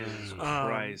earlier. Jesus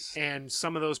Christ! And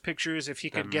some of those pictures, if he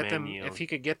could get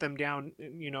them down,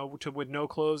 you know, with no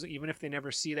clothes, even if they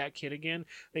never see that kid again,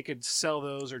 they could sell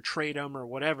those or trade them or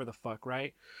whatever the fuck,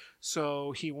 right?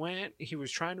 So he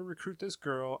was trying to recruit this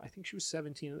girl. I think she was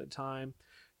 17 at the time.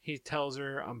 He tells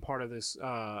her, I'm part of this,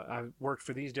 I've worked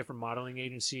for these different modeling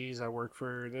agencies, I work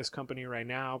for this company right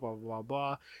now, blah, blah,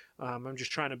 blah, blah. I'm just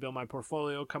trying to build my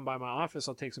portfolio, come by my office,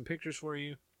 I'll take some pictures for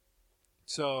you.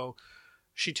 So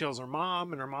she tells her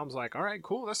mom, and her mom's like, all right,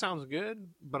 cool, that sounds good,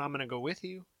 but I'm going to go with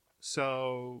you.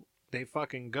 So they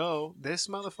fucking go. This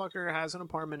motherfucker has an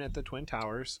apartment at the Twin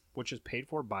Towers, which is paid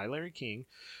for by Larry King.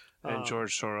 And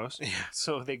George Soros. Yeah,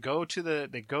 so they go to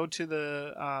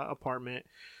the apartment,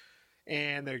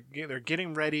 and they're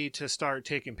getting ready to start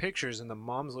taking pictures, and the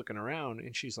mom's looking around,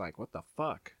 and she's like, what the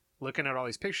fuck? Looking at all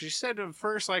these pictures. She said at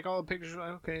first, like, all the pictures were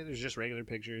like, okay, there's just regular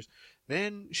pictures.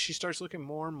 Then she starts looking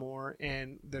more and more,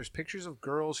 and there's pictures of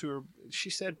girls who are,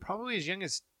 she said, probably as young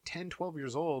as 10, 12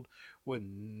 years old, with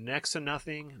next to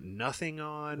nothing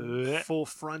on, full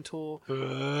frontal.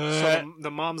 So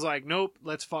the mom's like, nope,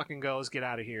 let's fucking go, let's get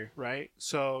out of here, right?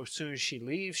 So as soon as she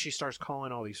leaves, she starts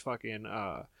calling all these fucking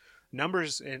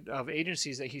numbers of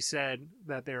agencies that he said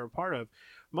that they were a part of.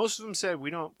 Most of them said, we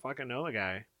don't fucking know the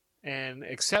guy. And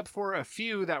except for a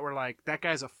few that were like, that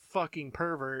guy's a fucking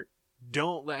pervert,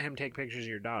 don't let him take pictures of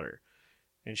your daughter.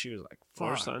 And she was like,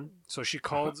 fuck. Son. So she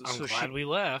called. I'm glad we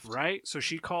left. Right? So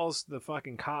she calls the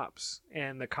fucking cops,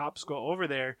 and the cops go over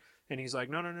there, and he's like,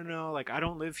 no, like, I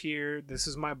don't live here, this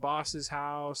is my boss's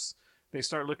house. They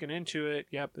start looking into it.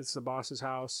 Yep, it's the boss's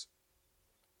house.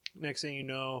 Next thing you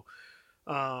know,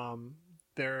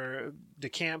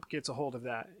 DeCamp gets a hold of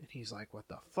that, and he's like, what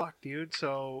the fuck, dude?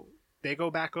 So they go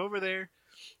back over there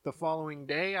the following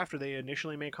day after they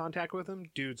initially made contact with him.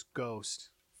 Dude's ghost.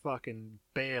 Fucking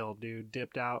bailed, dude.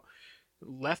 Dipped out.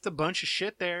 Left a bunch of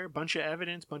shit there, bunch of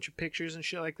evidence, bunch of pictures and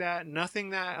shit like that.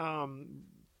 Nothing that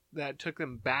that took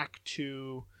them back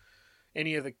to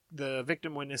any of the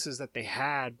victim witnesses that they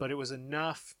had, but it was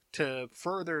enough to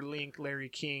further link Larry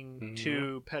King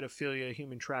to pedophilia,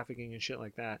 human trafficking, and shit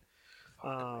like that.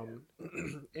 So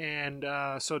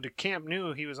DeCamp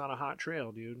knew he was on a hot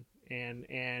trail, dude.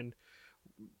 And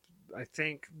I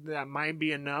think that might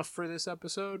be enough for this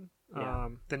episode. Yeah.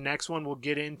 The next one will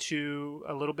get into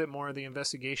a little bit more of the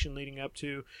investigation leading up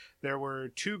to. There were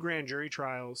 2 grand jury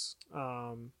trials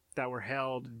that were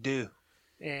held.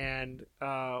 And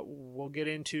we'll get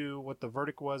into what the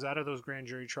verdict was out of those grand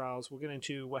jury trials. We'll get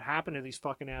into what happened to these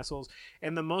fucking assholes.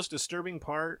 And the most disturbing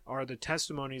part are the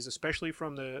testimonies, especially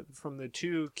from the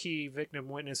 2 key victim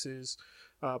witnesses,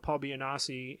 Paul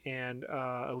Bianassi and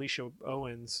Alicia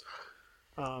Owens.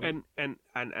 And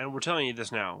we're telling you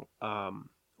this now.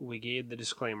 We gave the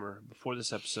disclaimer before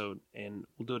this episode, and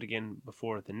we'll do it again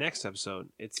before the next episode.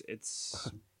 It's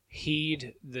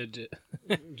heed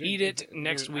heed it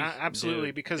next week. Absolutely,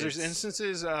 Dude, because there's it's-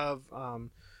 instances of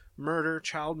murder,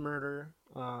 child murder,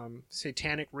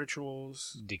 satanic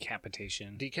rituals,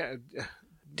 Decapitation.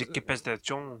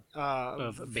 Decapitation.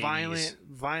 Of babies.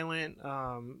 violent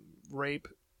rape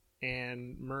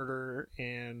and murder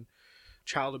and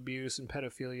child abuse and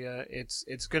pedophilia.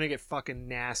 It's gonna get fucking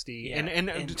nasty. Yeah,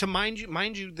 And to mind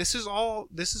you, this is all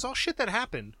shit that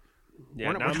happened. Yeah,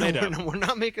 we're not made up. We're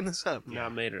not making this up.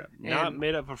 Not made up. Not And-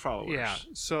 made up for followers. Yeah.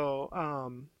 So,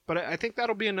 but I think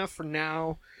that'll be enough for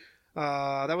now.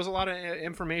 That was a lot of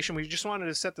information. We just wanted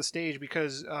to set the stage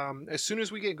because as soon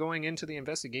as we get going into the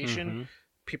investigation,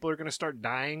 people are going to start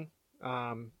dying.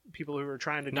 People who are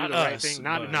trying to do Not the right us, thing,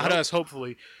 but- not us,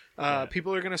 hopefully. Yeah.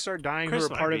 People are going to start dying Chris who are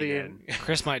might part of be the. dead.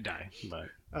 Chris might die,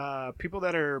 but People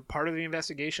that are part of the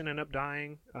investigation end up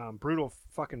dying. Brutal,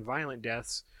 fucking violent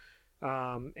deaths.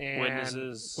 And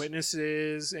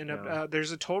witnesses end up. Yeah.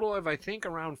 There's a total of I think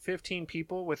around 15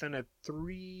 people within a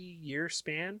 3-year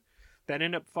span that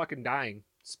end up fucking dying.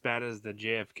 As bad as the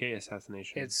JFK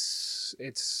assassination. It's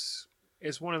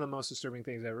one of the most disturbing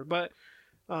things ever. But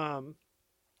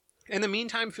in the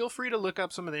meantime, feel free to look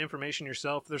up some of the information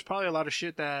yourself. There's probably a lot of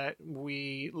shit that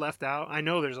we left out. I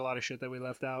know there's a lot of shit that we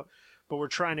left out, but we're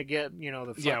trying to get the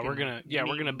we're gonna meat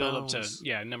we're gonna and build up to bones.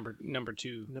 number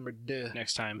 2 number duh.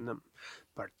 next time.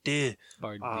 Party.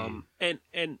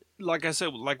 And like I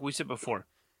said, like we said before,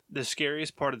 the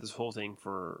scariest part of this whole thing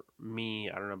for me,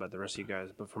 I don't know about the rest of you guys,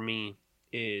 but for me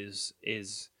is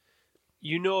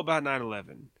you know about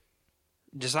 9/11.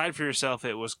 Decide for yourself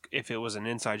if it was an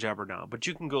inside job or not. But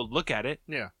you can go look at it.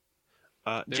 Yeah.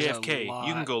 There's JFK, a lot-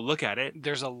 you can go look at it,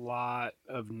 There's a lot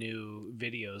of new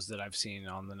videos that I've seen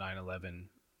on the 9/11.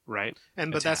 right?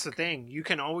 But that's the attack. thing.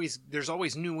 There's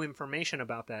always new information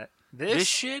about that. This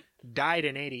shit, died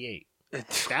in 88.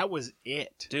 That was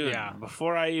it. dude. Yeah.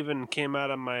 Before I even came out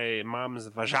of my mom's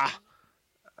vagina,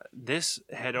 this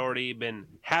had already been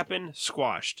happened,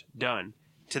 squashed, done.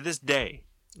 To this day,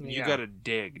 you Yeah. gotta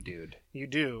dig, dude. You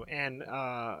do. And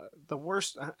the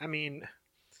worst, I mean,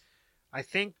 I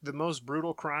think the most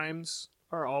brutal crimes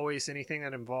are always anything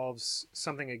that involves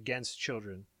something against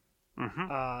children. Mm-hmm.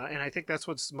 And I think that's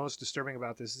what's most disturbing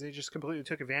about this is they just completely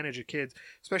took advantage of kids,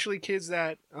 especially kids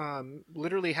that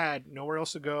literally had nowhere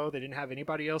else to go. They didn't have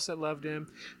anybody else that loved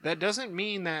him. That doesn't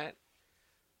mean that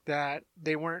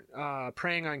they weren't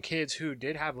preying on kids who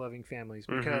did have loving families.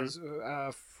 Because,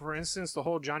 for instance, the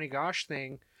whole Johnny Gosh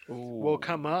thing will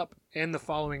come up in the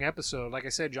following episode. Like I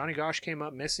said, Johnny Gosh came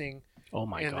up missing Oh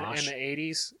my in gosh! the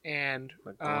 80s, and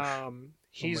My gosh.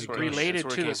 he's That's where related it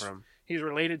to came this. from. He's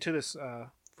related to this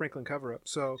Franklin cover-up.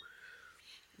 So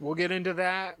we'll get into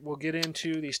that. We'll get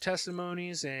into these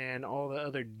testimonies and all the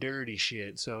other dirty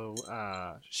shit. So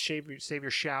save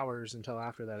your showers until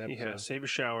after that episode. Yeah, save your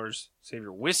showers, save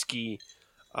your whiskey.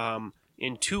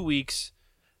 In 2 weeks,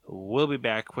 we'll be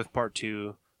back with part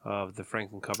 2 of the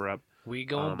Franklin cover-up. We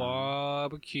gonna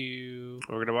barbecue.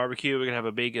 We're gonna barbecue. We're gonna have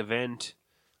a big event.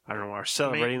 I don't know. We're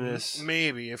celebrating this.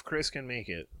 Maybe if Chris can make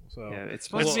it. So Yeah,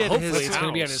 it's Well, supposed to be at hopefully his it's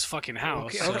gonna be at house. his fucking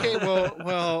house. okay, so. okay,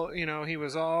 well, he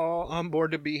was all on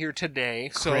board to be here today.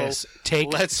 So Chris,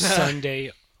 take let's,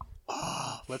 Sunday.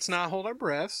 let's not hold our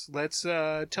breaths. Let's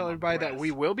tell everybody that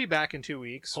we will be back in 2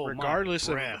 weeks, Hold my regardless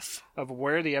breath. of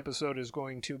where the episode is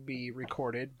going to be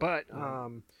recorded. But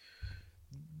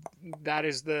that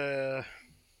is the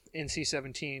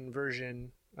NC-17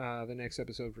 version, the next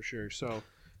episode for sure. So,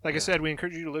 like I said, we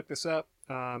encourage you to look this up.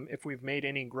 If we've made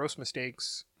any gross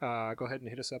mistakes, go ahead and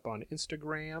hit us up on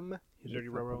Instagram. Dirty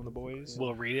Roro and the Boys.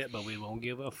 We'll read it, but we won't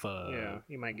give a fuck. Yeah,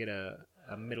 you might get a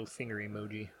middle finger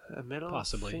emoji. A middle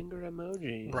Possibly. finger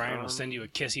emoji. Brian will send you a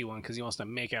kissy one because he wants to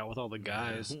make out with all the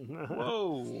guys.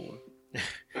 Whoa,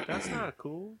 that's not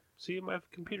cool. See, my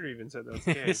computer even said that's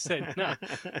He gay. said, "No,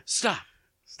 stop,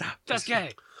 that's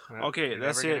gay." Well, Okay, you're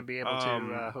that's never gonna it. be able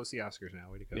to host the Oscars now.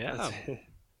 Way to go. Yeah. That's it.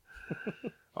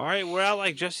 All right, we're out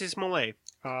like Justice Smollett.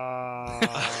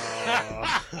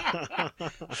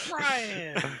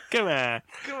 Brian. Come on.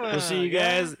 We'll see you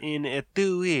guys in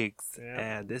 2 weeks.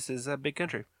 Yeah. And this is a big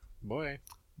country. Boy.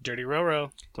 Dirty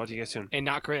Roro Talk to you guys soon. and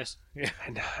not Chris.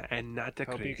 And not the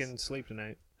Hope you Chris. can sleep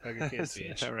tonight. Hug your kids.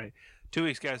 That's all right. 2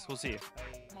 weeks, guys. We'll see you.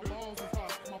 My balls is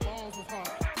hot, my balls is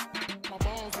hot. My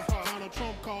balls is hot. Donald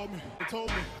Trump called me and told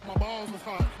me my balls is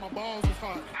hot, my balls is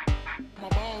hot. My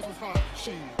balls is hot.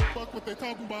 She fuck what they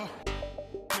talking about.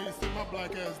 Please sit my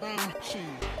black ass down. She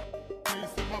please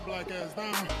sit my black ass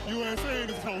down. USA in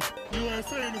his house.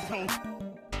 USA in his house.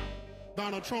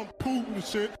 Donald Trump Putin and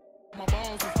shit. My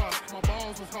balls is hot, my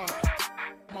balls is hot.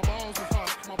 My balls is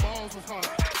hot, my balls is hot.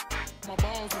 My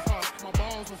balls is hot, my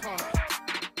balls is hot.